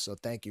athletes. So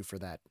thank you for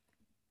that.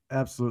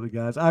 Absolutely,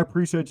 guys. I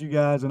appreciate you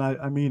guys, and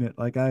I mean it.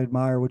 Like, I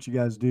admire what you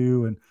guys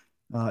do, and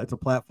it's a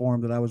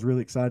platform that I was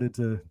really excited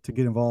to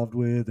get involved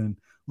with, and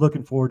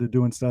looking forward to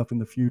doing stuff in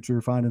the future,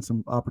 finding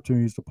some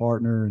opportunities to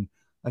partner, and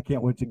I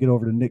can't wait to get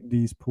over to Nick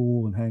D's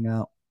pool and hang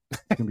out.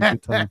 It's gonna be a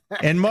good time.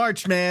 In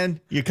March,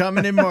 man. You're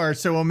coming in March,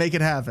 so we'll make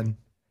it happen.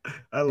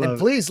 I love and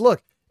please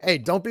look. Hey,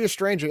 don't be a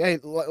stranger. Hey,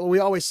 we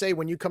always say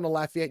when you come to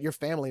Lafayette, you're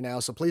family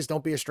now. So please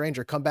don't be a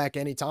stranger. Come back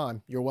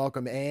anytime. You're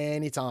welcome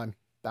anytime.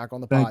 Back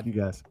on the pod.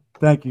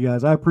 Thank you,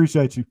 guys. I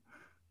appreciate you.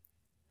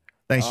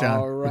 Thanks, John.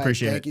 All right.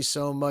 Appreciate it. Thank you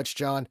so much,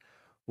 John.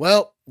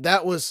 Well,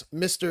 that was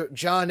Mr.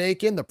 John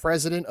Aiken, the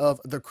president of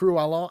the Krewe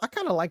Allons. I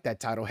kind of like that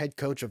title, head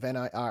coach of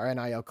our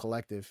NIL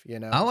collective.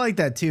 I like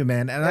that too,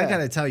 man. And I got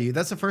to tell you,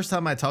 that's the first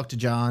time I talked to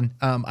John.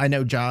 I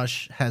know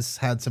Josh has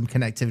had some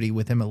connectivity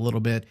with him a little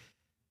bit,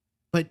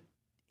 but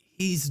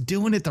he's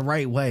doing it the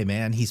right way,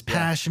 man. He's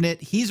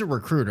passionate. He's a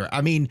recruiter.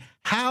 I mean,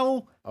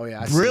 how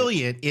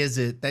brilliant is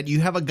it that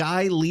you have a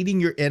guy leading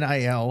your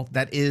NIL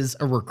that is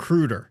a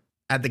recruiter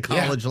at the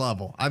college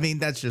level? I mean,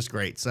 that's just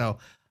great. So,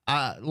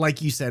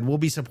 like you said, we'll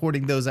be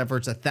supporting those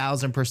efforts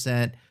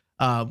 1,000%.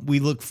 We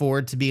look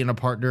forward to being a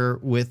partner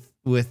with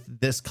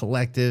this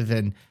collective,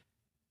 and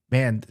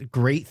man,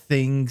 great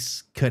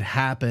things could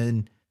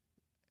happen.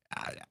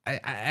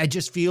 I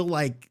just feel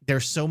like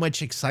there's so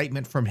much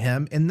excitement from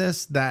him in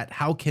this, that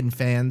how can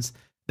fans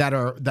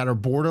that are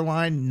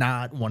borderline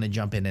not want to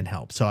jump in and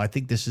help. So I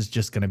think this is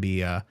just going to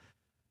be a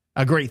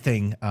great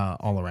thing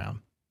all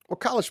around. Well,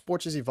 college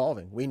sports is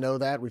evolving. We know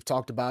that. We've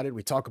talked about it.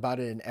 We talk about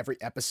it in every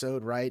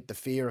episode, right? The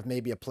fear of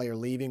maybe a player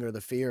leaving or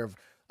the fear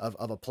of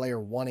a player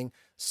wanting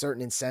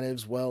certain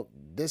incentives. Well,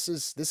 this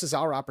is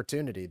our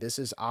opportunity. This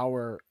is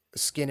our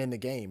skin in the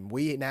game.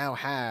 We now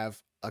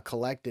have a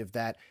collective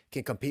that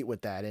can compete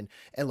with that. And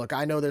look,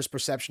 I know there's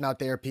perception out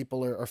there.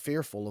 People are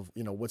fearful of,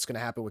 what's going to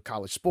happen with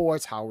college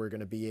sports, how we're going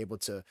to be able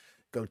to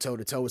go toe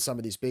to toe with some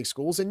of these big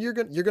schools, and you're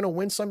going to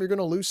win some, you're going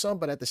to lose some.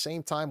 But at the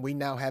same time, we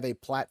now have a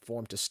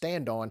platform to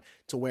stand on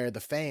to where the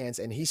fans,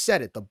 and he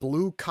said it, the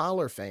blue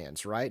collar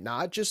fans, right?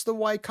 Not just the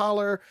white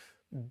collar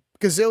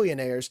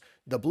gazillionaires,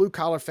 the blue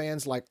collar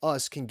fans like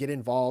us can get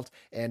involved.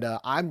 And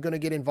I'm going to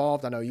get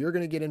involved. I know you're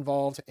going to get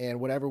involved, and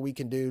whatever we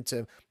can do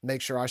to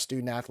make sure our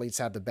student athletes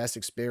have the best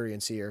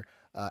experience here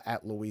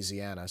at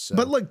Louisiana. So,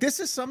 but look, this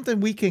is something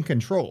we can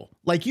control.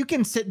 Like, you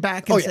can sit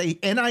back and say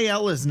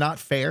NIL is not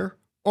fair,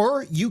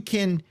 or you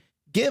can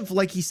give,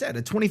 like he said,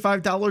 a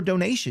 $25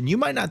 donation. You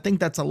might not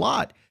think that's a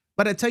lot,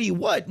 but I tell you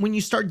what, when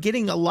you start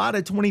getting a lot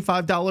of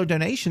 $25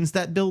 donations,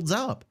 that builds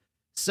up.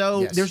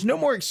 So there's no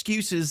more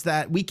excuses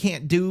that we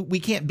can't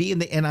be in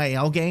the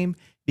NIL game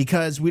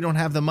because we don't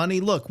have the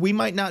money. Look, we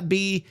might not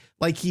be,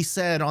 like he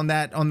said, on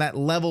that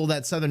level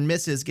that Southern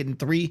Miss is getting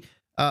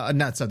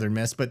not Southern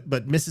Miss,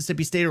 but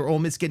Mississippi State or Ole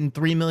Miss getting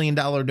 $3 million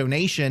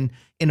donation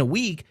in a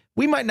week.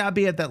 We might not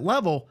be at that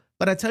level,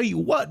 but I tell you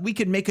what, we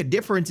could make a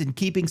difference in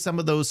keeping some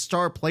of those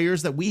star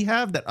players that we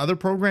have that other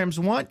programs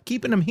want,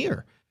 keeping them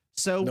here.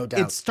 So no doubt.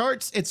 It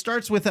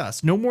starts with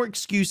us. No more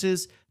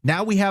excuses.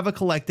 Now we have a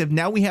collective.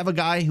 Now we have a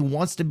guy who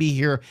wants to be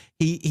here.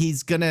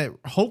 He's going to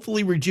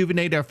hopefully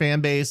rejuvenate our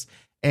fan base.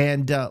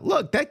 And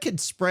look, that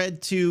could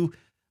spread to,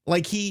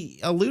 like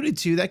he alluded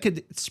to, that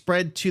could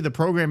spread to the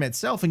program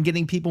itself and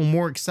getting people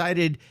more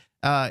excited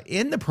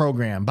in the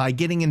program by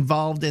getting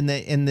involved in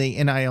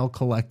the NIL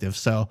collective.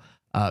 So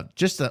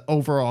just an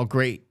overall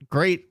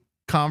great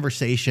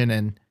conversation,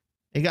 and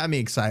it got me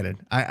excited.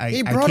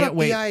 He brought up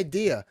the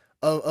idea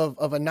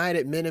of a night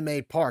at Minute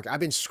Maid Park. I've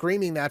been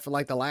screaming that for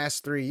like the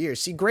last 3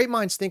 years. See, great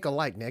minds think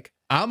alike, Nick.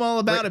 I'm all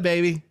about it,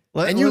 baby.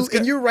 And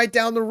you're right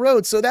down the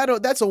road, so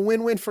that's a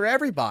win-win for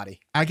everybody.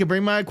 I can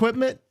bring my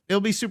equipment.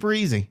 It'll be super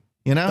easy.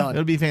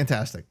 It'll be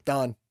fantastic.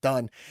 Done.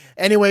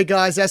 Anyway,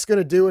 guys, that's going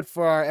to do it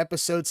for our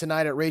episode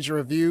tonight at Rage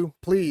Review.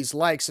 Please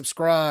like,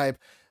 subscribe,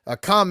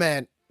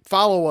 comment,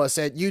 follow us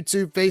at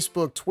YouTube,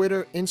 Facebook,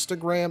 Twitter,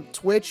 Instagram,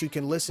 Twitch. You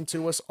can listen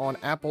to us on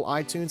Apple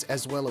iTunes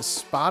as well as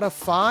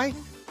Spotify.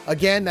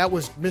 Again, that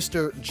was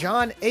Mr.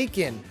 John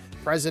Aiken,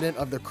 president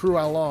of the Krewe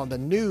Allons, the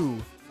new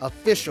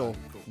official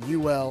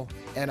UL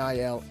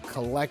NIL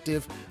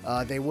collective.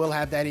 They will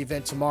have that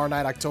event tomorrow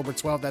night, October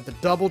 12th, at the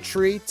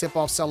Doubletree.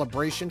 Tip-off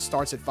celebration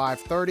starts at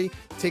 5:30.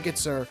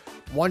 Tickets are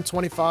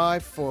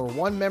 $125 for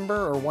one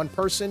member or one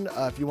person.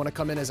 If you want to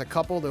come in as a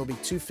couple, there'll be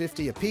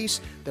 $250 a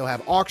piece. They'll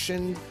have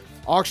auctions.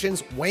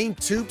 Wayne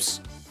Toops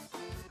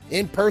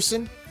in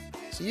person,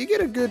 so you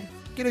get a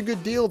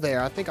good deal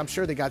there. I'm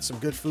sure they got some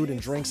good food and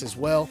drinks as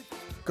well.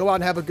 Go out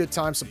and have a good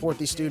time. Support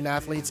these student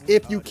athletes.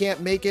 If you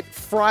can't make it,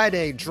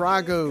 Friday,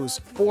 Dragos,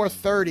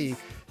 4:30.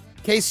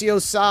 Casey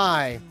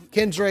Osai,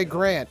 Kendra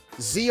Grant,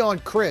 Zion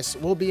Chris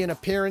will be in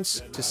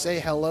appearance to say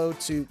hello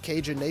to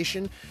Cajun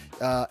Nation.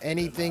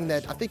 Anything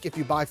that, I think if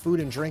you buy food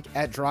and drink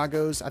at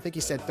Dragos, I think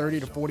he said 30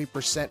 to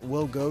 40%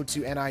 will go to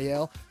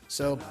NIL.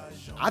 So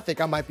I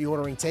think I might be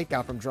ordering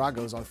takeout from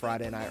Dragos on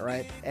Friday night,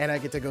 right? And I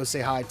get to go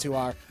say hi to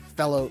our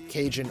fellow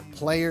Cajun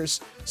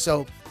players.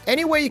 So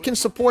any way you can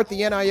support the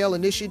NIL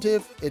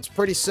initiative, it's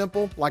pretty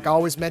simple. Like I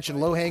always mention,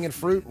 low-hanging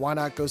fruit. Why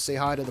not go say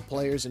hi to the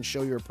players and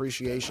show your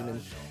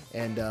appreciation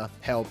and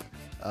help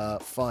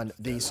fund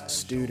these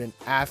student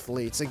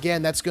athletes?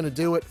 Again, that's going to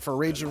do it for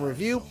Rage and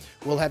Review.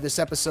 We'll have this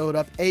episode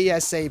up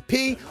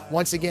ASAP.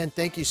 Once again,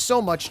 thank you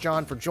so much,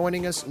 John, for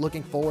joining us.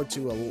 Looking forward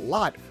to a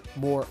lot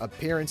more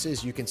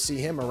appearances. You can see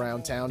him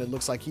around town. It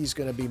looks like he's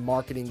going to be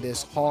marketing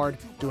this hard,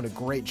 doing a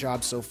great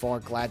job so far.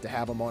 Glad to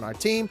have him on our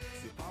team.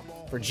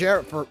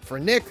 For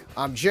Nick,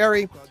 I'm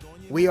Jerry.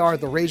 We are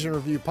the Rage and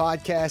Review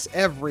podcast.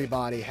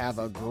 Everybody have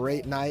a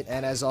great night.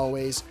 And as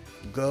always,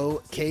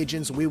 go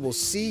Cajuns. We will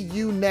see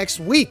you next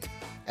week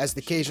as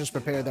the Cajuns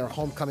prepare their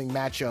homecoming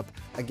matchup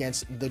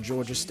against the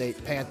Georgia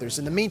State Panthers.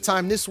 In the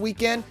meantime, this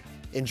weekend,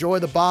 enjoy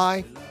the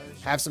bye.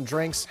 Have some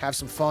drinks, have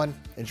some fun,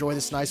 enjoy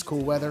this nice, cool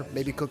weather,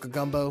 maybe cook a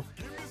gumbo,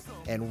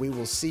 and we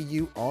will see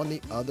you on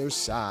the other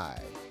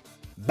side.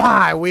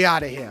 Bye, we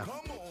out of here.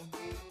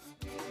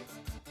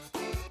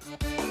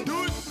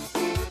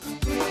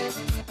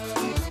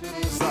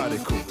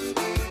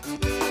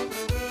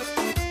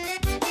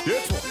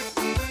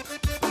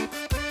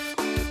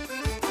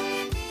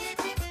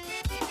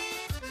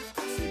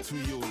 To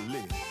you.